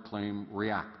counterclaim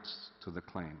reacts to the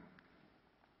claim.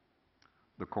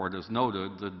 The court has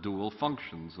noted the dual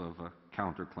functions of a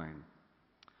counterclaim.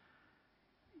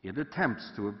 It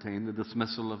attempts to obtain the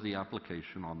dismissal of the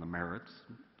application on the merits,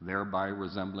 thereby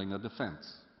resembling a defense.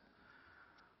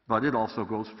 But it also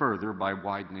goes further by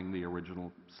widening the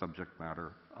original subject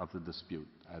matter of the dispute,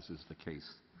 as is the case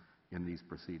in these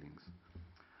proceedings.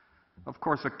 Of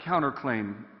course, a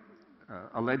counterclaim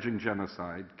alleging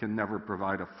genocide can never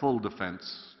provide a full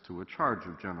defense to a charge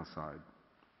of genocide,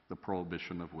 the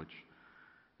prohibition of which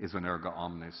is an erga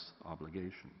omnes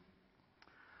obligation.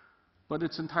 But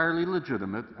it's entirely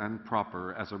legitimate and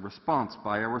proper as a response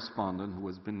by a respondent who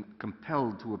has been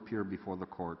compelled to appear before the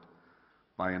court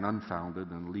by an unfounded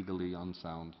and legally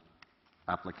unsound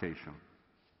application.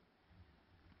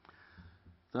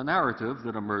 The narrative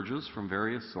that emerges from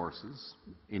various sources,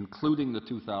 including the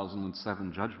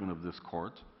 2007 judgment of this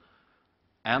court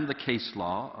and the case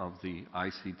law of the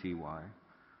ICTY,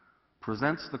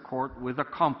 presents the court with a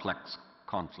complex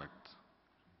conflict,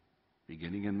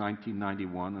 beginning in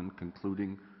 1991 and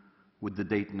concluding with the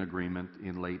Dayton Agreement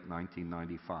in late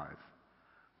 1995,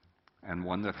 and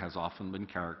one that has often been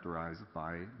characterized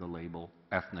by the label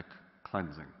ethnic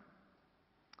cleansing.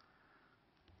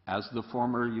 As the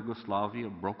former Yugoslavia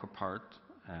broke apart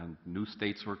and new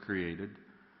states were created,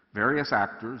 various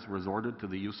actors resorted to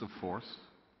the use of force,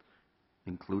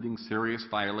 including serious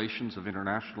violations of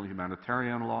international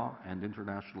humanitarian law and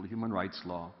international human rights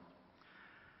law,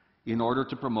 in order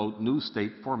to promote new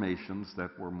state formations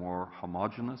that were more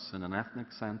homogeneous in an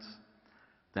ethnic sense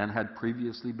than had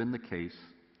previously been the case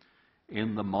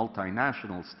in the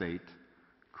multinational state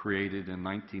created in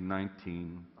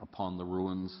 1919 upon the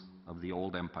ruins of the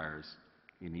old empires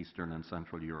in Eastern and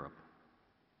Central Europe.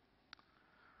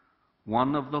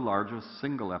 One of the largest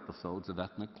single episodes of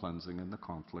ethnic cleansing in the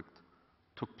conflict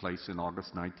took place in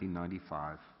August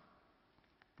 1995,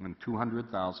 when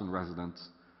 200,000 residents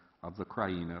of the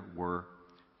Krajina were,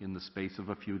 in the space of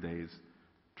a few days,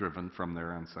 driven from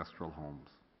their ancestral homes,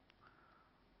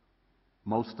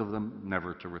 most of them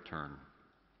never to return.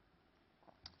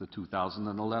 The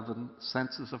 2011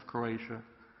 census of Croatia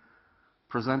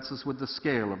presents us with the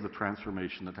scale of the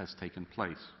transformation that has taken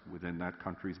place within that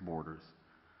country's borders.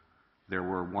 There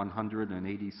were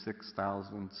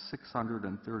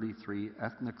 186,633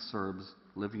 ethnic Serbs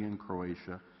living in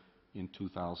Croatia in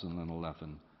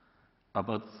 2011,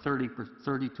 about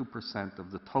 32%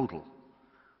 of the total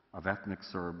of ethnic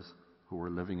Serbs who were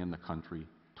living in the country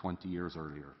 20 years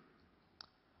earlier.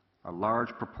 A large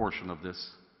proportion of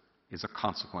this is a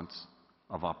consequence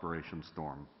of Operation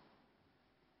Storm.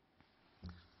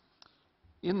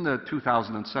 In the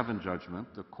 2007 judgment,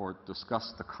 the court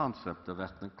discussed the concept of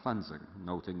ethnic cleansing,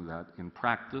 noting that in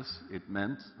practice it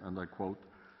meant, and I quote,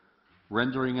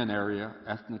 rendering an area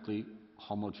ethnically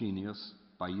homogeneous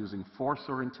by using force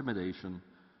or intimidation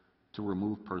to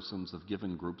remove persons of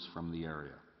given groups from the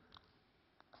area.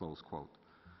 Close quote.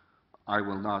 I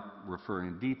will not refer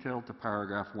in detail to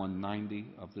paragraph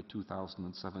 190 of the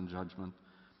 2007 judgment.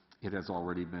 It has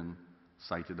already been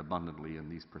cited abundantly in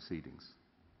these proceedings.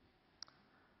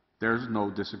 There's no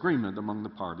disagreement among the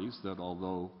parties that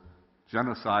although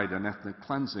genocide and ethnic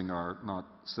cleansing are not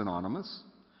synonymous,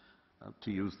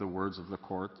 to use the words of the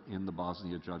court in the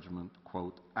Bosnia judgment,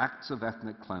 quote, acts of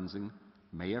ethnic cleansing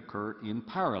may occur in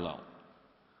parallel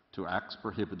to acts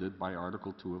prohibited by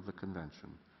Article 2 of the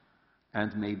Convention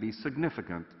and may be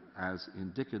significant as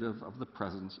indicative of the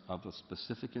presence of a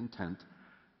specific intent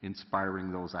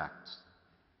inspiring those acts.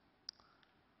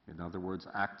 In other words,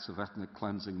 acts of ethnic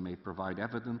cleansing may provide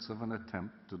evidence of an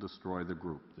attempt to destroy the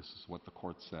group. This is what the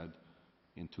court said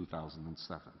in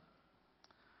 2007.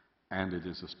 And it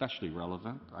is especially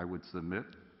relevant, I would submit,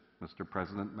 Mr.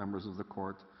 President, members of the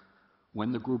court,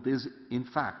 when the group is in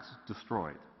fact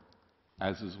destroyed,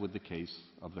 as is with the case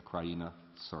of the Krajina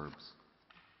Serbs.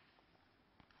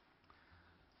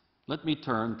 Let me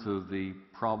turn to the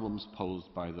problems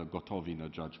posed by the Gotovina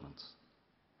judgments.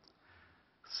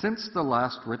 Since the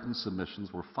last written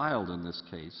submissions were filed in this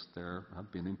case, there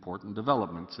have been important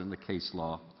developments in the case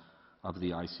law of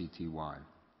the ICTY.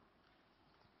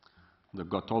 The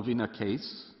Gotovina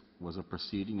case was a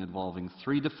proceeding involving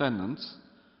 3 defendants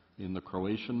in the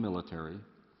Croatian military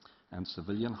and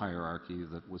civilian hierarchy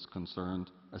that was concerned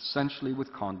essentially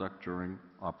with conduct during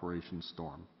Operation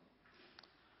Storm.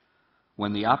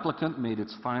 When the applicant made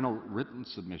its final written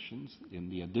submissions in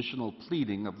the additional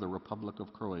pleading of the Republic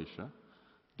of Croatia,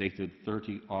 dated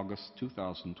 30 August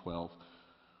 2012,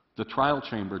 the trial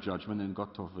chamber judgment in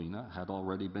Gotovina had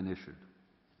already been issued.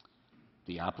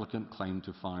 The applicant claimed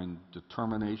to find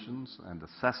determinations and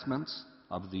assessments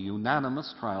of the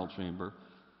unanimous trial chamber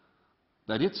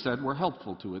that it said were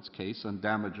helpful to its case and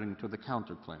damaging to the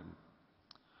counterclaim.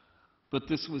 But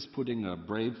this was putting a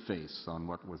brave face on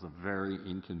what was a very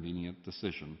inconvenient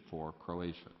decision for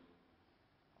Croatia.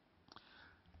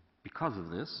 Because of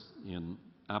this, in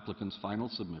applicant's final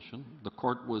submission, the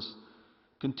court was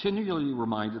continually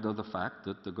reminded of the fact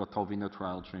that the Gotovina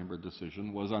trial chamber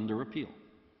decision was under appeal.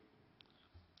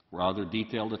 Rather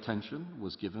detailed attention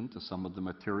was given to some of the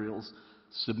materials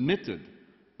submitted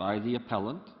by the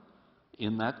appellant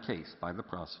in that case by the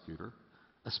prosecutor,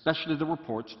 especially the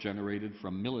reports generated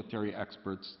from military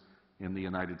experts in the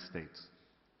United States.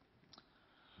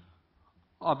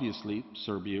 Obviously,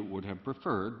 Serbia would have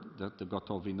preferred that the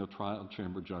Gotovina trial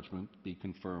chamber judgment be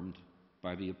confirmed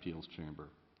by the appeals chamber.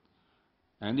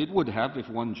 And it would have if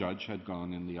one judge had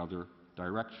gone in the other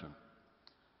direction.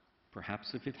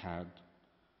 Perhaps if it had,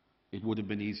 it would have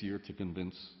been easier to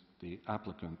convince the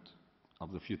applicant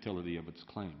of the futility of its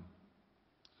claim.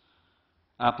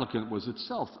 Applicant was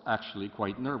itself actually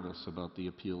quite nervous about the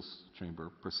appeals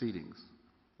chamber proceedings,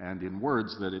 and in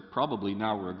words that it probably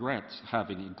now regrets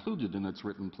having included in its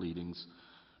written pleadings,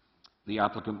 the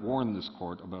applicant warned this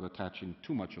court about attaching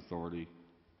too much authority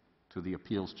to the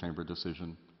appeals chamber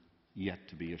decision yet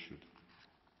to be issued.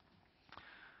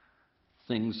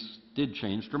 Things did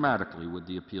change dramatically with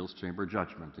the appeals chamber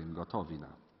judgment in Gotovina.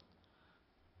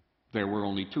 There were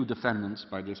only 2 defendants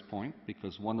by this point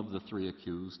because one of the 3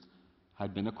 accused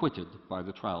had been acquitted by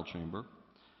the trial chamber,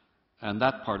 and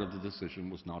that part of the decision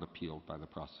was not appealed by the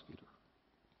prosecutor.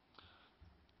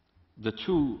 The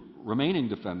 2 remaining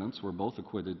defendants were both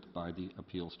acquitted by the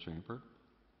appeals chamber,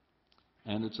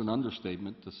 and it's an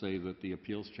understatement to say that the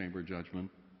appeals chamber judgment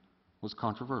was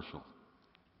controversial.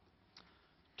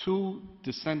 2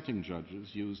 dissenting judges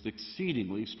used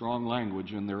exceedingly strong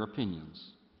language in their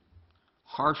opinions,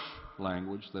 harsh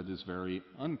language that is very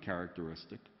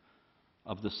uncharacteristic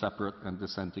of the separate and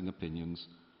dissenting opinions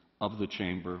of the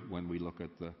chamber when we look at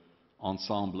the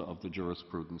ensemble of the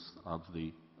jurisprudence of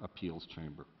the appeals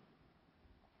chamber.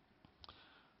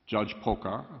 Judge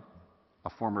Pokar, a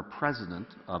former president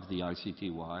of the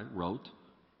ICTY, wrote,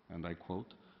 and I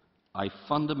quote, "I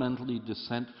fundamentally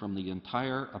dissent from the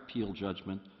entire appeal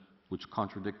judgment which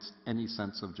contradicts any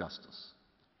sense of justice."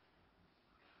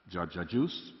 Judge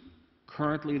Ajus,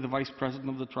 currently the vice president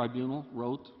of the tribunal,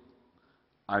 wrote,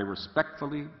 "I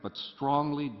respectfully but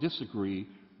strongly disagree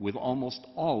with almost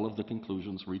all of the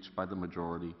conclusions reached by the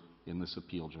majority in this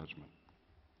appeal judgment."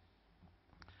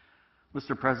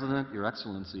 Mr. President, Your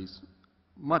Excellencies,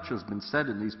 much has been said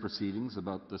in these proceedings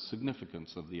about the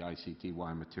significance of the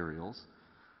ICTY materials,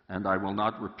 and I will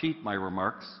not repeat my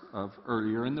remarks of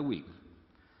earlier in the week.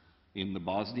 In the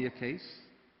Bosnia case,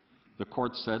 the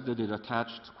court said that it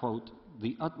attached, quote,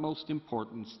 "the utmost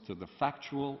importance to the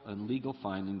factual and legal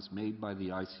findings made by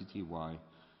the ICTY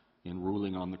in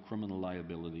ruling on the criminal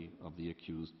liability of the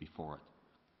accused before it."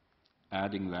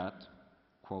 adding that,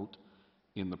 quote,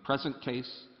 "In the present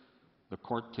case, the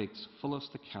court takes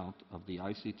fullest account of the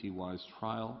ICTY's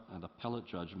trial and appellate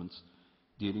judgments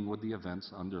dealing with the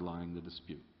events underlying the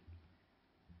dispute."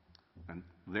 And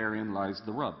therein lies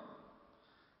the rub.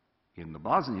 In the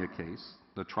Bosnia case,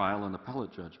 the trial and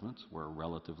appellate judgments were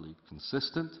relatively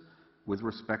consistent with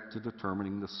respect to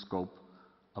determining the scope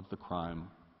of the crime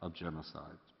of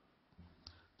genocide.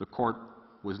 The court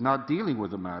was not dealing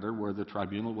with a matter where the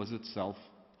tribunal was itself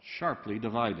sharply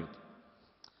divided.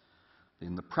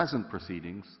 In the present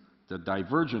proceedings, the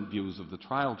divergent views of the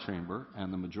trial chamber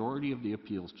and the majority of the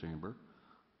appeals chamber,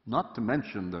 not to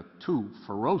mention the two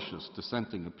ferocious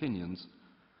dissenting opinions,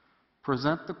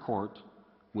 present the court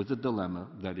with a dilemma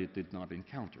that it did not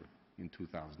encounter in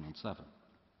 2007.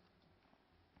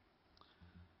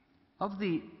 Of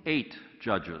the 8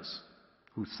 judges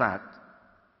who sat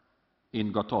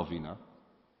in Gotovina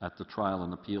at the trial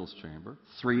and appeals chamber,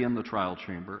 3 in the trial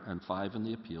chamber and 5 in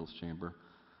the appeals chamber,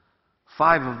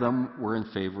 5 of them were in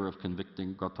favor of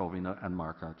convicting Gotovina and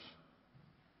Markac.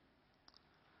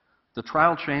 The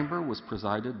trial chamber was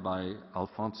presided by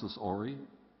Alphonsus Ori,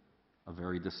 a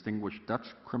very distinguished Dutch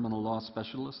criminal law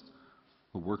specialist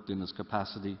who worked in his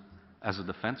capacity as a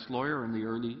defense lawyer in the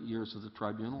early years of the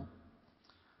tribunal.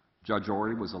 Judge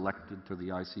Ori was elected to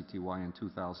the ICTY in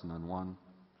 2001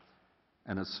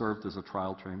 and has served as a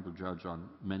trial chamber judge on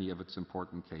many of its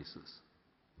important cases.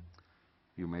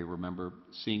 You may remember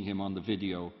seeing him on the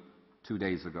video 2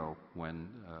 days ago when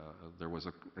there was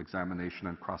an examination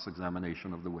and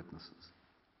cross-examination of the witnesses.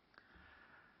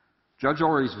 Judge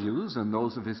Ori's views and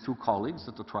those of his 2 colleagues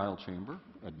at the trial chamber,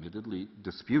 admittedly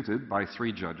disputed by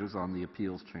 3 judges on the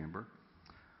appeals chamber,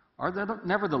 are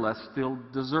nevertheless still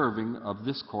deserving of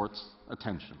this court's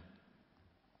attention.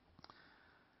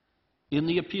 In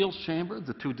the appeals chamber,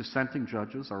 the 2 dissenting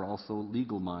judges are also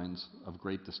legal minds of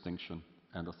great distinction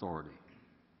and authority.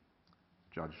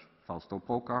 Judge Fausto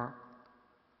Pocar,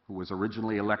 who was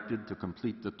originally elected to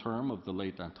complete the term of the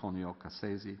late Antonio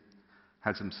Cassese,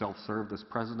 has himself served as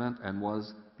president and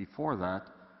was, before that,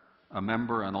 a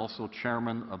member and also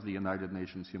chairman of the United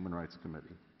Nations Human Rights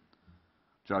Committee.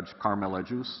 Judge Carmela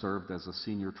Jus served as a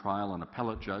senior trial and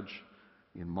appellate judge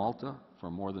in Malta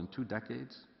for more than 2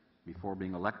 decades before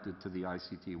being elected to the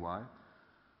ICTY,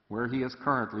 where he is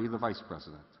currently the vice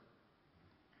president.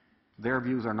 Their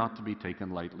views are not to be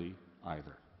taken lightly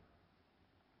either.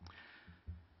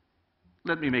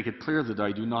 Let me make it clear that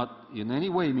I do not in any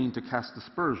way mean to cast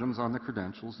aspersions on the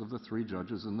credentials of the 3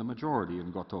 judges in the majority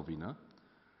in Gotovina,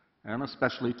 and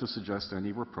especially to suggest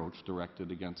any reproach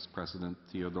directed against President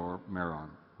Theodore Meron,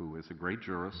 who is a great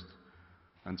jurist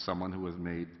and someone who has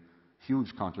made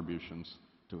huge contributions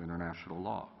to international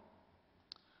law.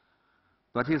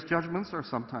 But his judgments are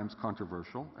sometimes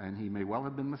controversial, and he may well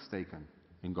have been mistaken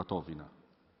in Gotovina.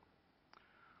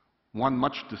 One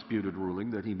much disputed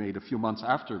ruling that he made a few months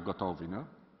after Gotovina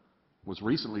was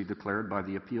recently declared by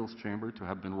the appeals chamber to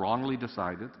have been wrongly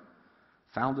decided,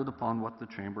 founded upon what the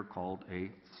chamber called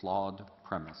a flawed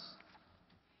premise.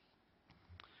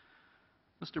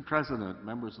 Mr. President,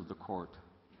 members of the court,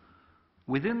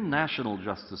 within national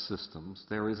justice systems,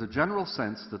 there is a general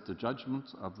sense that the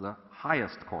judgments of the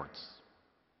highest courts,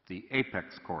 the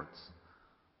apex courts,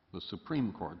 the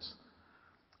supreme courts,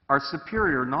 are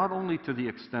superior not only to the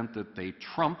extent that they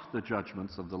trump the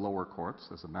judgments of the lower courts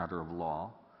as a matter of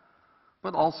law,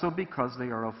 but also because they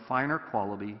are of finer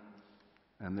quality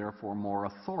and therefore more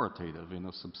authoritative in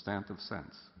a substantive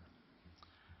sense.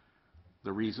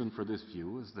 The reason for this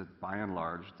view is that, by and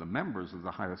large, the members of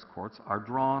the highest courts are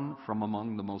drawn from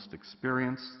among the most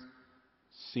experienced,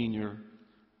 senior,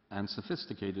 and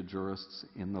sophisticated jurists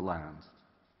in the land.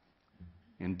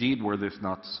 Indeed, were this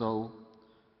not so,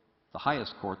 the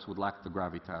highest courts would lack the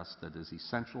gravitas that is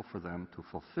essential for them to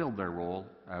fulfill their role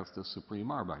as the supreme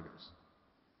arbiters.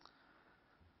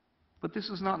 But this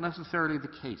is not necessarily the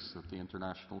case at the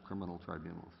international criminal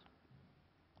tribunals.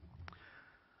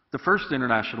 The first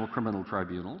international criminal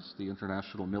tribunals, the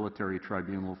International Military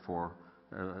Tribunal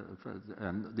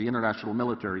and the International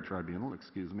Military Tribunal,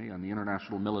 and the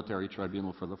International Military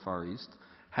Tribunal for the Far East,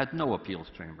 had no appeals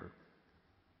chamber.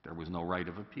 There was no right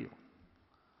of appeal.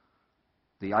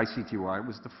 The ICTY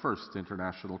was the first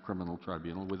international criminal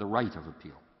tribunal with a right of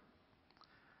appeal.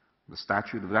 The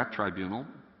statute of that tribunal,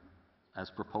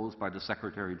 as proposed by the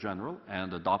Secretary General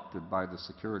and adopted by the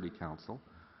Security Council,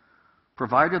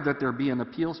 provided that there be an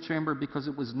appeals chamber because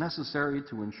it was necessary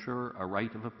to ensure a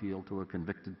right of appeal to a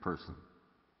convicted person.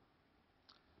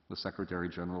 The Secretary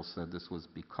General said this was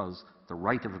because the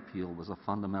right of appeal was a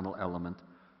fundamental element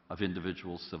of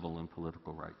individual civil and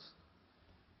political rights.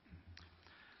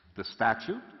 The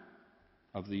statute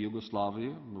of the Yugoslavia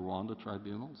and Rwanda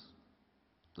tribunals,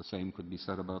 the same could be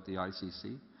said about the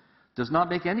ICC, does not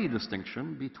make any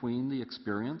distinction between the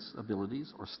experience,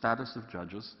 abilities, or status of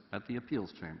judges at the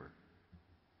appeals chamber.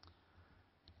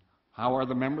 How are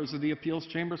the members of the appeals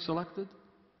chamber selected?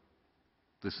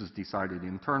 This is decided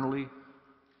internally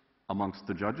amongst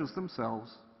the judges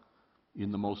themselves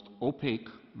in the most opaque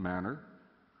manner,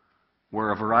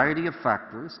 where a variety of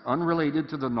factors unrelated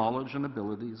to the knowledge and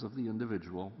abilities of the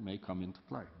individual may come into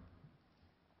play.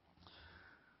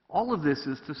 All of this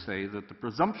is to say that the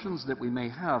presumptions that we may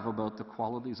have about the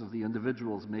qualities of the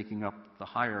individuals making up the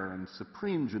higher and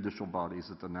supreme judicial bodies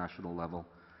at the national level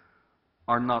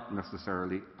are not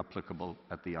necessarily applicable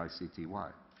at the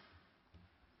ICTY.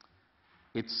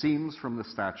 It seems from the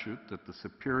statute that the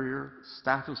superior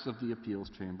status of the appeals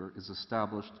chamber is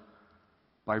established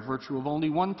by virtue of only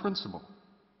one principle.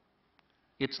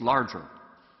 It's larger.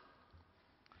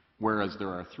 Whereas there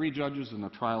are 3 judges in the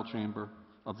trial chamber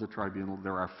of the tribunal,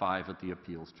 there are 5 at the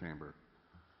appeals chamber.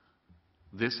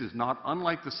 This is not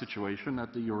unlike the situation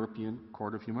at the European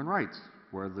Court of Human Rights,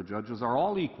 where the judges are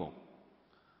all equal,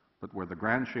 but where the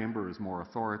Grand Chamber is more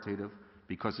authoritative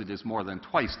because it is more than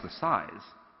twice the size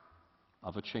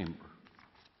of a chamber.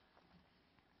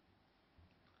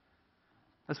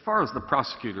 As far as the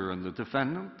prosecutor and the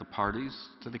defendant, the parties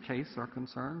to the case, are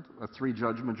concerned, a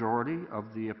 3-judge majority of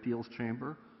the appeals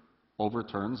chamber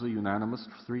overturns a unanimous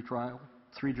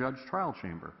 3-judge trial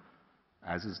chamber,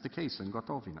 as is the case in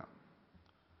Gotovina.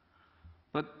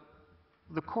 But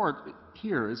the court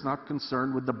here is not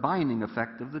concerned with the binding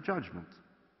effect of the judgment.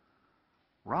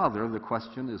 Rather, the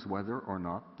question is whether or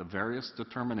not the various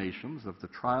determinations of the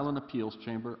trial and appeals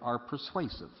chamber are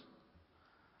persuasive.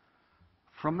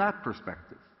 From that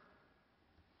perspective,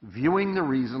 viewing the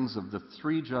reasons of the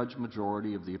 3-judge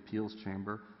majority of the appeals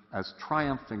chamber as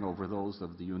triumphing over those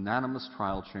of the unanimous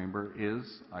trial chamber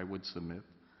is, I would submit,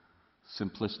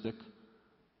 simplistic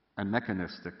and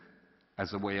mechanistic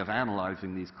as a way of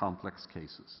analyzing these complex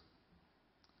cases.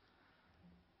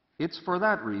 It's for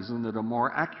that reason that a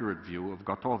more accurate view of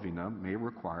Gotovina may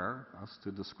require us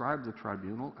to describe the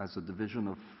tribunal as a division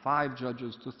of 5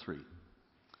 judges to 3,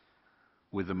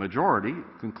 with the majority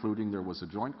concluding there was a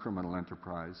joint criminal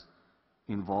enterprise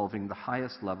involving the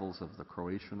highest levels of the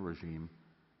Croatian regime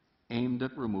aimed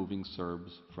at removing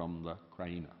Serbs from the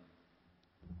Krajina.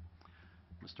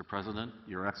 Mr. President,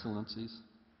 Your Excellencies,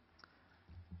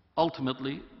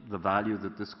 ultimately, the value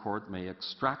that this court may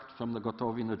extract from the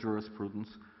Gotovina jurisprudence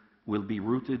will be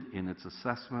rooted in its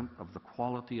assessment of the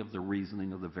quality of the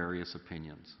reasoning of the various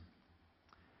opinions.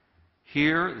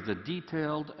 Here, the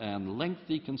detailed and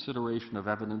lengthy consideration of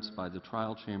evidence by the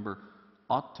trial chamber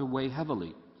ought to weigh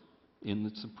heavily in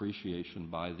its appreciation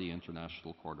by the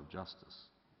International Court of Justice.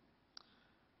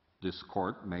 This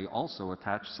court may also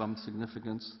attach some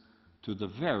significance to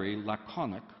the very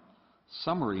laconic,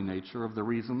 summary nature of the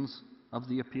reasons of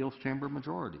the appeals chamber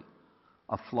majority,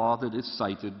 a flaw that is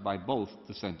cited by both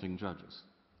dissenting judges.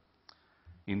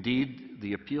 Indeed,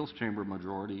 the appeals chamber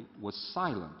majority was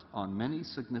silent on many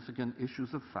significant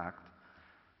issues of fact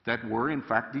that were in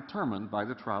fact determined by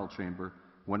the trial chamber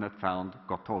when it found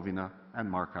Gotovina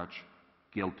and Markac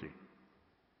guilty.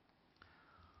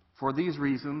 For these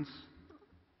reasons,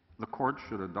 the court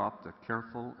should adopt a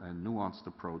careful and nuanced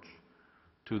approach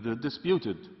to the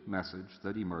disputed message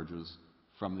that emerges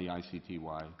from the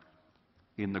ICTY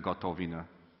in the Gotovina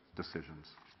decisions.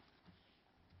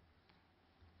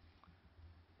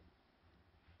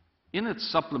 In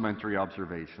its supplementary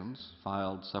observations,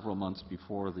 filed several months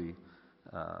before the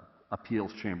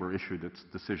appeals chamber issued its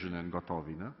decision in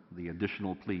Gotovina, the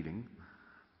additional pleading,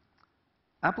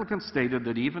 applicants stated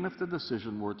that even if the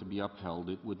decision were to be upheld,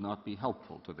 it would not be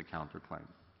helpful to the counterclaim.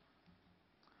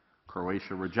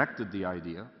 Croatia rejected the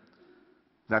idea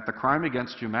that the crime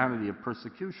against humanity of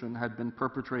persecution had been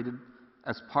perpetrated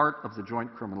as part of the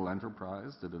joint criminal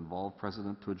enterprise that involved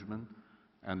President Tužman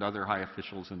and other high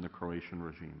officials in the Croatian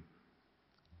regime.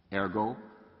 Ergo,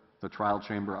 the trial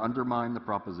chamber undermined the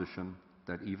proposition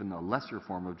that even a lesser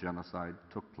form of genocide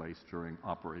took place during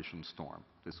Operation Storm.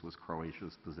 This was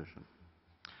Croatia's position.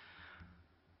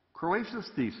 Croatia's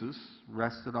thesis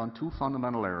rested on 2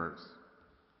 fundamental errors,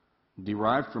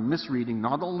 derived from misreading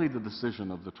not only the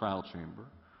decision of the trial chamber,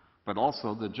 but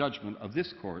also the judgment of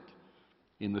this court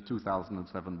in the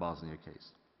 2007 Bosnia case.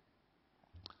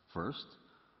 First,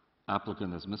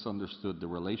 applicant has misunderstood the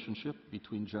relationship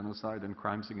between genocide and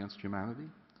crimes against humanity.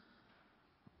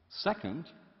 Second,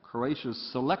 Croatia's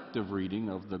selective reading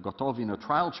of the Gotovina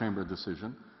trial chamber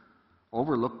decision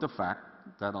overlooked the fact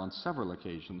that on several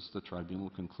occasions the tribunal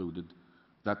concluded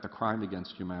that the crime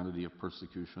against humanity of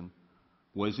persecution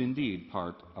was indeed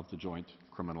part of the joint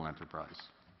criminal enterprise.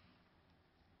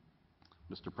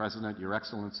 Mr. President, Your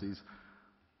Excellencies,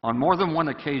 on more than one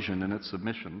occasion in its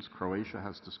submissions, Croatia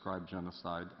has described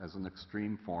genocide as an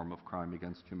extreme form of crime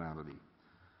against humanity,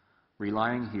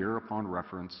 relying here upon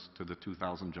reference to the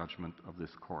 2000 judgment of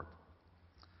this court.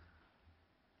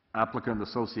 Applicant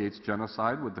associates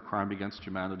genocide with the crime against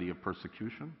humanity of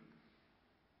persecution.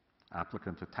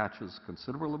 Applicant attaches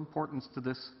considerable importance to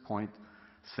this point,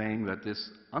 saying that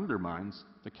this undermines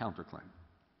the counterclaim.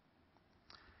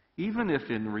 Even if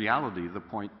in reality the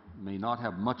point may not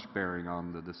have much bearing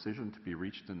on the decision to be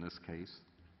reached in this case,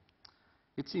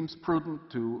 it seems prudent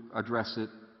to address it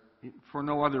for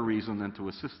no other reason than to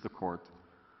assist the court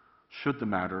should the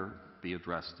matter be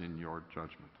addressed in your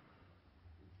judgment.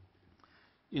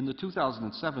 In the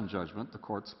 2007 judgment, the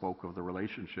court spoke of the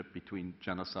relationship between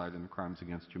genocide and crimes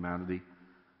against humanity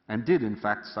and did in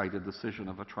fact cite a decision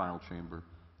of a trial chamber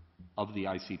of the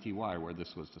ICTY where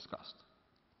this was discussed.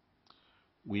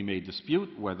 We may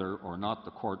dispute whether or not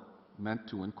the court meant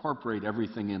to incorporate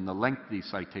everything in the lengthy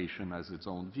citation as its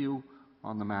own view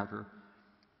on the matter.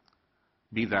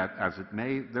 Be that as it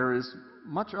may, there is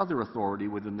much other authority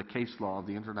within the case law of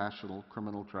the international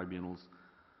criminal tribunals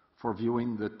for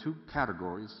viewing the two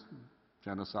categories,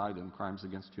 genocide and crimes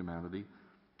against humanity,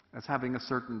 as having a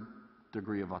certain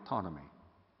degree of autonomy.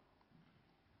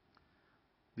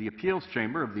 The appeals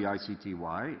chamber of the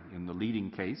ICTY, in the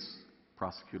leading case,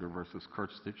 Prosecutor versus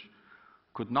Kurtstich,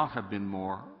 could not have been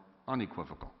more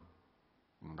unequivocal.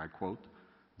 And I quote,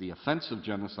 "The offense of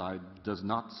genocide does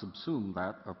not subsume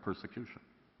that of persecution."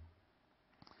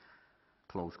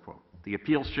 Close quote. The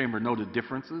appeals chamber noted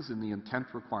differences in the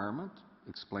intent requirement,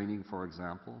 explaining, for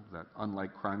example, that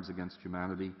unlike crimes against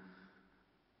humanity,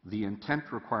 the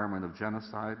intent requirement of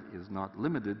genocide is not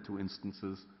limited to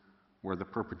instances where the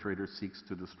perpetrator seeks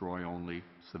to destroy only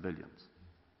civilians.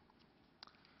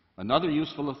 Another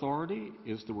useful authority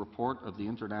is the report of the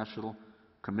International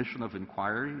Commission of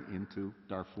Inquiry into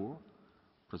Darfur,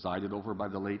 presided over by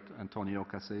the late Antonio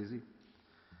Cassese,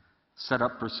 set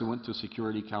up pursuant to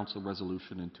Security Council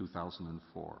resolution in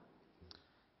 2004.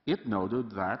 It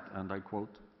noted that, and I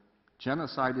quote,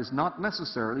 "Genocide is not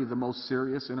necessarily the most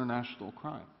serious international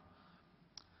crime.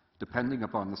 Depending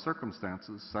upon the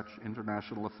circumstances, such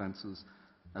international offenses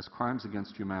as crimes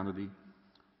against humanity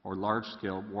or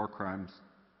large-scale war crimes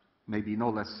may be no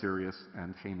less serious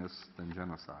and heinous than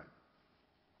genocide."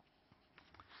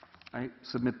 I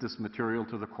submit this material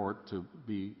to the court to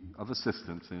be of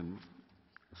assistance in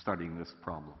studying this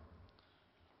problem.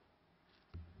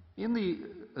 In the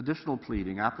additional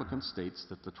pleading, applicant states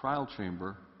that the trial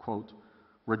chamber, quote,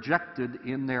 "rejected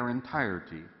in their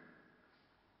entirety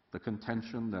the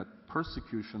contention that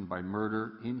persecution by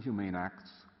murder, inhumane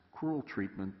acts, cruel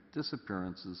treatment,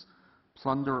 disappearances,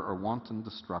 plunder, or wanton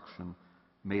destruction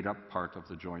made up part of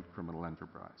the joint criminal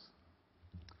enterprise."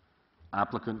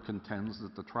 Applicant contends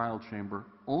that the trial chamber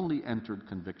only entered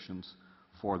convictions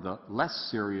for the less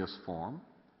serious form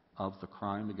of the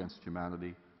crime against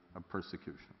humanity of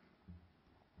persecution.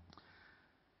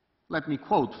 Let me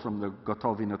quote from the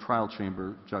Gotovina trial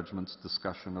chamber judgment's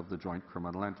discussion of the joint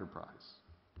criminal enterprise.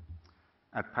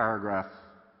 At paragraph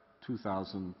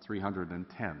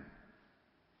 2310,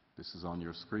 this is on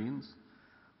your screens,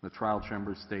 the trial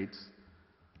chamber states,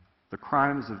 "The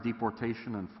crimes of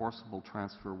deportation and forcible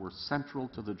transfer were central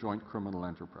to the joint criminal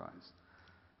enterprise.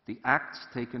 The acts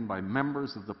taken by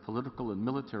members of the political and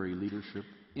military leadership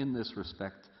in this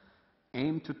respect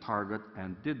aimed to target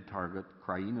and did target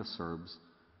Krajina Serbs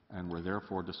and were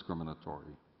therefore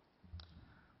discriminatory.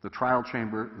 The trial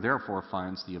chamber therefore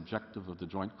finds the objective of the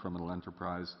joint criminal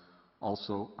enterprise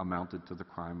also amounted to the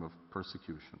crime of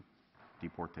persecution,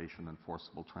 deportation, and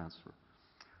forcible transfer."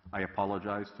 I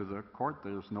apologize to the court.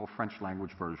 There's no French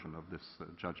language version of this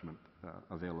judgment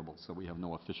available, so we have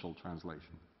no official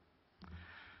translation.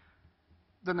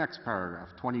 The next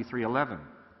paragraph, 2311.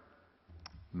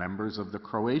 "Members of the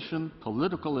Croatian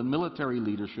political and military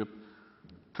leadership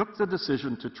took the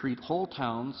decision to treat whole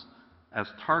towns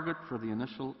as target for the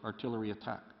initial artillery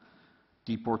attack.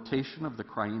 Deportation of the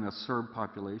Krajina Serb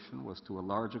population was to a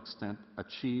large extent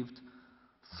achieved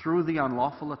through the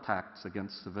unlawful attacks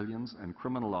against civilians and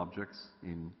criminal objects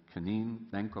in Knin,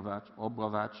 Benkovac,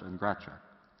 Obrovac, and Gračac,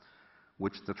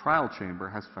 which the trial chamber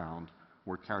has found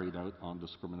were carried out on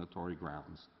discriminatory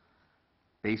grounds.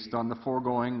 Based on the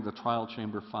foregoing, the trial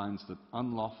chamber finds that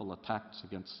unlawful attacks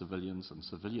against civilians and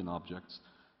civilian objects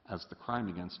as the crime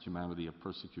against humanity of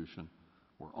persecution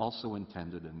were also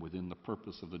intended and within the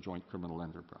purpose of the joint criminal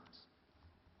enterprise."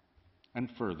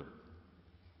 And further,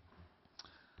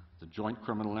 the joint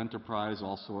criminal enterprise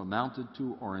also amounted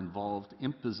to or involved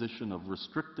imposition of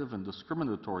restrictive and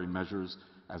discriminatory measures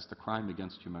as the crime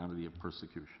against humanity of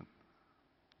persecution.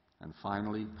 And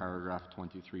finally, paragraph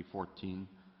 2314,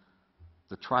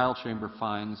 the trial chamber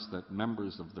finds that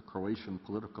members of the Croatian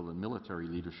political and military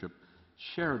leadership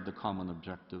shared the common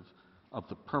objective of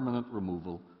the permanent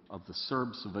removal of the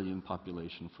Serb civilian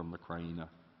population from the Krajina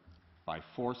by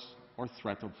force or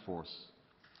threat of force,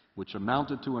 which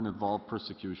amounted to and involved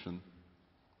persecution,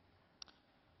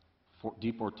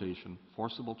 deportation,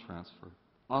 forcible transfer,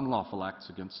 unlawful acts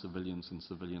against civilians and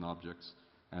civilian objects,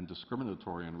 and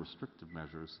discriminatory and restrictive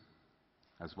measures,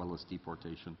 as well as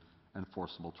deportation and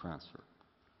forcible transfer.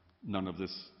 None of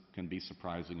this can be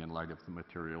surprising in light of the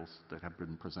materials that have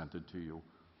been presented to you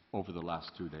over the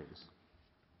last 2 days.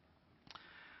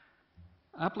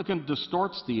 Applicant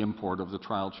distorts the import of the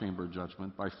trial chamber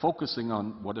judgment by focusing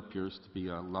on what appears to be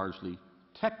a largely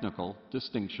technical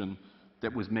distinction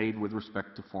that was made with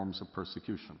respect to forms of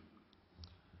persecution.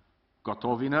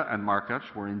 Gotovina and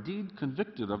Markac were indeed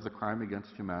convicted of the crime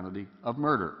against humanity of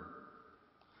murder.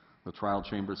 The trial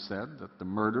chamber said that the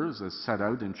murders, as set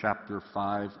out in Chapter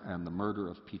 5 and the murder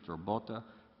of Peter Bota,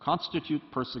 constitute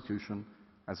persecution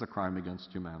as a crime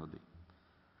against humanity.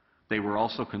 They were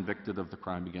also convicted of the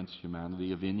crime against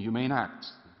humanity of inhumane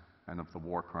acts and of the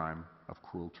war crime of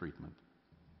cruel treatment.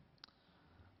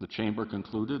 The chamber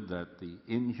concluded that the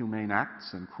inhumane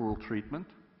acts and cruel treatment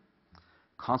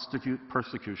constitute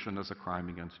persecution as a crime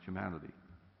against humanity.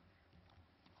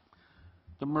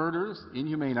 The murders,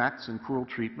 inhumane acts, and cruel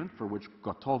treatment for which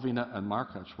Gotovina and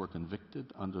Markac were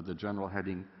convicted under the general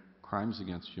heading Crimes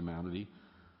Against Humanity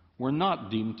were not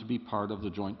deemed to be part of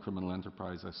the joint criminal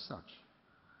enterprise as such,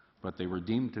 but they were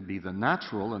deemed to be the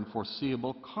natural and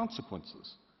foreseeable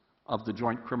consequences of the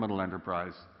joint criminal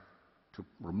enterprise to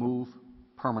remove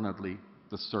permanently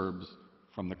the Serbs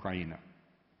from the Krajina.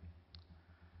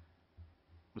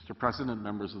 Mr. President,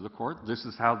 members of the Court, this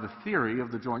is how the theory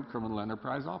of the joint criminal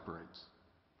enterprise operates.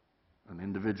 An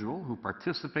individual who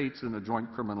participates in a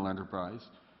joint criminal enterprise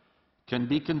can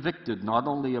be convicted not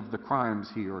only of the crimes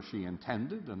he or she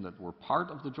intended and that were part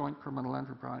of the joint criminal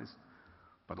enterprise,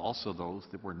 but also those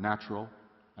that were natural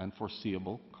and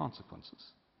foreseeable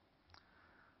consequences.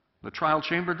 The trial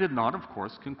chamber did not, of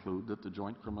course, conclude that the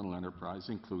joint criminal enterprise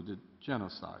included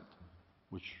genocide,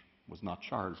 which was not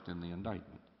charged in the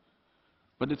indictment.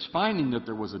 But its finding that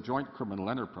there was a joint criminal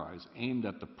enterprise aimed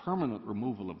at the permanent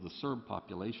removal of the Serb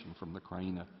population from the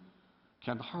Krajina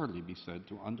can hardly be said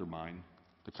to undermine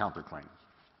the counterclaim.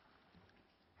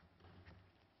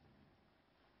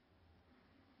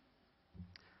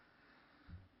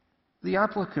 The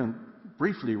applicant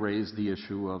briefly raised the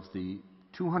issue of the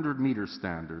 200-meter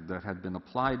standard that had been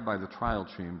applied by the trial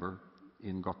chamber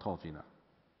in Gotovina.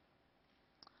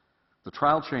 The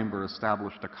trial chamber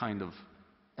established a kind of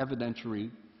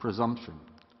evidentiary presumption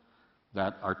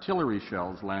that artillery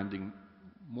shells landing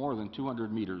more than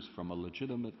 200 meters from a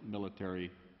legitimate military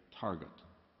target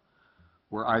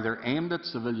were either aimed at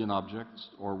civilian objects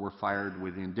or were fired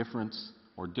with indifference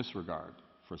or disregard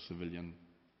for civilian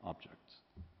objects.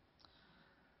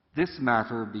 This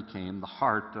matter became the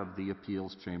heart of the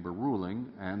appeals chamber ruling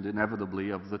and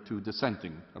inevitably of the two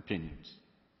dissenting opinions.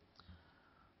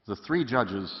 The three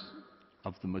judges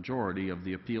of the majority of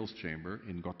the appeals chamber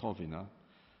in Gotovina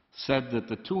said that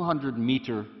the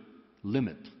 200-meter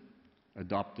limit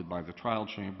adopted by the trial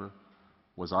chamber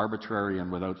was arbitrary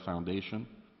and without foundation,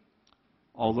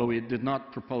 although it did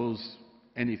not propose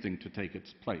anything to take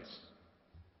its place.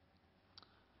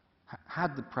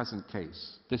 Had the present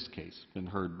case, this case, been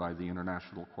heard by the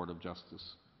International Court of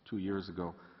Justice 2 years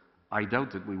ago, I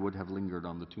doubt that we would have lingered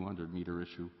on the 200-meter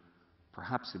issue.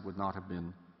 Perhaps it would not have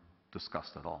been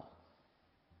discussed at all.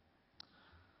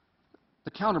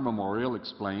 The counter-memorial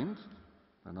explained,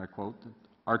 and I quote,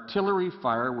 "Artillery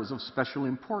fire was of special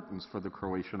importance for the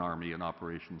Croatian army in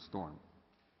Operation Storm."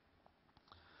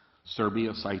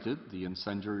 Serbia cited the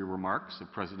incendiary remarks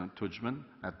of President Tužman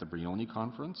at the Brioni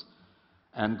conference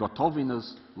and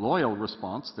Gotovina's loyal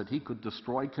response that he could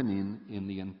destroy Knin in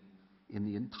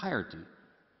the entirety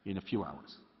in a few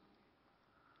hours.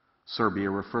 Serbia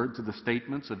referred to the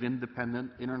statements of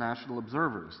independent international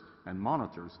observers and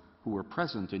monitors who were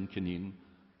present in Knin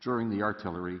during the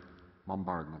artillery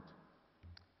bombardment.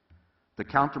 The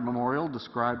counter-memorial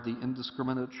described the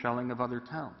indiscriminate shelling of other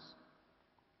towns.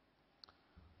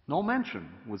 No mention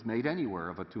was made anywhere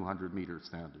of a 200-meter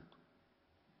standard.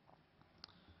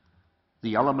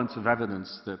 The elements of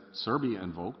evidence that Serbia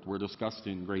invoked were discussed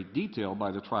in great detail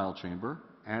by the trial chamber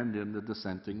and in the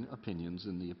dissenting opinions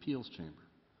in the appeals chamber,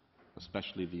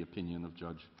 especially the opinion of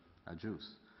Judge Ajus.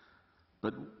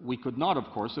 But we could not, of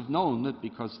course, have known that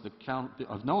because the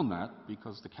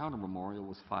counter memorial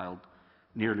was filed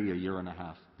nearly a year and a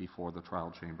half before the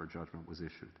trial chamber judgment was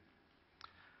issued.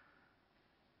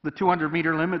 The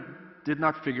 200-meter limit did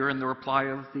not figure in the reply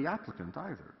of the applicant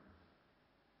either.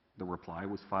 The reply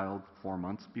was filed 4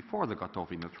 months before the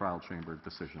Gotovina trial chamber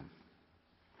decision.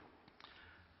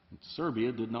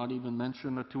 Serbia did not even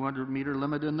mention a 200-meter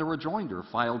limit in the rejoinder,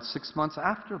 filed 6 months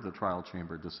after the trial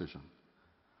chamber decision.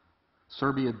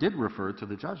 Serbia did refer to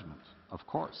the judgment, of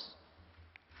course,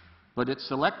 but it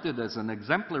selected as an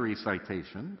exemplary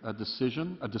citation a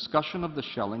discussion of the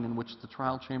shelling in which the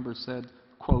trial chamber said,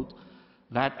 quote,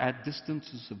 that at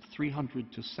distances of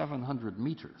 300 to 700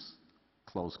 meters,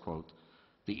 close quote,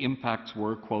 the impacts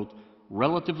were, quote,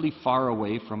 relatively far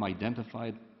away from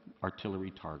identified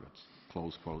artillery targets,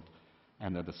 close quote,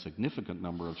 and that a significant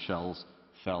number of shells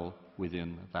fell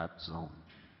within that zone.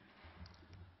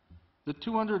 The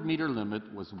 200-meter limit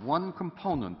was one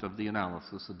component of the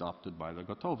analysis adopted by the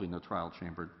Gotovina trial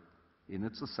chamber in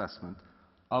its assessment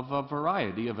of a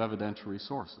variety of evidentiary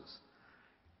sources.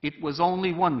 It was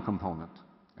only one component,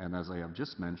 and as I have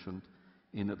just mentioned,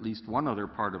 in at least one other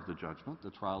part of the judgment,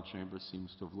 the trial chamber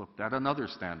seems to have looked at another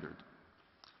standard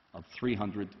of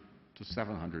 300 to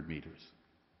 700 meters.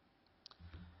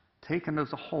 Taken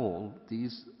as a whole,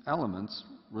 these elements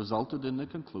resulted in the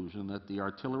conclusion that the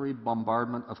artillery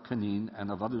bombardment of Knin and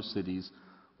of other cities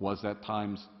was at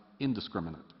times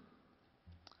indiscriminate,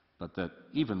 but that,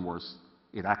 even worse,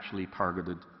 it actually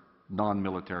targeted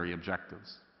non-military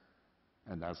objectives.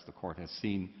 And as the court has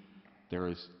seen, there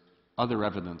is other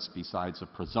evidence besides a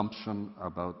presumption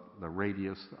about the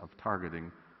radius of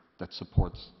targeting that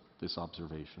supports this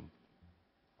observation.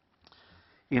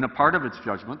 In a part of its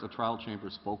judgment, the trial chamber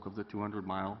spoke of the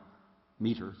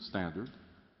 200-meter standard,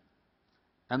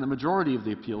 and the majority of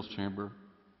the appeals chamber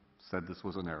said this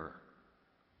was an error.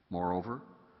 Moreover,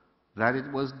 that it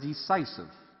was decisive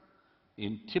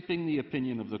in tipping the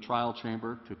opinion of the trial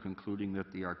chamber to concluding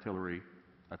that the artillery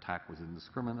attack was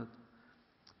indiscriminate,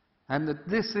 and that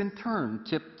this in turn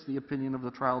tipped the opinion of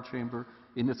the trial chamber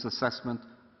in its assessment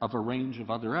of a range of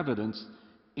other evidence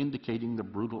indicating the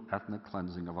brutal ethnic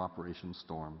cleansing of Operation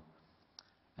Storm,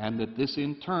 and that this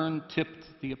in turn tipped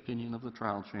the opinion of the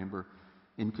trial chamber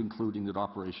in concluding that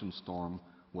Operation Storm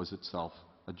was itself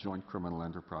a joint criminal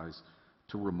enterprise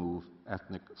to remove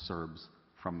ethnic Serbs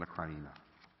from the Krajina.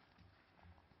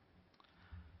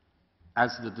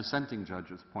 As the dissenting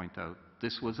judges point out,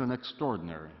 this was an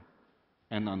extraordinary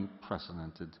and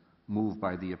unprecedented move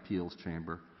by the appeals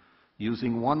chamber,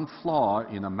 using one flaw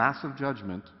in a massive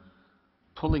judgment,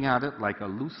 pulling at it like a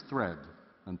loose thread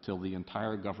until the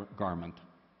entire garment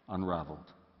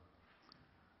unraveled.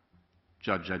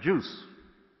 Judge Ajus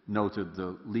noted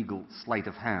the legal sleight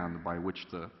of hand by which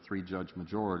the three-judge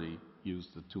majority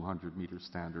used the 200-meter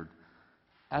standard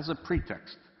as a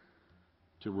pretext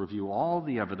to review all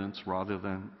the evidence rather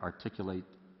than articulate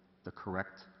the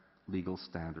correct legal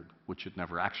standard, which it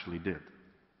never actually did.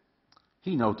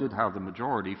 He noted how the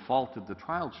majority faulted the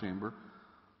trial chamber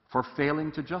for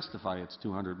failing to justify its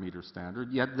 200-meter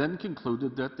standard, yet then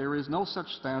concluded that there is no such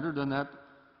standard and that,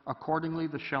 accordingly,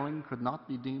 the shelling could not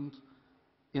be deemed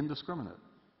indiscriminate.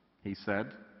 He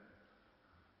said,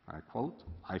 I quote,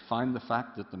 I find the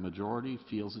fact that the majority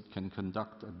feels it can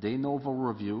conduct a de novo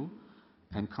review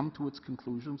and come to its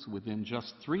conclusions within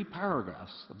just 3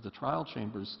 paragraphs of the trial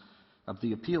chambers of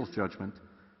the appeals judgment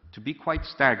to be quite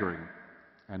staggering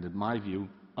and, in my view,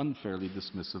 unfairly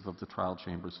dismissive of the trial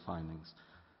chamber's findings.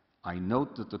 I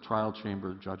note that the trial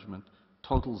chamber judgment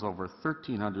totals over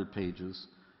 1,300 pages,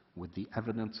 with the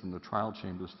evidence in the trial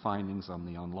chamber's findings on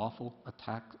the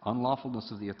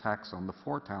unlawfulness of the attacks on the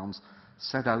 4 towns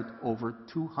set out over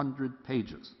 200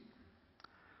 pages.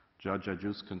 Judge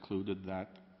Ajus concluded that,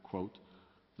 quote,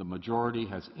 the majority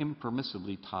has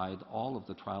impermissibly tied all of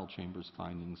the trial chamber's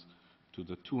findings to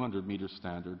the 200-meter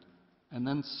standard and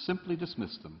then simply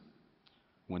dismissed them,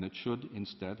 when it should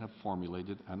instead have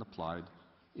formulated and applied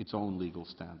its own legal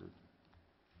standard.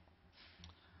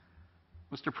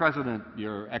 Mr. President,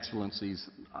 Your Excellencies,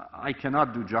 I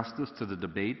cannot do justice to the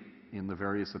debate in the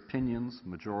various opinions,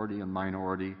 majority and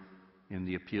minority, in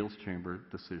the appeals chamber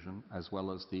decision, as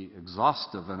well as the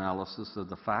exhaustive analysis of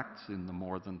the facts in the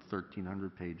more than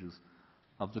 1,300 pages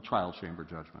of the trial chamber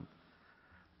judgment.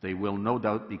 They will no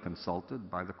doubt be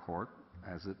consulted by the court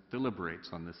as it deliberates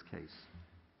on this case.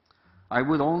 I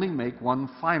would only make one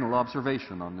final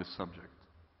observation on this subject.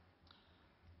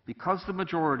 Because the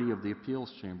majority of the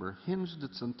appeals chamber hinged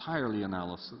its entire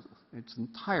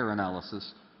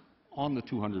analysis on the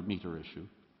 200-meter issue,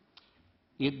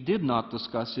 it did not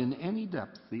discuss in any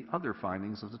depth the other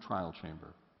findings of the trial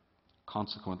chamber.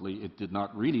 Consequently, it did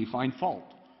not really find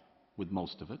fault with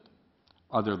most of it,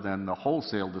 other than the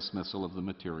wholesale dismissal of the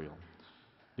material,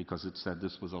 because it said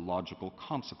this was a logical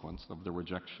consequence of the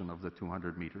rejection of the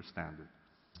 200-meter standard.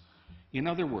 In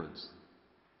other words,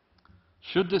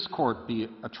 should this court be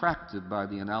attracted by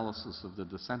the analysis of the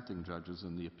dissenting judges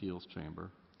in the appeals chamber,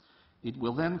 it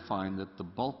will then find that the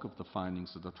bulk of the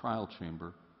findings of the trial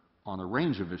chamber on a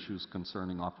range of issues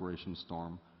concerning Operation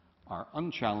Storm are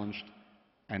unchallenged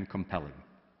and compelling.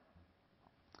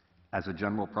 As a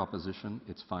general proposition,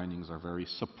 its findings are very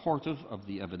supportive of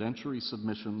the evidentiary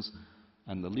submissions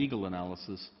and the legal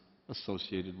analysis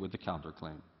associated with the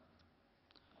counterclaim.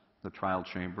 The trial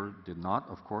chamber did not,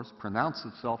 of course, pronounce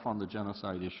itself on the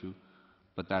genocide issue,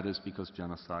 but that is because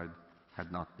genocide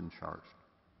had not been charged.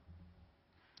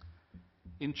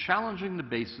 In challenging the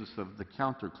basis of the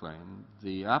counterclaim,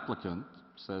 the applicant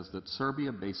says that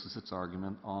Serbia bases its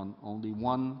argument on only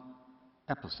one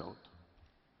episode,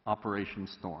 Operation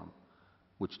Storm,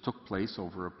 which took place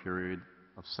over a period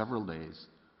of several days,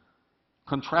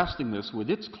 contrasting this with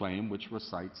its claim, which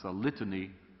recites a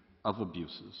litany of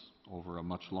abuses over a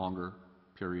much longer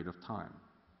period of time.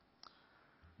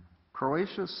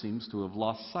 Croatia seems to have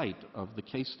lost sight of the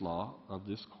case law of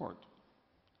this court.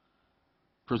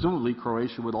 Presumably,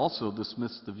 Croatia would also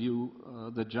dismiss the view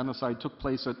that genocide took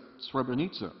place at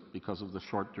Srebrenica because of the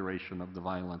short duration of the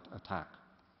violent attack.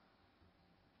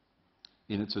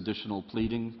 In its additional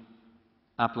pleading,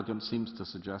 applicant seems to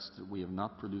suggest that we have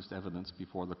not produced evidence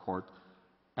before the court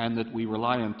and that we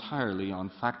rely entirely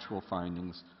on factual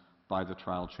findings by the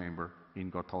trial chamber in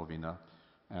Gotovina.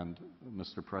 And,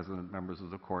 Mr. President, members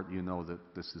of the court, you know that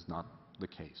this is not the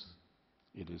case.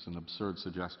 It is an absurd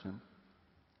suggestion.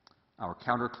 Our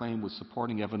counterclaim with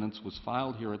supporting evidence was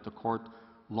filed here at the court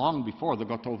long before the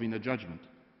Gotovina judgment.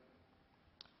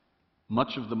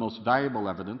 Much of the most valuable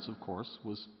evidence, of course,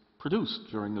 was produced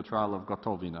during the trial of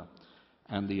Gotovina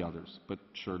and the others, but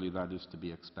surely that is to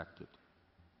be expected.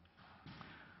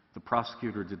 The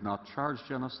prosecutor did not charge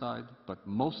genocide, but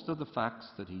most of the facts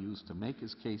that he used to make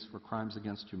his case for crimes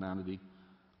against humanity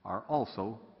are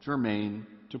also germane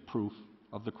to proof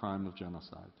of the crime of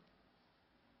genocide.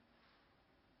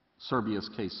 Serbia's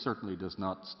case certainly does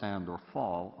not stand or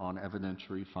fall on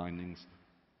evidentiary findings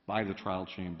by the trial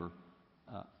chamber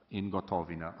in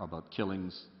Gotovina about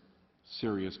killings,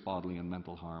 serious bodily and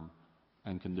mental harm,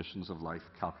 and conditions of life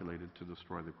calculated to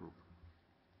destroy the group.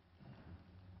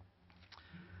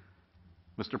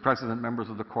 Mr. President, members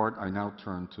of the court, I now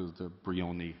turn to the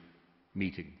Brioni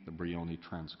meeting, the Brioni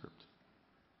transcript.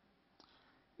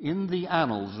 In the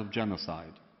annals of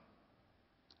genocide,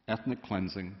 ethnic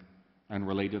cleansing, and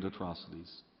related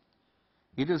atrocities,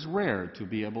 it is rare to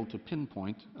be able to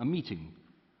pinpoint a meeting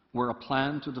where a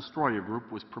plan to destroy a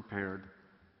group was prepared,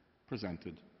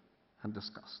 presented, and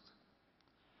discussed.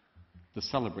 The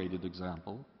celebrated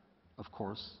example, of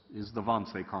course, is the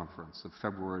Wannsee Conference of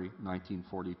February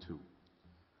 1942.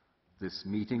 This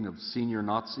meeting of senior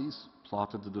Nazis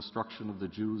plotted the destruction of the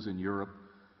Jews in Europe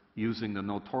using the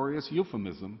notorious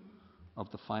euphemism of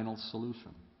the final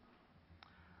solution.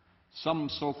 Some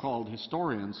so-called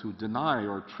historians who deny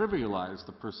or trivialize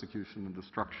the persecution and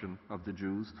destruction of the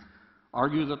Jews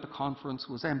argue that the conference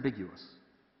was ambiguous,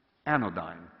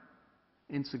 anodyne,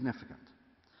 insignificant,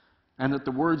 and that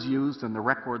the words used and the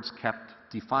records kept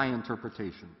defy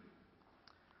interpretation,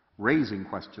 raising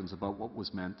questions about what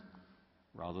was meant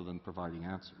rather than providing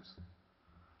answers.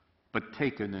 But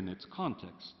taken in its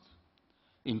context,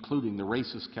 including the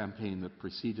racist campaign that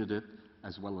preceded it,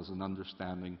 as well as an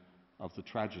understanding of the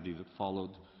tragedy that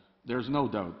followed, there's no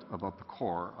doubt about the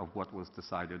core of what was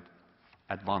decided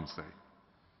at Wannsee.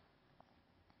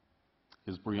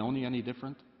 Is Brioni any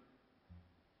different?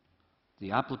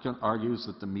 The applicant argues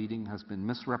that the meeting has been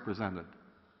misrepresented,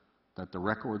 that the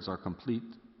records are complete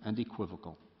and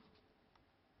equivocal.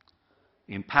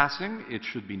 In passing, it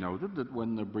should be noted that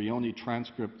when the Brioni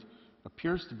transcript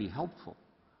appears to be helpful,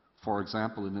 for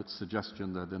example, in its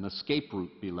suggestion that an escape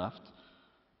route be left,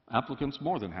 applicant's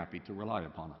more than happy to rely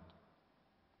upon it.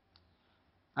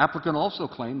 Applicant also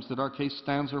claims that our case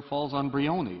stands or falls on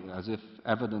Brioni, as if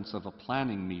evidence of a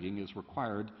planning meeting is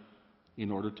required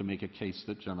in order to make a case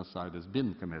that genocide has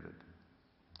been committed.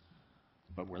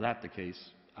 But were that the case,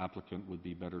 applicant would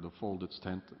be better to fold its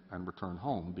tent and return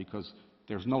home, because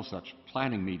there's no such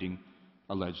planning meeting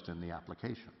alleged in the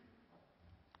application.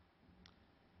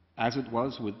 As it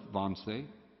was with Wannsee,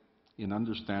 in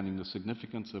understanding the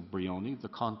significance of Brioni, the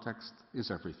context is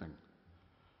everything.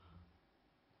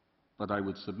 But I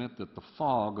would submit that the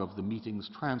fog of the meeting's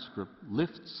transcript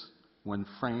lifts when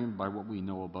framed by what we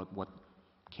know about what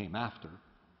came after,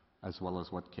 as well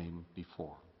as what came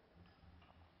before.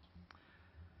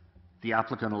 The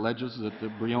applicant alleges that the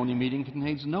Brioni meeting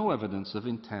contains no evidence of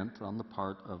intent on the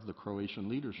part of the Croatian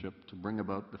leadership to bring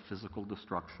about the physical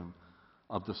destruction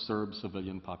of the Serb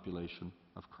civilian population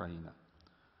of Krajina.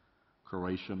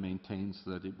 Croatia maintains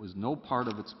that it was no part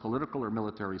of its political or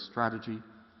military strategy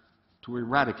to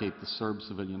eradicate the Serb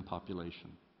civilian population.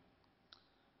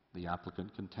 The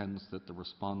applicant contends that the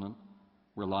respondent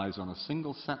relies on a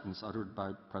single sentence uttered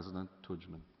by President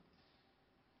Tuđman.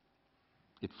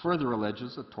 It further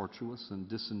alleges a tortuous and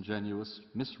disingenuous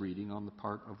misreading on the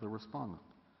part of the respondent.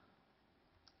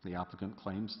 The applicant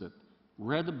claims that,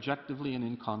 read objectively and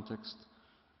in context,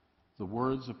 the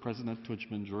words of President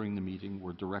Tuđman during the meeting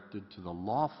were directed to the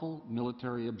lawful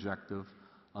military objective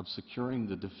of securing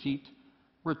the defeat,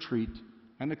 retreat,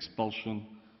 and expulsion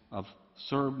of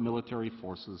Serb military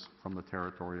forces from the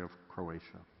territory of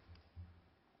Croatia.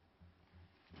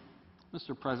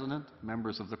 Mr. President,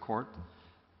 members of the Court,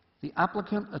 the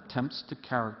applicant attempts to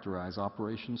characterize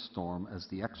Operation Storm as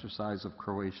the exercise of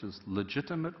Croatia's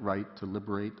legitimate right to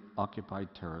liberate occupied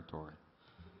territory.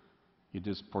 It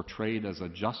is portrayed as a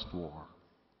just war.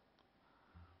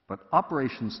 But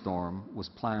Operation Storm was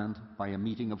planned by a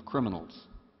meeting of criminals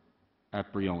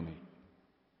at Brioni.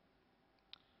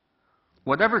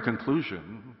 Whatever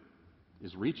conclusion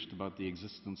is reached about the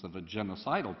existence of a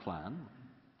genocidal plan,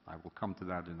 I will come to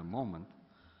that in a moment,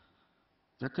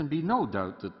 there can be no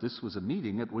doubt that this was a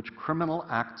meeting at which criminal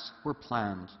acts were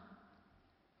planned.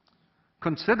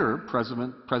 Consider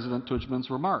President Tuđman's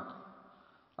remark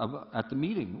at the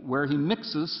meeting, where he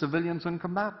mixes civilians and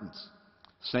combatants,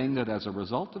 saying that as a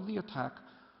result of the attack,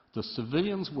 the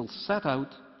civilians will set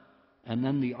out and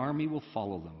then the army will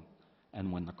follow them.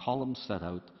 And when the columns set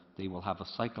out, they will have a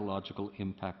psychological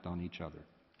impact on each other.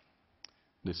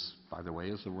 This, by the way,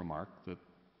 is a remark that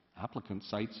applicant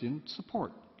cites in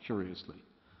support, curiously.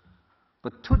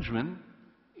 But Tuđman,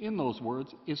 in those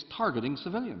words, is targeting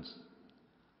civilians,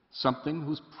 something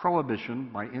whose prohibition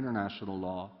by international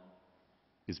law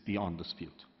is beyond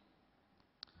dispute.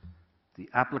 The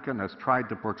applicant has tried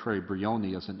to portray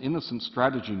Brioni as an innocent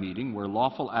strategy meeting where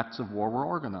lawful acts of war were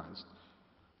organized.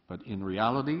 But in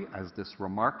reality, as this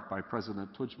remark by President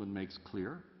Tuđman makes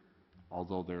clear,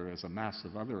 although there is a mass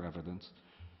of other evidence,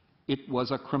 it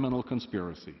was a criminal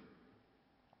conspiracy.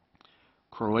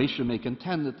 Croatia may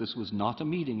contend that this was not a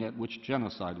meeting at which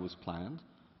genocide was planned,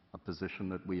 a position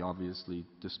that we obviously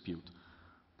dispute,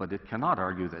 but it cannot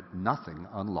argue that nothing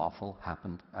unlawful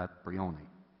happened at Brioni.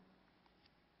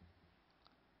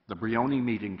 The Brioni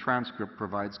meeting transcript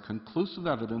provides conclusive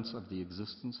evidence of the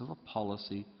existence of a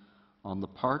policy on the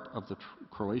part of the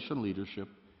Croatian leadership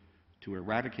to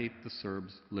eradicate the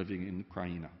Serbs living in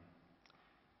Krajina,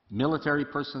 military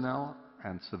personnel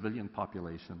and civilian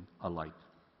population alike.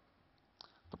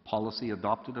 The policy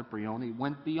adopted at Brioni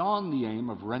went beyond the aim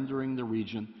of rendering the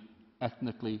region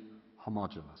ethnically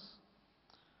homogeneous.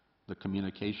 The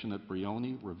communication at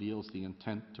Brioni reveals the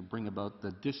intent to bring about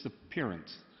the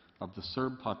disappearance of the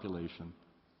Serb population,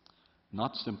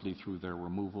 not simply through their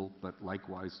removal, but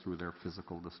likewise through their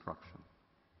physical destruction.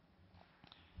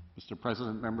 Mr.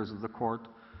 President, members of the Court,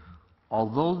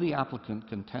 although the applicant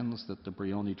contends that the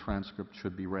Brioni transcript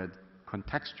should be read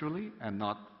contextually and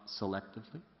not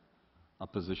selectively, a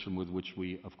position with which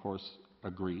we, of course,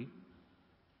 agree,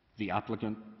 the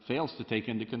applicant fails to take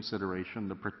into consideration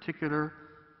the particular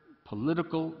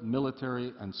political,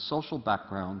 military, and social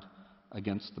background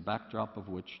against the backdrop of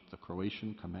which the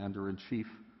Croatian commander-in-chief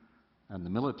and the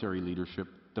military leadership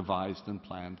devised and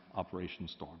planned Operation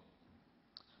Storm.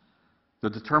 The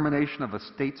determination of a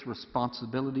state's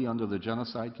responsibility under the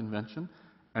Genocide Convention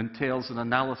entails an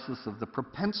analysis of the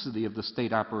propensity of the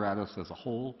state apparatus as a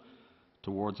whole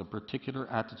towards a particular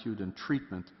attitude and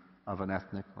treatment of an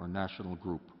ethnic or national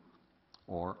group,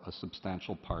 or a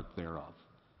substantial part thereof,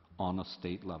 on a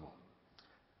state level.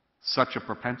 Such a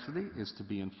propensity is to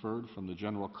be inferred from the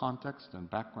general context and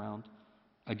background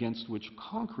against which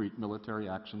concrete military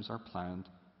actions are planned,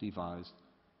 devised,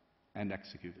 and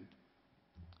executed.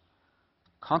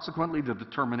 Consequently, the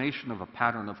determination of a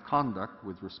pattern of conduct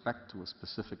with respect to a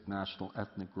specific national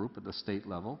ethnic group at the state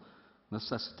level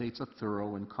necessitates a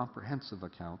thorough and comprehensive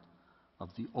account of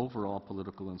the overall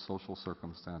political and social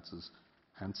circumstances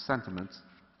and sentiments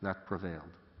that prevailed.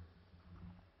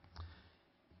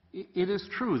 It is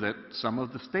true that some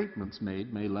of the statements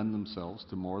made may lend themselves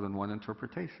to more than one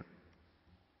interpretation.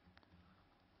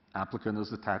 Applicant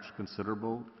has attached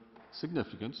considerable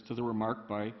significance to the remark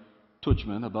by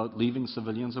Tuđman about leaving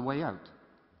civilians a way out.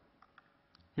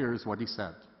 Here's what he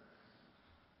said.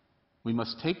 We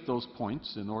must take those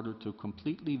points in order to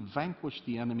completely vanquish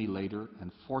the enemy later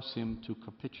and force him to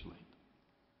capitulate.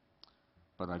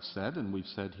 But I've said, and we've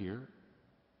said here,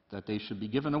 that they should be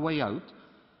given a way out,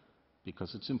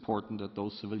 because it's important that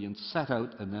those civilians set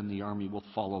out and then the army will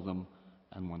follow them,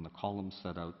 and when the columns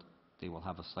set out, they will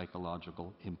have a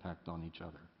psychological impact on each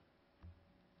other.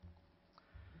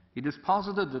 It is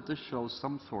posited that this shows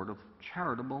some sort of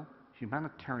charitable,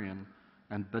 humanitarian,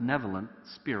 and benevolent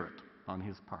spirit on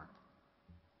his part.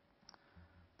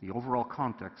 The overall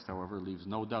context, however, leaves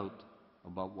no doubt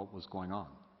about what was going on.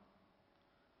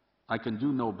 I can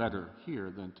do no better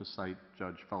here than to cite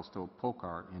Judge Fausto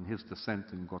Pokar in his dissent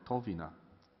in Gotovina,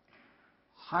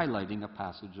 highlighting a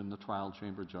passage in the trial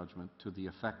chamber judgment to the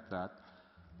effect that,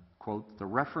 quote, "The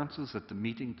references at the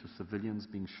meeting to civilians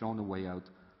being shown a way out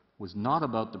was not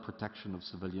about the protection of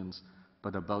civilians,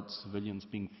 but about civilians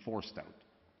being forced out."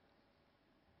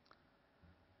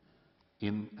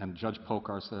 And Judge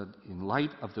Pokar said, "In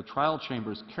light of the trial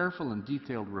chamber's careful and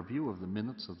detailed review of the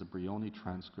minutes of the Brioni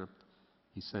transcript,"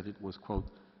 he said it was, quote,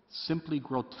 "simply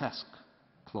grotesque,"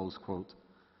 close quote,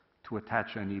 to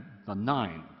attach any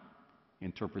benign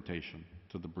interpretation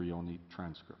to the Brioni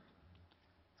transcript.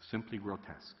 Simply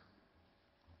grotesque.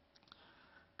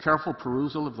 Careful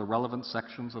perusal of the relevant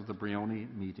sections of the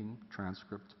Brioni meeting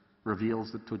transcript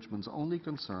reveals that Tuđman's only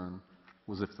concern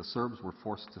was if the Serbs were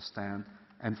forced to stand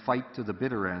and fight to the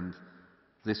bitter end,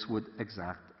 this would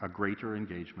exact a greater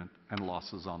engagement and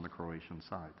losses on the Croatian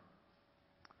side.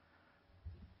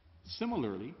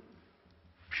 Similarly,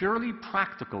 purely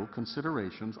practical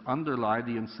considerations underlie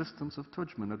the insistence of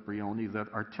Tuđman at Brioni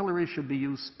that artillery should be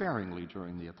used sparingly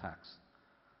during the attacks,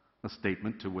 a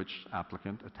statement to which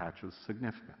applicant attaches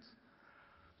significance.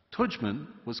 Tuđman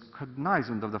was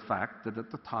cognizant of the fact that at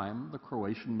the time the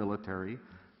Croatian military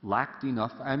lacked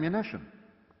enough ammunition.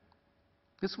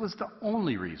 This was the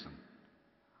only reason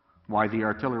why the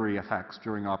artillery attacks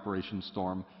during Operation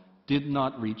Storm did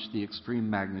not reach the extreme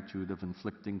magnitude of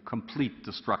inflicting complete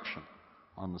destruction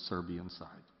on the Serbian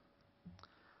side.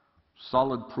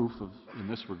 Solid proof in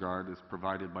this regard is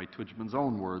provided by Tuđman's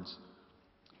own words,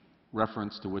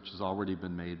 reference to which has already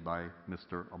been made by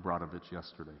Mr. Obradović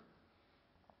yesterday.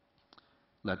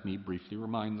 Let me briefly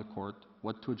remind the court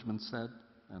what Tuđman said,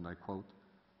 and I quote,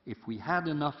 "If we had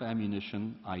enough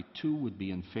ammunition, I too would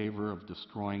be in favor of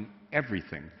destroying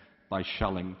everything by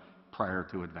shelling prior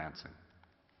to advancing."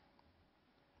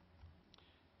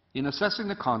 In assessing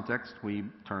the context, we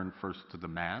turn first to the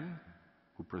man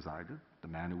who presided, the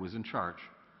man who was in charge.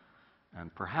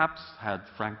 And perhaps had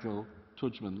Franjo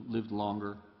Tuđman lived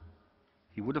longer,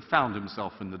 he would have found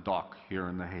himself in the dock here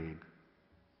in The Hague,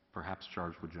 perhaps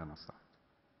charged with genocide.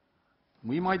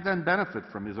 We might then benefit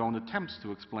from his own attempts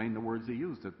to explain the words he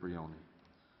used at Brioni.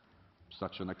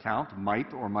 Such an account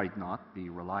might or might not be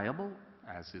reliable,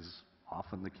 as is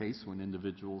often the case when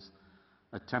individuals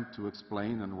attempt to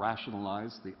explain and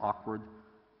rationalize the awkward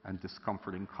and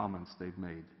discomforting comments they've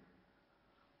made.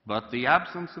 But the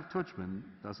absence of Tuđman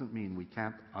doesn't mean we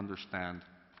can't understand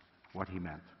what he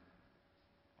meant.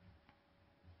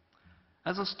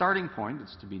 As a starting point,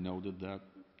 it's to be noted that,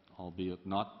 albeit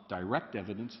not direct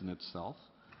evidence in itself,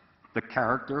 the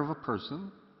character of a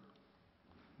person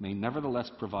may nevertheless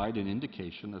provide an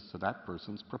indication as to that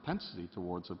person's propensity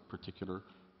towards a particular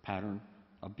pattern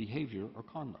of behavior or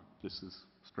conduct. This is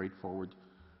straightforward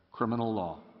criminal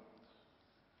law.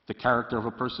 The character of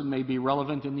a person may be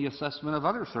relevant in the assessment of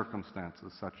other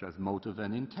circumstances, such as motive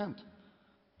and intent,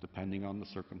 depending on the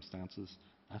circumstances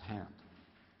at hand.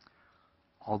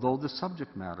 Although the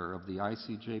subject matter of the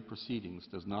ICJ proceedings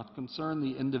does not concern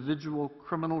the individual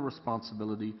criminal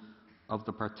responsibility of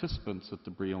the participants at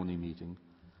the Brioni meeting,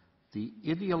 the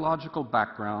ideological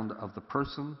background of the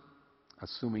person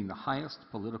assuming the highest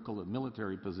political and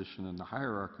military position in the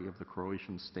hierarchy of the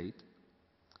Croatian state,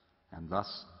 and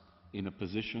thus in a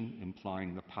position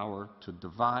implying the power to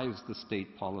devise the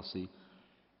state policy,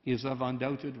 is of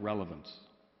undoubted relevance.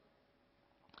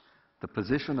 The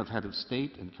position of head of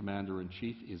state and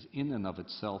commander-in-chief is in and of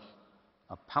itself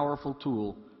a powerful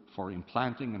tool for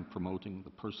implanting and promoting the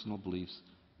personal beliefs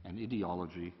and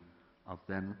ideology of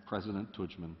then President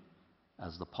Tuđman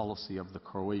as the policy of the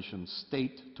Croatian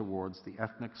state towards the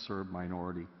ethnic Serb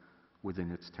minority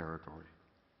within its territory.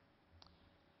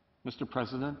 Mr.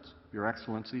 President, Your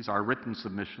Excellencies, our written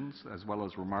submissions, as well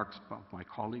as remarks by my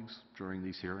colleagues during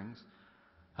these hearings,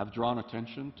 have drawn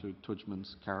attention to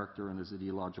Tuđman's character and his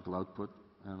ideological output,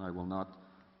 and I will not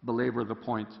belabor the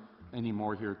point any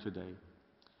more here today,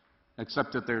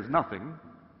 except that there's nothing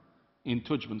in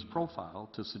Tuđman's profile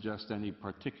to suggest any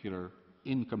particular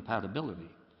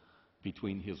incompatibility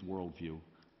between his worldview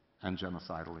and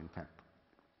genocidal intent.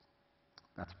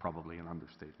 That's probably an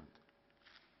understatement.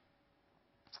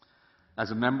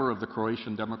 As a member of the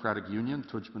Croatian Democratic Union,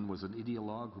 Tuđman was an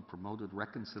ideologue who promoted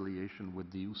reconciliation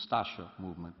with the Ustasha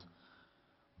movement.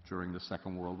 During the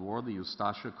Second World War, the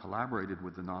Ustasha collaborated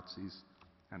with the Nazis,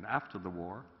 and after the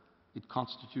war, it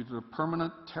constituted a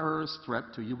permanent terrorist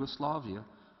threat to Yugoslavia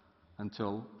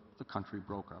until the country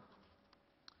broke up.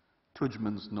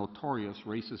 Tuđman's notorious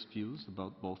racist views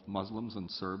about both Muslims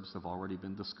and Serbs have already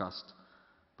been discussed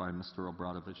by Mr.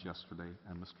 Obradović yesterday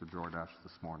and Mr. Jordaš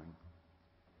this morning.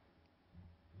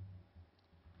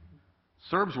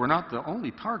 Serbs were not the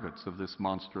only targets of this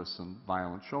monstrous and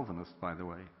violent chauvinist, by the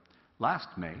way. Last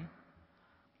May,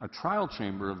 a trial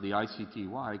chamber of the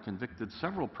ICTY convicted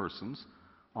several persons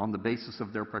on the basis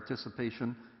of their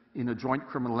participation in a joint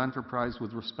criminal enterprise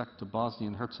with respect to Bosnia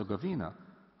and Herzegovina,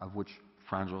 of which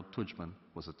Franjo Tuđman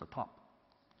was at the top.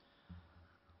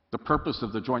 The purpose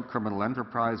of the joint criminal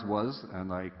enterprise was,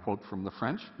 and I quote from the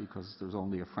French because there's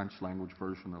only a French language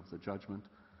version of the judgment,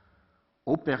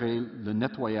 opérer le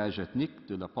nettoyage ethnique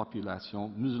de la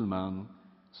population musulmane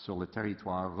sur le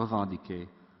territoire revendiqué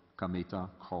comme étant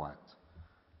croate,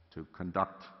 to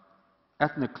conduct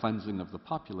ethnic cleansing of the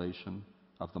population,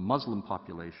 of the Muslim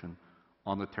population,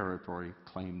 on the territory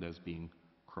claimed as being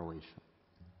Croatian.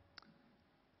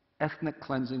 Ethnic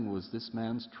cleansing was this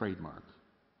man's trademark,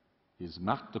 his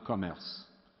marque de commerce,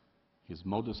 his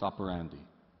modus operandi.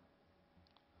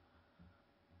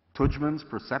 Tuđman's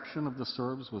perception of the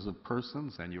Serbs was of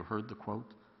persons, and you heard the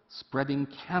quote, spreading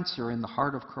cancer in the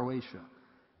heart of Croatia,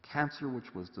 cancer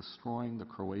which was destroying the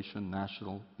Croatian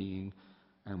national being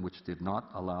and which did not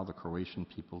allow the Croatian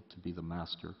people to be the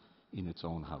master in its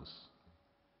own house.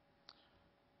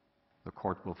 The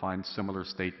court will find similar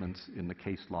statements in the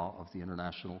case law of the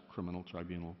International Criminal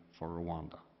Tribunal for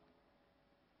Rwanda.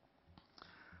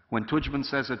 When Tuđman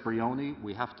says at Brioni,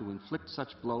 we have to inflict such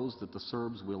blows that the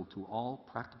Serbs will, to all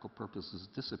practical purposes,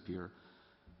 disappear,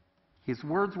 his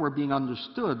words were being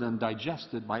understood and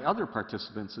digested by other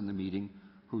participants in the meeting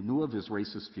who knew of his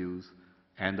racist views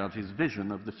and of his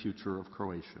vision of the future of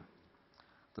Croatia.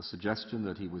 The suggestion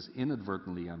that he was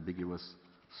inadvertently ambiguous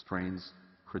strains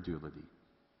credulity.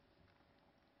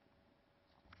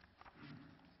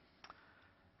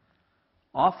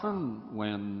 Often,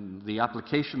 when the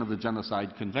application of the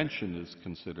Genocide Convention is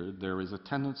considered, there is a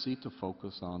tendency to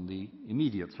focus on the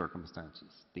immediate circumstances,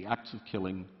 the acts of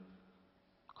killing,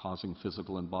 causing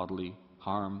physical and bodily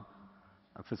harm,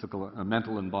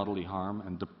 mental and bodily harm,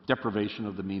 and deprivation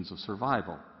of the means of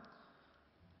survival,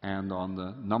 and on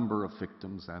the number of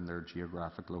victims and their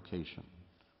geographic location.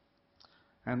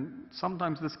 And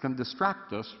sometimes this can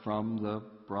distract us from the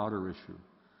broader issue.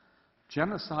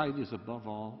 Genocide is above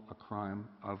all a crime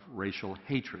of racial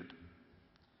hatred.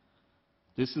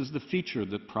 This is the feature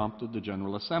that prompted the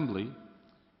General Assembly,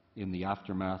 in the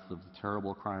aftermath of the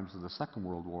terrible crimes of the Second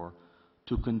World War,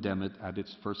 to condemn it at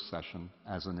its first session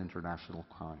as an international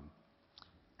crime,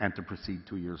 and to proceed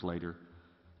 2 years later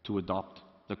to adopt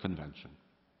the convention.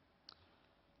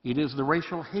 It is the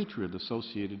racial hatred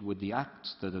associated with the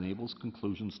acts that enables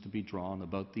conclusions to be drawn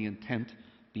about the intent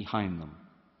behind them.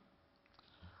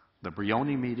 The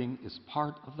Brioni meeting is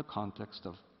part of the context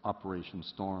of Operation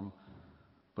Storm,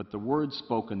 but the words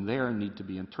spoken there need to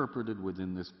be interpreted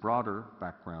within this broader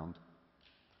background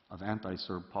of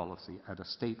anti-Serb policy at a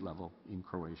state level in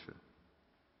Croatia.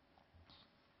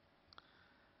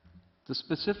 The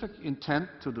specific intent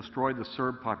to destroy the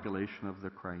Serb population of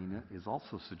the Krajina is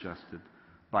also suggested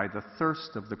by the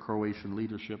thirst of the Croatian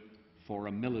leadership for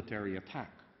a military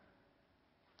attack.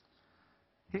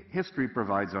 History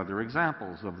provides other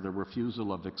examples of the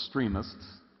refusal of extremists,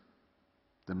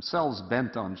 themselves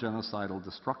bent on genocidal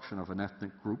destruction of an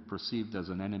ethnic group perceived as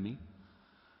an enemy,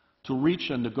 to reach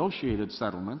a negotiated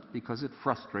settlement because it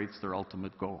frustrates their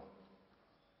ultimate goal.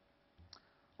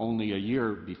 Only a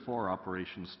year before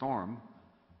Operation Storm,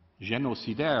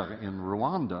 Genocide in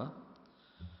Rwanda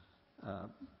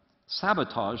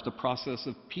sabotaged a process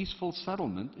of peaceful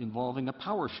settlement involving a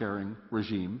power-sharing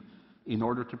regime in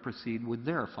order to proceed with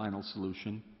their final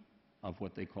solution of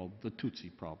what they called the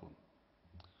Tutsi problem.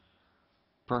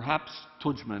 Perhaps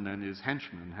Tuđman and his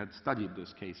henchmen had studied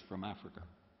this case from Africa.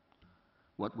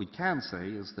 What we can say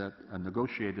is that a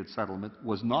negotiated settlement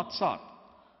was not sought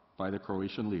by the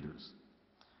Croatian leaders.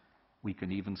 We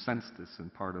can even sense this in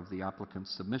part of the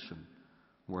applicant's submission,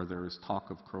 where there is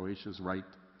talk of Croatia's right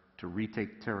to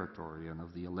retake territory and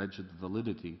of the alleged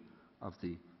validity of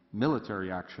the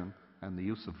military action and the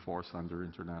use of force under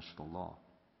international law.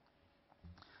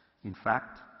 In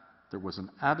fact, there was an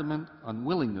adamant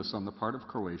unwillingness on the part of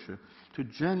Croatia to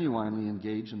genuinely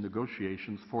engage in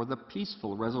negotiations for the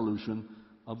peaceful resolution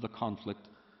of the conflict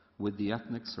with the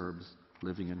ethnic Serbs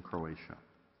living in Croatia.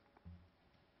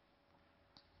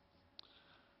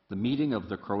 the meeting of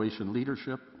the Croatian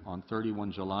leadership on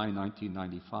 31 July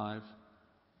 1995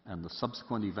 and the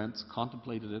subsequent events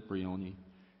contemplated at Brioni,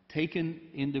 taken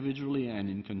individually and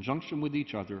in conjunction with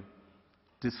each other,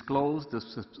 disclosed the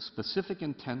specific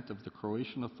intent of the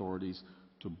Croatian authorities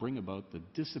to bring about the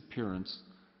disappearance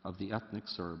of the ethnic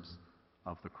Serbs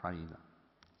of the Krajina.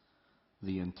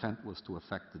 The intent was to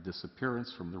effect the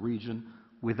disappearance from the region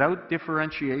without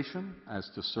differentiation as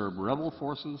to Serb rebel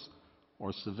forces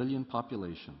or civilian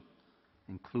population,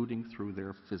 including through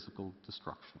their physical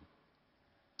destruction.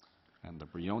 And the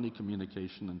Brioni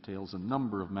communication entails a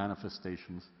number of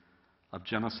manifestations of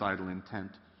genocidal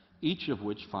intent, each of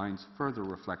which finds further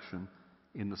reflection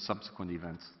in the subsequent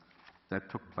events that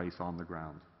took place on the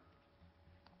ground.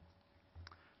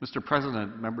 Mr.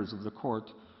 President, members of the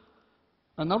Court,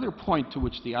 another point to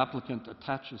which the applicant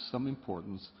attaches some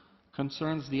importance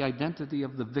concerns the identity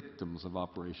of the victims of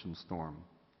Operation Storm.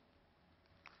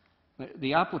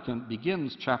 The applicant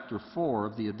begins Chapter 4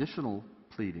 of the additional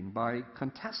pleading by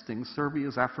contesting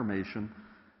Serbia's affirmation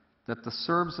that the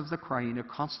Serbs of the Krajina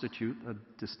constitute a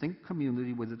distinct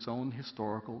community with its own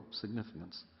historical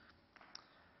significance.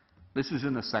 This is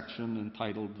in a section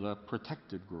entitled the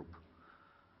Protected Group.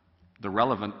 The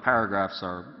relevant paragraphs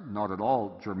are not at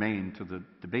all germane to the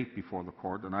debate before the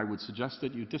Court, and I would suggest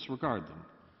that you disregard them,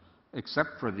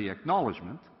 except for the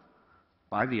acknowledgement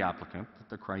by the applicant that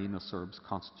the Krajina Serbs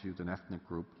constitute an ethnic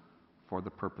group for the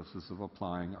purposes of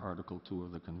applying Article 2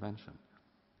 of the Convention.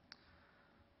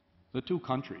 The two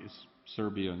countries,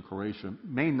 Serbia and Croatia,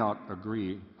 may not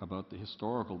agree about the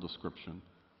historical description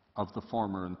of the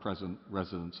former and present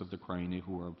residents of the Krajina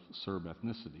who are of Serb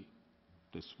ethnicity.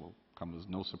 This will come as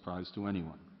no surprise to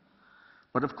anyone.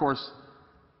 But of course,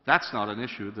 that's not an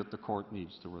issue that the Court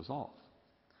needs to resolve.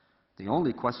 The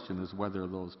only question is whether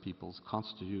those peoples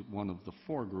constitute one of the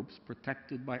four groups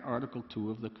protected by Article 2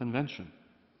 of the Convention.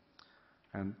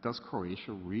 And does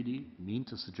Croatia really mean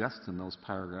to suggest in those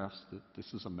paragraphs that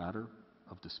this is a matter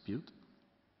of dispute?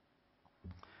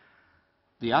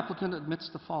 The applicant admits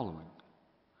the following: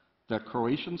 that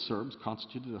Croatian Serbs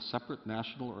constituted a separate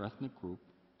national or ethnic group,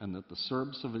 and that the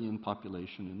Serb civilian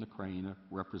population in the Krajina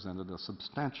represented a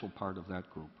substantial part of that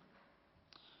group.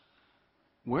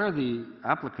 Where the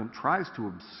applicant tries to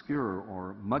obscure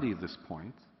or muddy this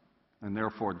point, and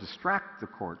therefore distract the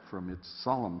Court from its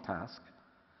solemn task,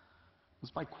 is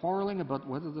by quarreling about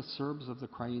whether the Serbs of the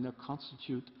Krajina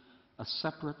constitute a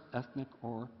separate ethnic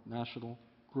or national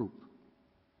group.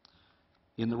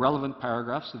 In the relevant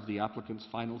paragraphs of the applicant's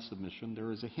final submission,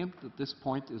 there is a hint that this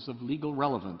point is of legal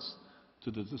relevance to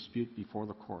the dispute before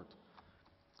the Court.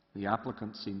 The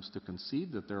applicant seems to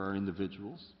concede that there are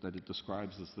individuals that it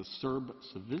describes as the Serb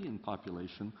civilian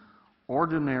population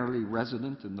ordinarily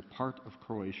resident in the part of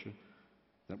Croatia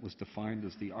that was defined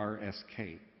as the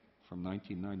RSK from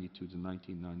 1992 to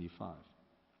 1995.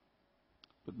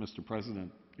 But, Mr.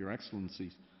 President, Your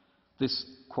Excellencies, this,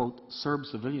 quote, Serb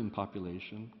civilian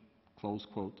population, close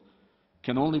quote,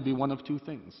 can only be one of two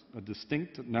things: a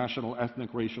distinct national, ethnic,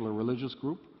 racial, or religious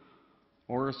group,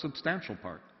 or a substantial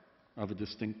part of a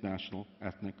distinct national,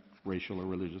 ethnic, racial, or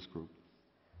religious group.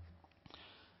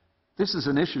 This is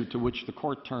an issue to which the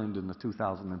Court turned in the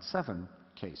 2007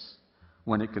 case,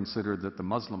 when it considered that the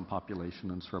Muslim population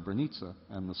in Srebrenica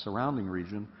and the surrounding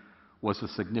region was a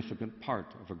significant part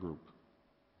of a group.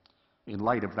 In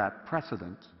light of that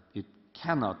precedent, it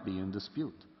cannot be in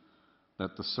dispute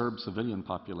that the Serb civilian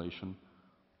population,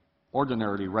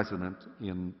 ordinarily resident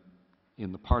in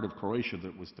the part of Croatia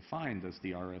that was defined as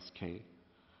the RSK,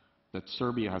 that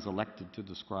Serbia has elected to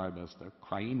describe as the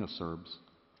Krajina Serbs,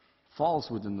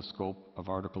 falls within the scope of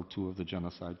Article 2 of the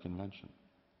Genocide Convention.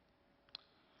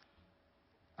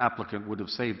 Applicant would have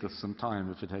saved us some time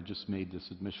if it had just made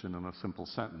this admission in a simple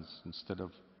sentence instead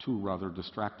of two rather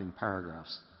distracting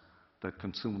paragraphs that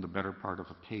consume the better part of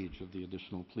a page of the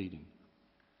additional pleading.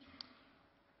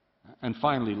 And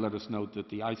finally, let us note that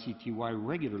the ICTY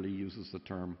regularly uses the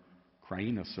term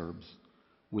Krajina Serbs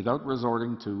without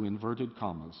resorting to inverted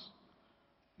commas,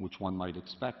 which one might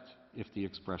expect if the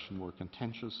expression were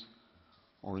contentious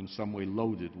or in some way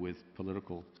loaded with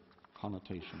political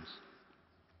connotations.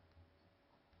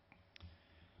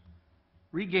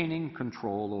 Regaining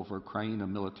control over Krajina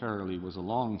militarily was a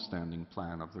long-standing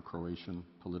plan of the Croatian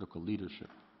political leadership.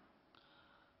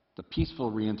 The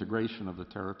peaceful reintegration of the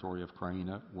territory of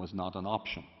Krajina was not an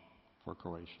option for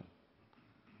Croatia.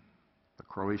 The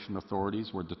Croatian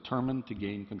authorities were determined to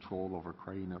gain control over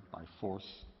Krajina by force.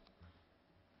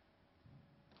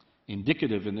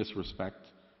 Indicative in this respect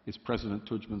is President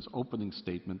Tužman's opening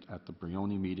statement at the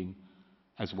Brioni meeting,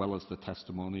 as well as the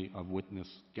testimony of witness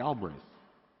Galbraith,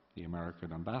 the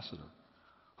American ambassador,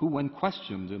 who, when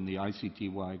questioned in the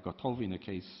ICTY Gotovina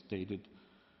case, stated,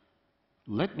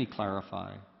 "Let me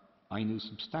clarify, I knew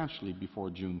substantially before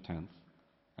June 10th,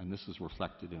 and this is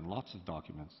reflected in lots of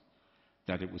documents,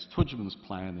 that it was Tuđman's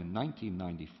plan in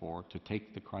 1994 to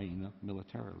take the Krajina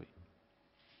militarily."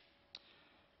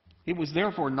 It was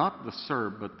therefore not the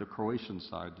Serb but the Croatian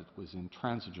side that was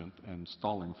intransigent and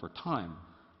stalling for time,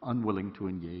 unwilling to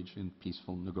engage in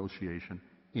peaceful negotiation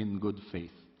in good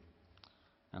faith.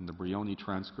 And the Brioni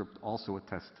transcript also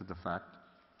attests to the fact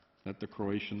that the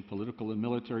Croatian political and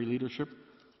military leadership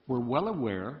were well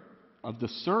aware of the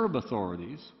Serb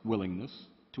authorities' willingness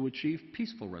to achieve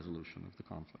peaceful resolution of the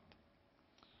conflict.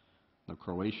 The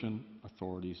Croatian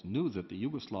authorities knew that the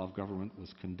Yugoslav government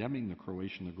was condemning the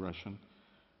Croatian aggression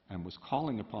and was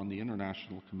calling upon the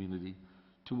international community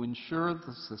to ensure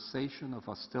the cessation of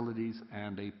hostilities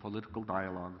and a political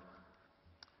dialogue.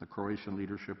 The Croatian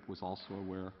leadership was also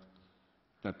aware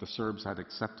that the Serbs had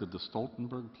accepted the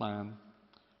Stoltenberg plan,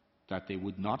 that they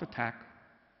would not attack,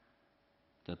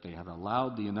 that they had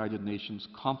allowed the United Nations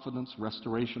Confidence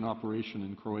Restoration Operation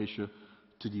in Croatia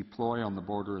to deploy on the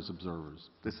border as observers.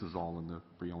 This is all in the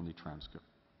Brioni transcript.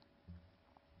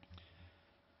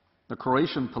 The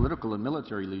Croatian political and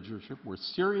military leadership were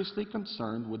seriously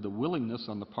concerned with the willingness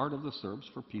on the part of the Serbs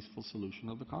for peaceful solution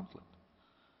of the conflict.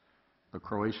 The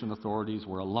Croatian authorities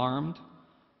were alarmed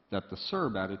that the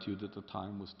Serb attitude at the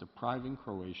time was depriving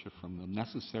Croatia from the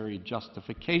necessary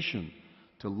justification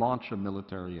to launch a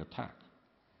military attack.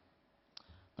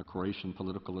 The Croatian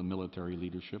political and military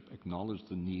leadership acknowledged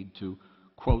the need to,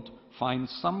 quote, find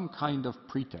some kind of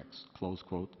pretext, close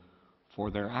quote, for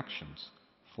their actions,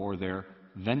 for their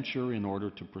venture in order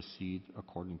to proceed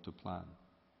according to plan.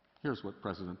 Here's what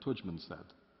President Tuđman said.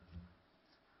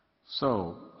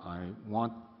 So, I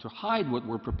want to hide what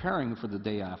we're preparing for the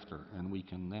day after, and we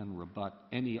can then rebut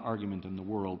any argument in the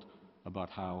world about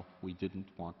how we didn't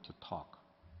want to talk.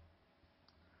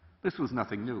 This was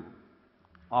nothing new.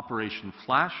 Operation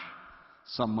Flash,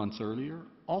 some months earlier,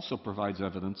 also provides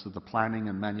evidence of the planning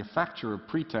and manufacture of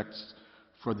pretexts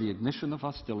for the ignition of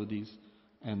hostilities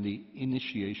and the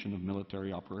initiation of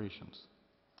military operations.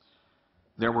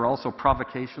 There were also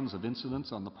provocations of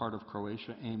incidents on the part of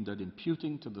Croatia aimed at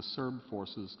imputing to the Serb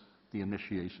forces the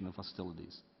initiation of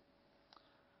hostilities.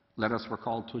 Let us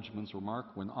recall Tuđman's remark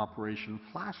when Operation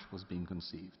Flash was being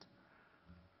conceived.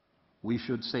 We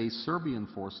should say Serbian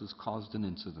forces caused an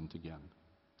incident again.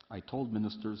 I told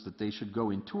ministers that they should go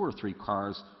in 2 or 3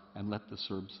 cars and let the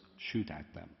Serbs shoot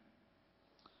at them.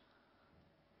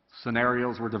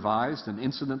 Scenarios were devised and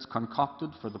incidents concocted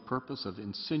for the purpose of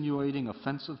insinuating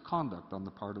offensive conduct on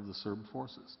the part of the Serb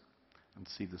forces. And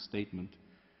see the statement,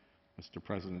 Mr.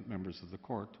 President, members of the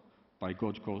court, by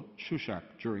Gojko Šušak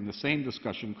during the same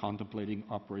discussion contemplating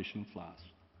Operation Flash.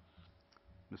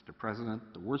 Mr. President,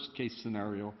 the worst case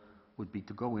scenario would be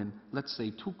to go in, let's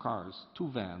say 2 cars, 2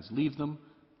 vans, leave them,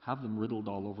 have them riddled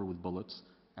all over with bullets,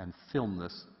 and film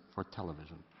this for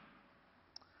television.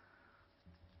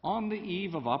 On the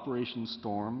eve of Operation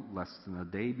Storm, less than a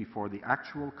day before the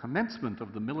actual commencement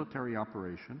of the military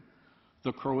operation,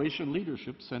 the Croatian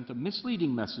leadership sent a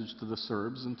misleading message to the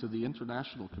Serbs and to the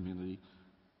international community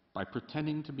by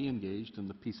pretending to be engaged in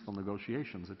the peaceful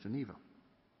negotiations at Geneva.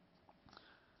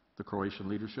 The Croatian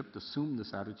leadership assumed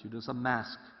this attitude as a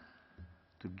mask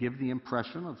to give the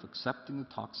impression of accepting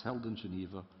the talks held in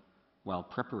Geneva while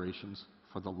preparations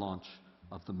for the launch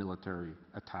of the military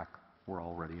attack were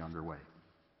already underway.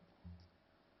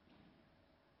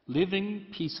 Living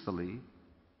peacefully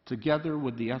together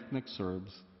with the ethnic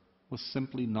Serbs was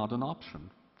simply not an option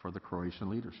for the Croatian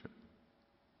leadership.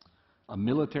 A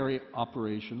military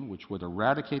operation which would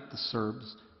eradicate the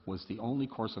Serbs was the only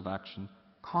course of action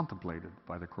contemplated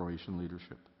by the Croatian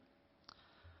leadership.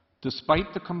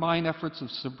 Despite the combined efforts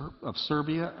of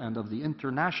Serbia and of the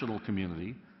international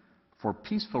community for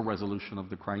peaceful resolution of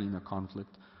the Krajina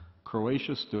conflict,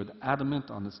 Croatia stood adamant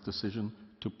on its decision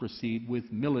to proceed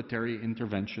with military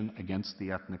intervention against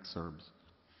the ethnic Serbs.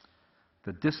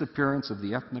 The disappearance of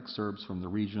the ethnic Serbs from the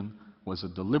region was a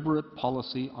deliberate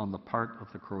policy on the part of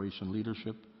the Croatian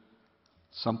leadership,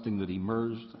 something that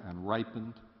emerged and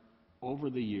ripened over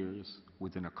the years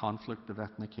within a conflict of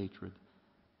ethnic hatred,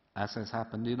 as has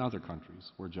happened in other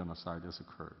countries where genocide has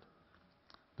occurred.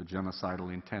 The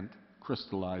genocidal intent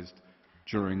crystallized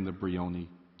during the Brioni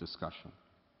discussion.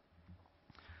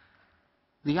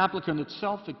 The applicant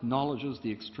itself acknowledges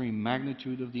the extreme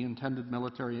magnitude of the intended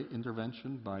military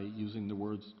intervention by using the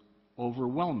words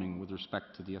overwhelming with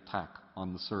respect to the attack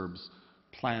on the Serbs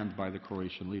planned by the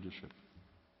Croatian leadership.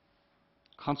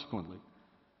 Consequently,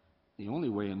 the only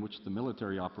way in which the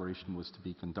military operation was to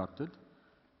be conducted,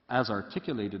 as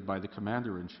articulated by the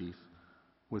Commander-in-Chief,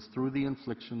 was through the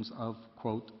inflictions of,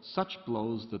 quote, such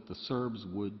blows that the Serbs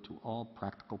would, to all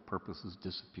practical purposes,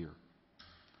 disappear.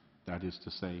 That is to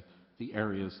say, the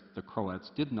areas the Croats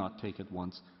did not take at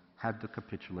once had to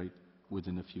capitulate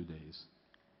within a few days.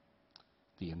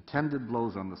 The intended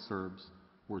blows on the Serbs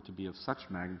were to be of such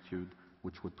magnitude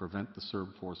which would prevent the Serb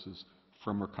forces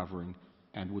from recovering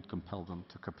and would compel them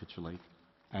to capitulate.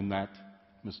 And that,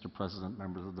 Mr. President,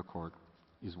 members of the Court,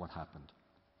 is what happened.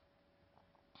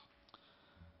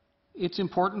 It's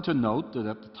important to note that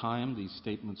at the time these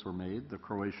statements were made, the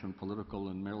Croatian political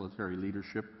and military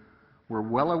leadership were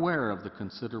well aware of the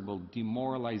considerable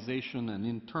demoralization and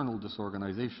internal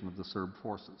disorganization of the Serb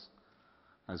forces,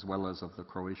 as well as of the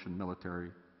Croatian military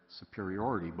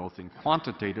superiority, both in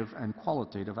quantitative and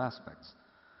qualitative aspects.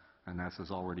 And as has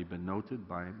already been noted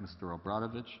by Mr.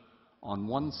 Obradovic, on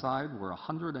one side were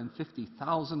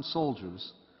 150,000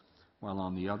 soldiers, while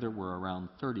on the other were around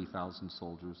 30,000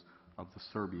 soldiers of the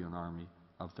Serbian army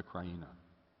of the Krajina.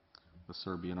 The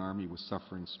Serbian army was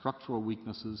suffering structural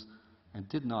weaknesses and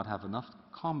did not have enough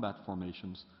combat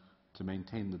formations to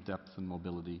maintain the depth and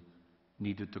mobility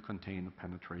needed to contain the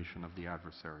penetration of the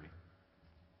adversary.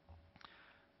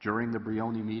 During the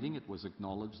Brioni meeting, it was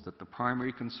acknowledged that the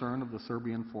primary concern of the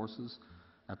Serbian forces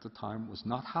at the time was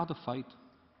not how to fight,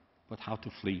 but how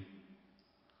to flee.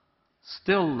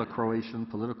 Still, the Croatian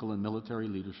political and military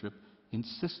leadership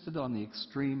insisted on the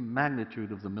extreme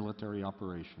magnitude of the military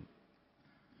operation.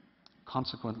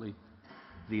 Consequently,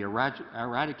 the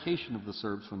eradication of the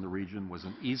Serbs from the region was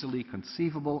an easily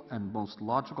conceivable and most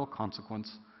logical consequence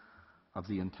of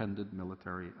the intended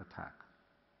military attack.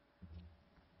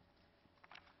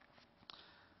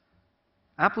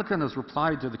 Applicant has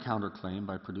replied to the counterclaim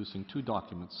by producing two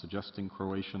documents suggesting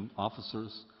Croatian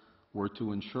officers were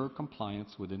to ensure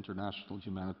compliance with international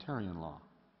humanitarian law.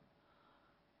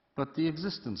 But the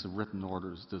existence of written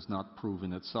orders does not prove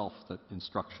in itself that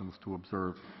instructions to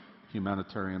observe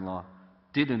humanitarian law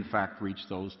did in fact reach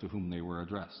those to whom they were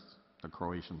addressed, the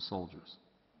Croatian soldiers.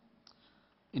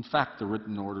 In fact, the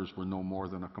written orders were no more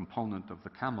than a component of the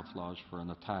camouflage for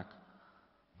an attack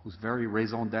whose very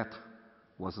raison d'etre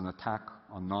was an attack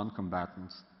on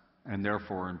non-combatants and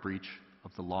therefore in breach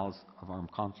of the laws of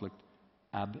armed conflict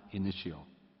ab initio.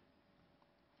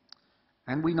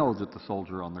 And we know that the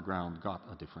soldier on the ground got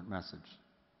a different message,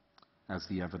 as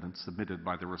the evidence submitted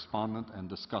by the respondent and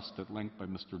discussed at length by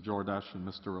Mr. Jordash and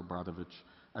Mr. Obradovic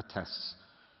attests.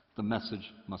 The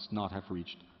message must not have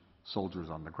reached soldiers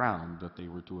on the ground that they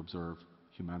were to observe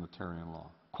humanitarian law.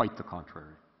 Quite the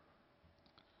contrary.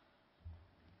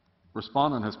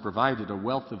 Respondent has provided a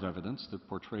wealth of evidence that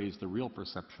portrays the real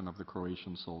perception of the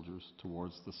Croatian soldiers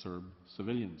towards the Serb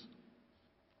civilians.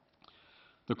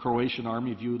 The Croatian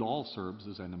army viewed all Serbs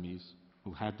as enemies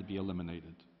who had to be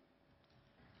eliminated.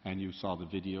 And you saw the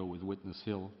video with Witness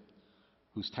Hill,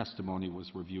 whose testimony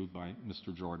was reviewed by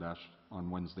Mr. Jordash on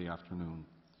Wednesday afternoon.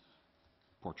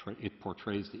 It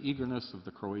portrays the eagerness of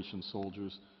the Croatian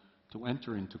soldiers to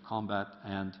enter into combat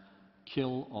and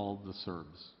kill all the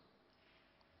Serbs.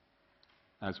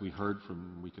 As we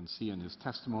can see in his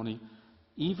testimony,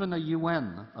 even a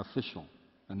UN official,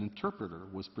 an interpreter,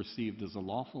 was perceived as a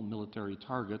lawful military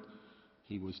target.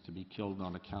 He was to be killed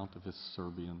on account of his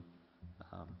Serbian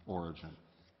origin.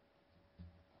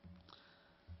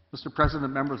 Mr.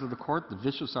 President, members of the Court, the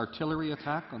vicious artillery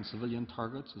attack on civilian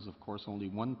targets is of course only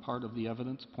one part of the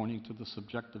evidence pointing to the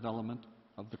subjective element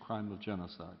of the crime of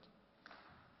genocide.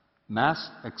 Mass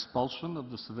expulsion of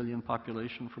the civilian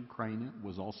population from Krajina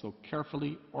was also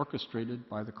carefully orchestrated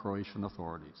by the Croatian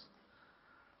authorities.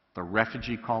 The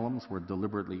refugee columns were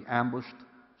deliberately ambushed,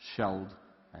 shelled,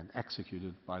 and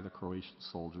executed by the Croatian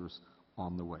soldiers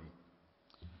on the way.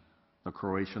 The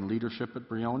Croatian leadership at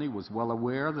Brioni was well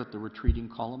aware that the retreating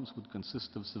columns would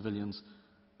consist of civilians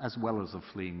as well as of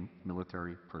fleeing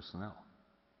military personnel.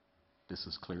 This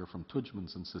is clear from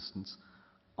Tuđman's insistence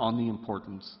on the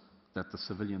importance that the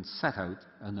civilians set out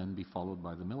and then be followed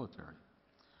by the military.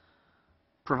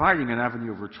 Providing an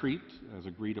avenue of retreat, as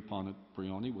agreed upon at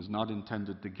Brioni, was not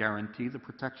intended to guarantee the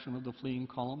protection of the fleeing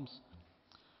columns.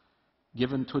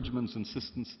 Given Tuđman's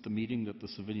insistence at the meeting that the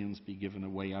civilians be given a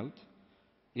way out,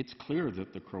 it's clear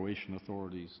that the Croatian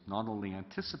authorities not only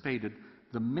anticipated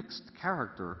the mixed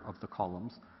character of the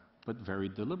columns, but very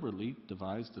deliberately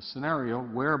devised a scenario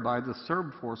whereby the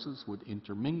Serb forces would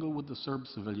intermingle with the Serb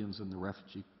civilians in the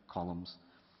refugee columns.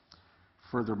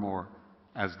 Furthermore,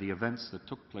 as the events that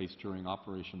took place during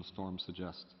Operation Storm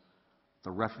suggest,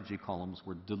 the refugee columns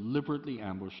were deliberately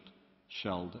ambushed,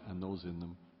 shelled, and those in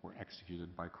them were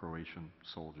executed by Croatian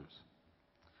soldiers.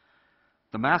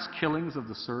 The mass killings of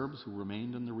the Serbs who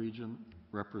remained in the region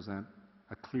represent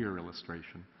a clear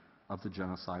illustration of the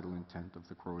genocidal intent of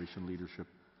the Croatian leadership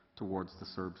towards the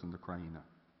Serbs in the Krajina.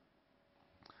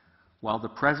 While the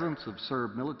presence of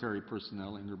Serb military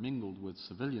personnel intermingled with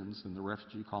civilians in the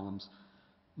refugee columns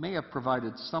may have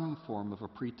provided some form of a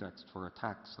pretext for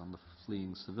attacks on the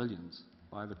fleeing civilians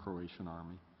by the Croatian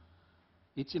army,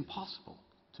 it's impossible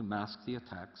to mask the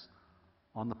attacks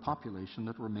on the population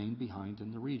that remained behind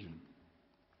in the region.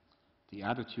 The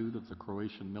attitude of the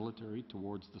Croatian military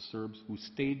towards the Serbs who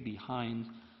stayed behind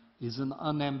is an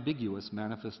unambiguous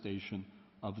manifestation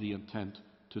of the intent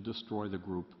to destroy the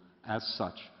group as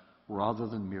such, rather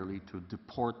than merely to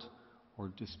deport or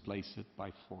displace it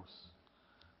by force.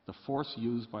 The force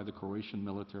used by the Croatian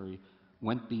military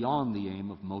went beyond the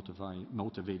aim of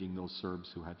motivating those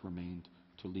Serbs who had remained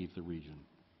to leave the region.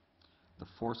 The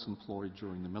force employed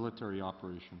during the military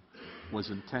operation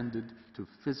was intended to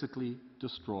physically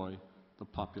destroy the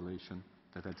population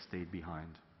that had stayed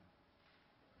behind.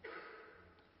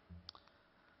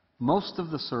 Most of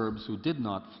the Serbs who did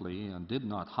not flee and did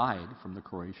not hide from the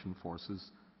Croatian forces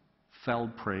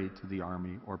fell prey to the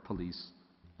army or police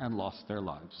and lost their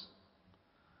lives.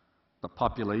 The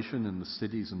population in the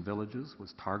cities and villages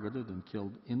was targeted and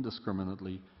killed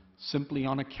indiscriminately simply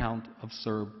on account of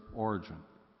Serb origin.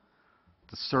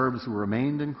 The Serbs who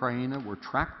remained in Krajina were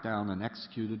tracked down and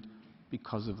executed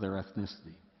because of their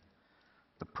ethnicity.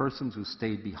 The persons who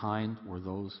stayed behind were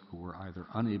those who were either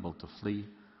unable to flee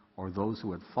or those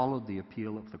who had followed the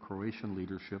appeal of the Croatian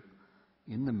leadership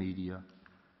in the media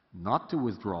not to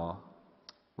withdraw,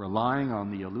 relying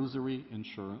on the illusory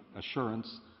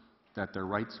assurance that their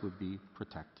rights would be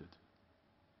protected.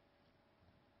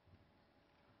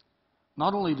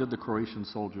 Not only did the Croatian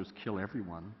soldiers kill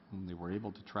everyone whom they were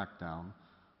able to track down,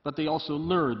 but they also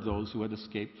lured those who had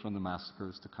escaped from the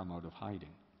massacres to come out of hiding.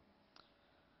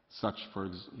 Such, for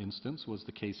instance, was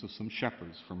the case of some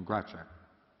shepherds from Gracak.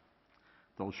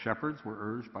 Those shepherds were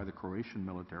urged by the Croatian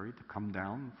military to come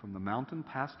down from the mountain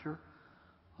pasture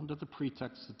under the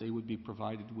pretext that they would be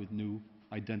provided with new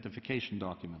identification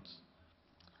documents.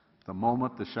 The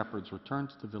moment the shepherds returned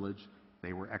to the village,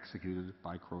 they were executed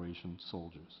by Croatian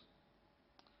soldiers.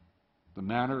 The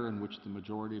manner in which the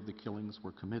majority of the killings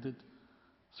were committed,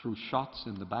 through shots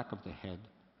in the back of the head,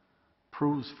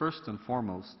 proves first and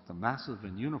foremost the massive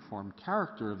and uniform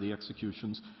character of the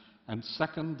executions, and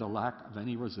second, the lack of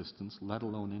any resistance, let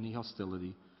alone any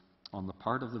hostility, on the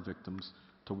part of the victims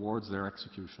towards their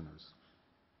executioners.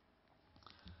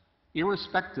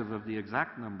 Irrespective of the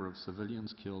exact number of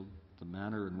civilians killed, the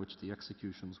manner in which the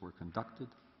executions were conducted,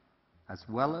 as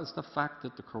well as the fact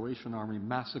that the Croatian army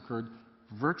massacred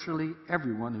virtually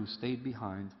everyone who stayed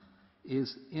behind,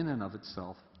 is in and of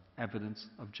itself evidence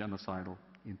of genocidal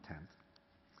intent.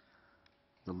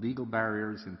 The legal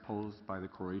barriers imposed by the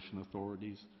Croatian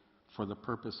authorities for the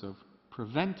purpose of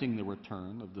preventing the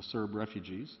return of the Serb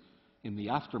refugees in the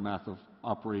aftermath of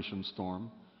Operation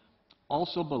Storm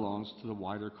also belongs to the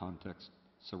wider context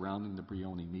surrounding the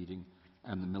Brioni meeting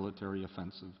and the military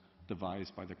offensive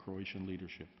devised by the Croatian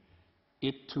leadership.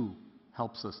 It too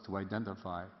helps us to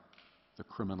identify the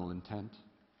criminal intent.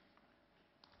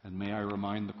 And may I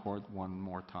remind the court one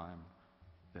more time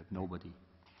that nobody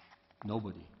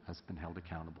has been held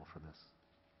accountable for this.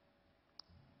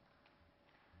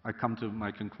 I come to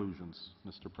my conclusions,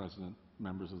 Mr. President,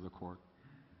 members of the court.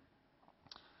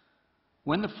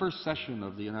 When the first session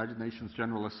of the United Nations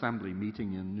General Assembly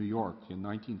meeting in New York in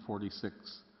 1946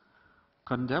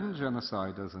 condemned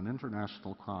genocide as an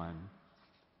international crime,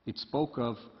 it spoke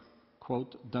of,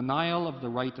 quote, denial of the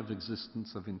right of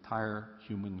existence of entire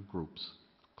human groups,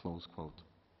 close quote.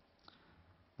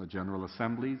 The General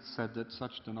Assembly said that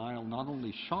such denial not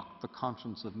only shocked the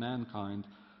conscience of mankind,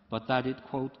 but that it,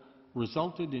 quote,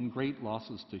 resulted in great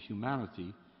losses to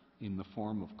humanity in the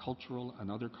form of cultural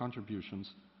and other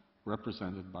contributions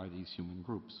represented by these human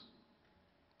groups.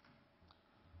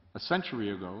 A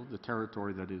century ago, the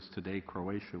territory that is today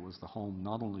Croatia was the home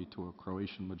not only to a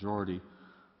Croatian majority,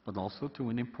 but also to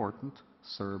an important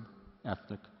Serb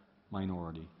ethnic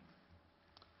minority.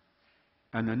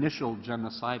 An initial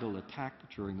genocidal attack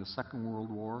during the Second World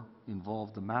War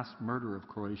involved the mass murder of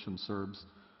Croatian Serbs,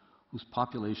 whose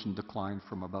population declined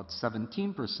from about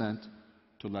 17%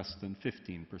 to less than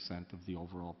 15% of the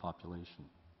overall population.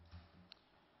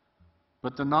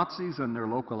 But the Nazis and their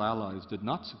local allies did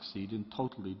not succeed in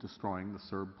totally destroying the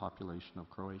Serb population of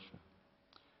Croatia.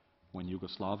 When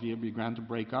Yugoslavia began to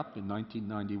break up in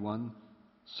 1991,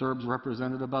 Serbs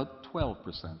represented about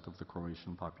 12% of the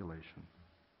Croatian population.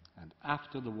 And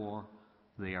after the war,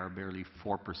 they are barely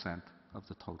 4% of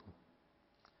the total.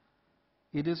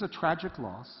 It is a tragic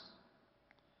loss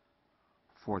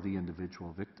for the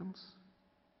individual victims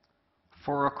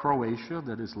for a Croatia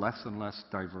that is less and less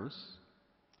diverse,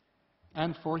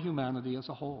 and for humanity as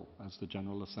a whole, as the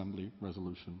General Assembly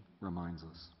resolution reminds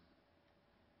us.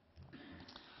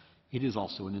 It is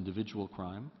also an individual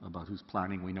crime about whose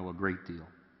planning we know a great deal.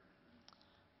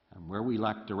 And where we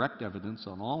lack direct evidence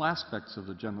on all aspects of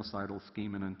the genocidal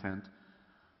scheme and intent,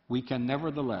 we can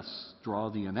nevertheless draw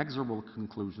the inexorable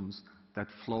conclusions that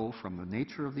flow from the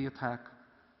nature of the attack,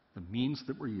 the means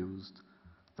that were used,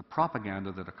 the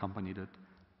propaganda that accompanied it,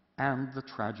 and the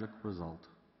tragic result.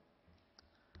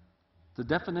 The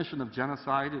definition of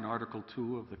genocide in Article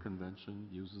 2 of the Convention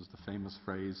uses the famous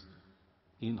phrase,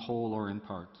 in whole or in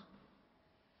part.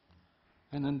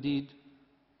 And indeed,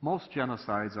 most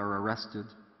genocides are arrested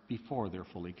before they're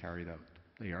fully carried out.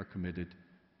 They are committed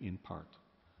in part.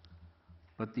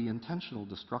 But the intentional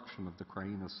destruction of the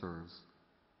Krajina Serbs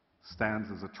stands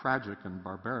as a tragic and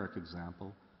barbaric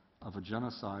example of a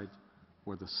genocide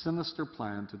where the sinister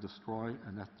plan to destroy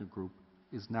an ethnic group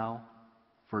is now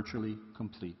virtually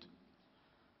complete.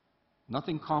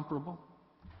 Nothing comparable,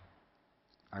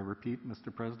 I repeat,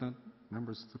 Mr. President,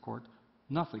 members of the Court,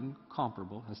 nothing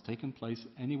comparable has taken place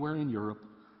anywhere in Europe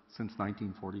since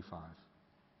 1945.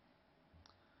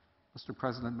 Mr.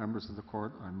 President, members of the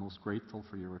Court, I'm most grateful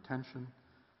for your attention.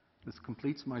 This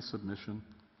completes my submission,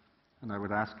 and I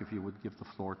would ask if you would give the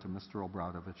floor to Mr.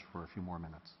 Obradovic for a few more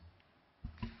minutes.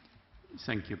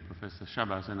 Thank you, Professor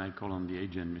Shabazz, and I call on the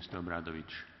agent, Mr. Obradovic,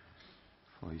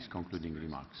 for his concluding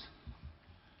remarks.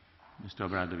 Mr.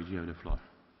 Obradovic, you have the floor.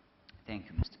 Thank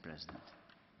you, Mr. President.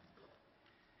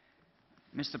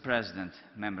 Mr. President,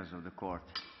 members of the Court,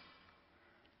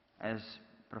 as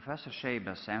Professor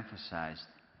Shabazz emphasized,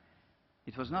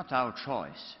 it was not our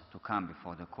choice to come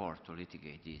before the Court to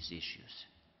litigate these issues.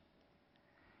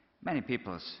 Many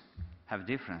peoples have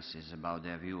differences about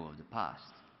their view of the past.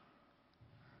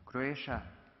 Croatia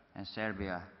and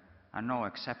Serbia are no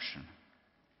exception.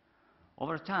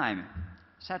 Over time,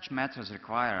 such matters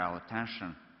require our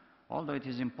attention, although it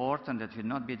is important that we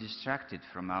not be distracted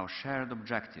from our shared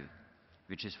objective,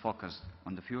 which is focused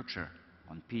on the future,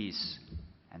 on peace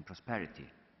and prosperity.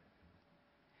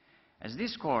 As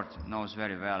this Court knows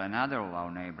very well, another of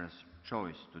our neighbors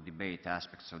chose to debate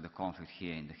aspects of the conflict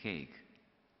here in The Hague.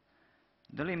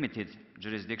 The limited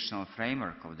jurisdictional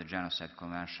framework of the Genocide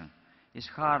Convention is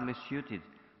hardly suited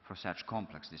for such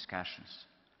complex discussions.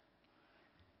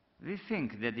 We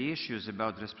think that the issues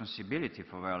about responsibility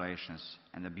for violations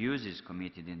and abuses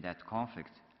committed in that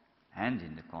conflict and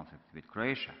in the conflict with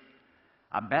Croatia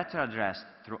are better addressed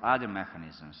through other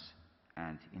mechanisms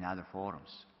and in other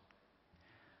forums.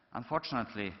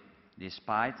 Unfortunately,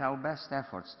 despite our best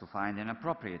efforts to find an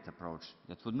appropriate approach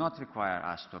that would not require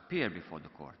us to appear before the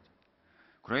Court,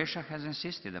 Croatia has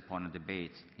insisted upon a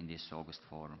debate in this August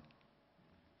forum.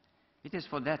 It is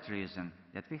for that reason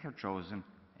that we have chosen,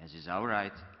 as is our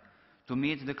right, to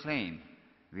meet the claim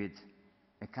with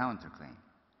a counterclaim.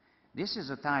 This is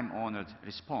a time-honored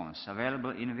response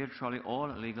available in virtually all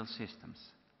legal systems.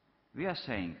 We are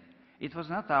saying, it was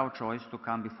not our choice to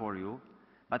come before you,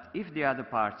 but if the other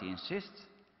party insists,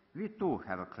 we too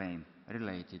have a claim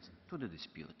related to the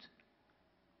dispute.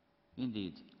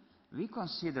 Indeed, we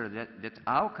consider that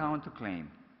our counterclaim,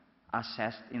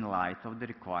 assessed in light of the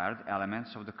required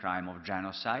elements of the crime of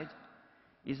genocide,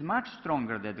 is much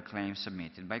stronger than the claim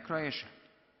submitted by Croatia.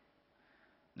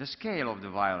 The scale of the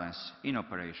violence in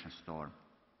Operation Storm,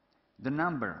 the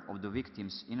number of the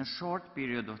victims in a short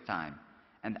period of time,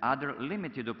 and other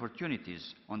limited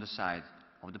opportunities on the side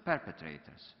of the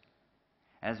perpetrators,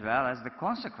 as well as the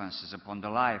consequences upon the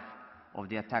life of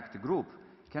the attacked group,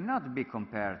 cannot be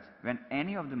compared when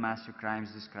any of the massive crimes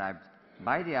described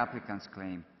by the applicant's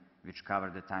claim, which cover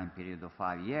the time period of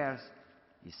 5 years,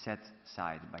 is set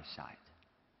side by side.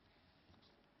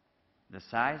 The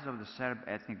size of the Serb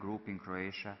ethnic group in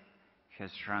Croatia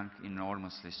has shrunk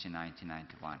enormously since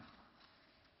 1991.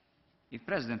 If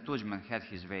President Tužman had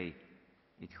his way,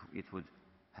 it would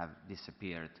have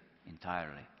disappeared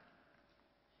entirely.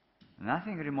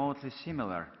 Nothing remotely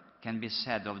similar can be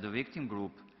said of the victim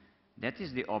group that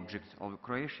is the object of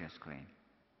Croatia's claim.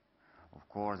 Of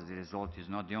course, the result is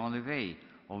not the only way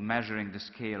of measuring the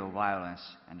scale of violence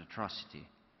and atrocity.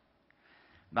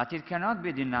 But it cannot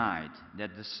be denied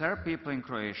that the Serb people in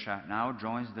Croatia now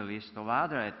joins the list of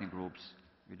other ethnic groups.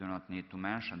 We do not need to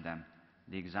mention them.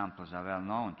 The examples are well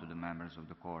known to the members of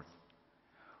the Court,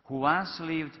 who once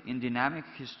lived in dynamic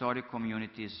historic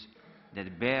communities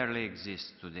that barely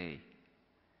exist today.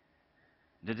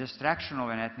 The destruction of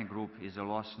an ethnic group is a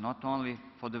loss not only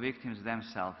for the victims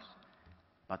themselves,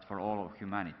 but for all of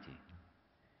humanity.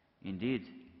 Indeed,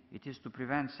 it is to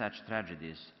prevent such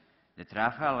tragedies that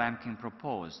Raphael Lemkin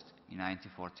proposed in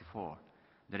 1944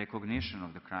 the recognition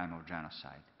of the crime of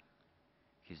genocide.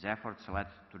 His efforts led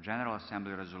to General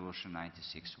Assembly Resolution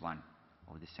 96-1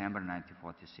 of December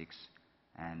 1946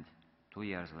 and 2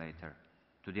 years later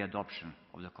to the adoption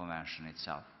of the Convention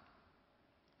itself.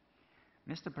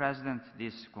 Mr. President,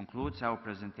 this concludes our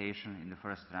presentation in the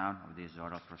first round of these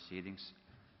oral proceedings.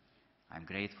 I'm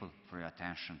grateful for your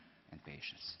attention and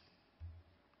patience.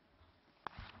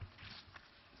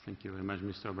 Thank you very much,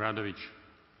 Mr. Obradovic.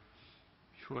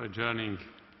 Before adjourning,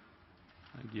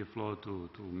 I give floor to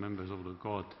members of the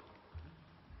court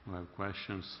who have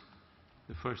questions.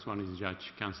 The first one is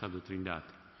Judge Cansado Trindade.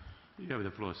 You have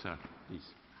the floor, sir, please.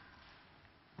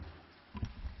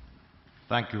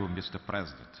 Thank you, Mr.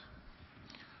 President.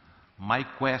 My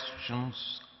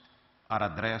questions are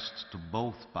addressed to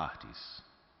both parties.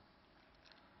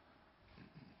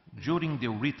 During the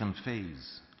written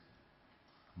phase,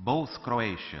 both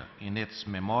Croatia in its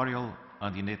memorial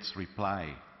and in its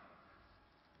reply,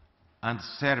 and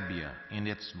Serbia in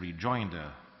its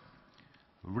rejoinder,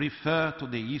 refer to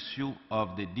the issue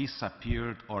of the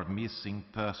disappeared or missing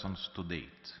persons to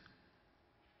date.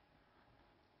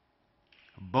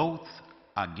 Both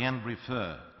again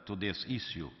refer to this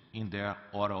issue in their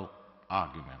oral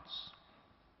arguments.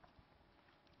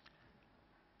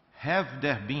 Have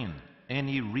there been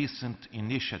any recent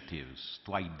initiatives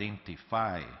to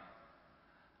identify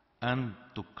and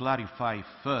to clarify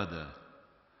further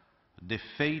the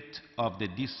fate of the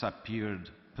disappeared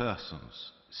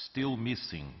persons still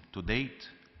missing to date?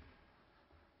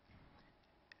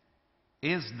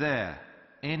 Is there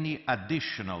any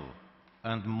additional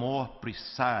and more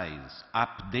precise,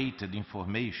 updated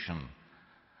information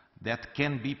that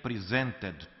can be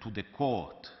presented to the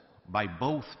court by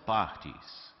both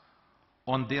parties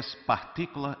on this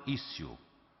particular issue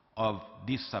of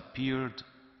disappeared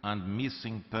and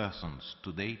missing persons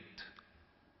to date?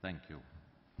 Thank you.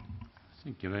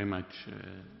 Thank you very much,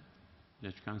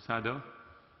 Judge Cansado.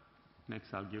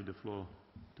 Next, I'll give the floor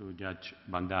to Judge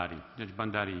Bandari. Judge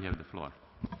Bandari, you have the floor.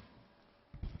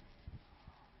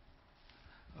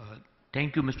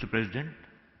 Thank you, Mr. President.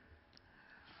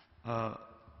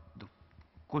 The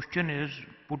question is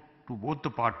put to both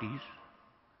the parties.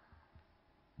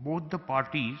 Both the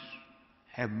parties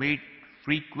have made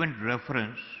frequent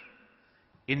reference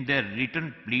in their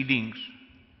written pleadings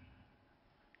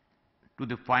to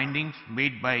the findings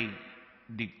made by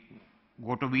the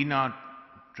Gotovina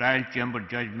Trial Chamber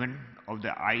judgment of the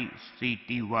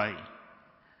ICTY.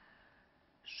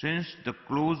 Since the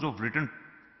close of written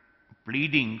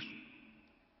pleadings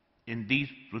in these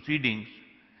proceedings,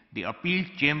 the appeal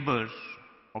chambers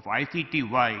of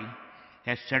ICTY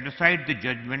has set aside the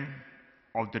judgment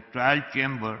of the trial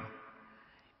chamber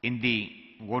in the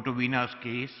Gotovina's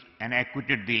case and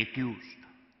acquitted the accused.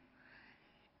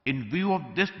 In view of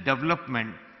this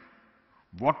development,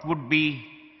 what would be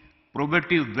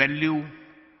probative value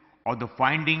of the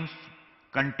findings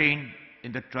contained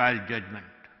in the trial judgment?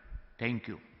 Thank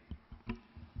you.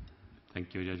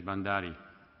 Thank you, Judge Bandari.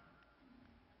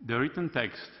 The written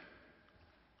text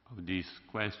of these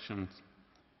questions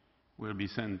will be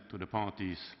sent to the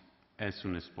parties as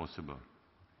soon as possible.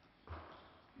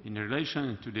 In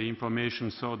relation to the information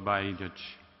sought by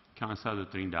Judge Cansado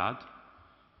Trindade,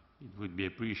 it would be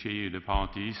appreciated if the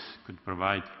parties could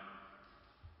provide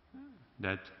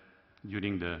that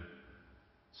during the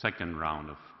second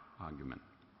round of argument.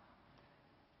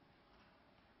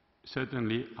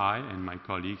 Certainly, I and my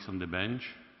colleagues on the bench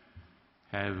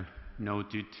have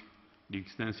noted the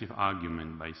extensive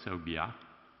argument by Serbia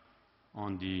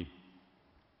on the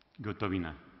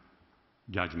Gotovina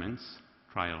judgments,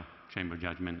 trial chamber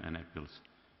judgment and appeals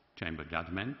chamber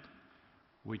judgment,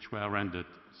 which were rendered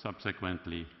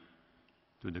subsequently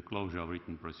to the closure of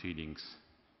written proceedings,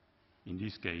 in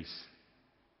this case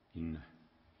in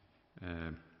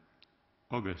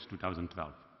August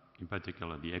 2012, in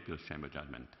particular the appeals chamber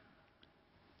judgment.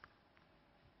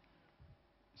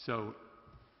 So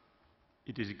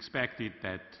it is expected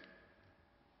that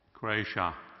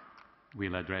Croatia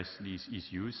will address these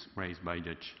issues raised by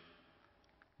Judge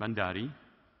Bandari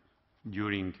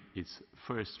during its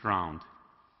first round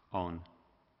on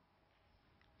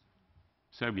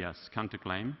Serbia's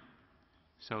counterclaim,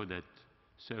 so that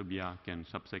Serbia can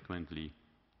subsequently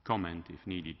comment, if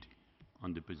needed,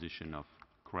 on the position of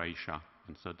Croatia,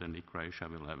 and certainly Croatia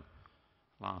will have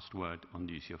last word on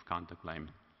the issue of counterclaim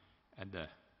at the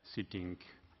sitting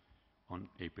on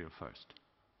April 1st.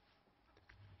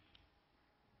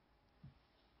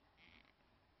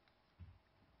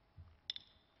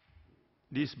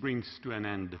 This brings to an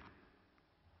end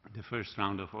the first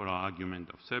round of oral argument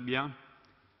of Serbia.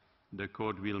 The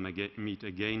court will meet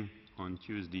again on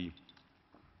Tuesday,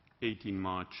 18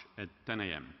 March at 10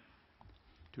 a.m.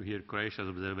 to hear Croatia's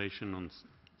observation on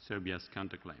Serbia's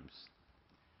counterclaims.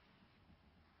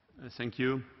 Thank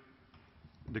you.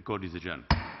 The court is adjourned.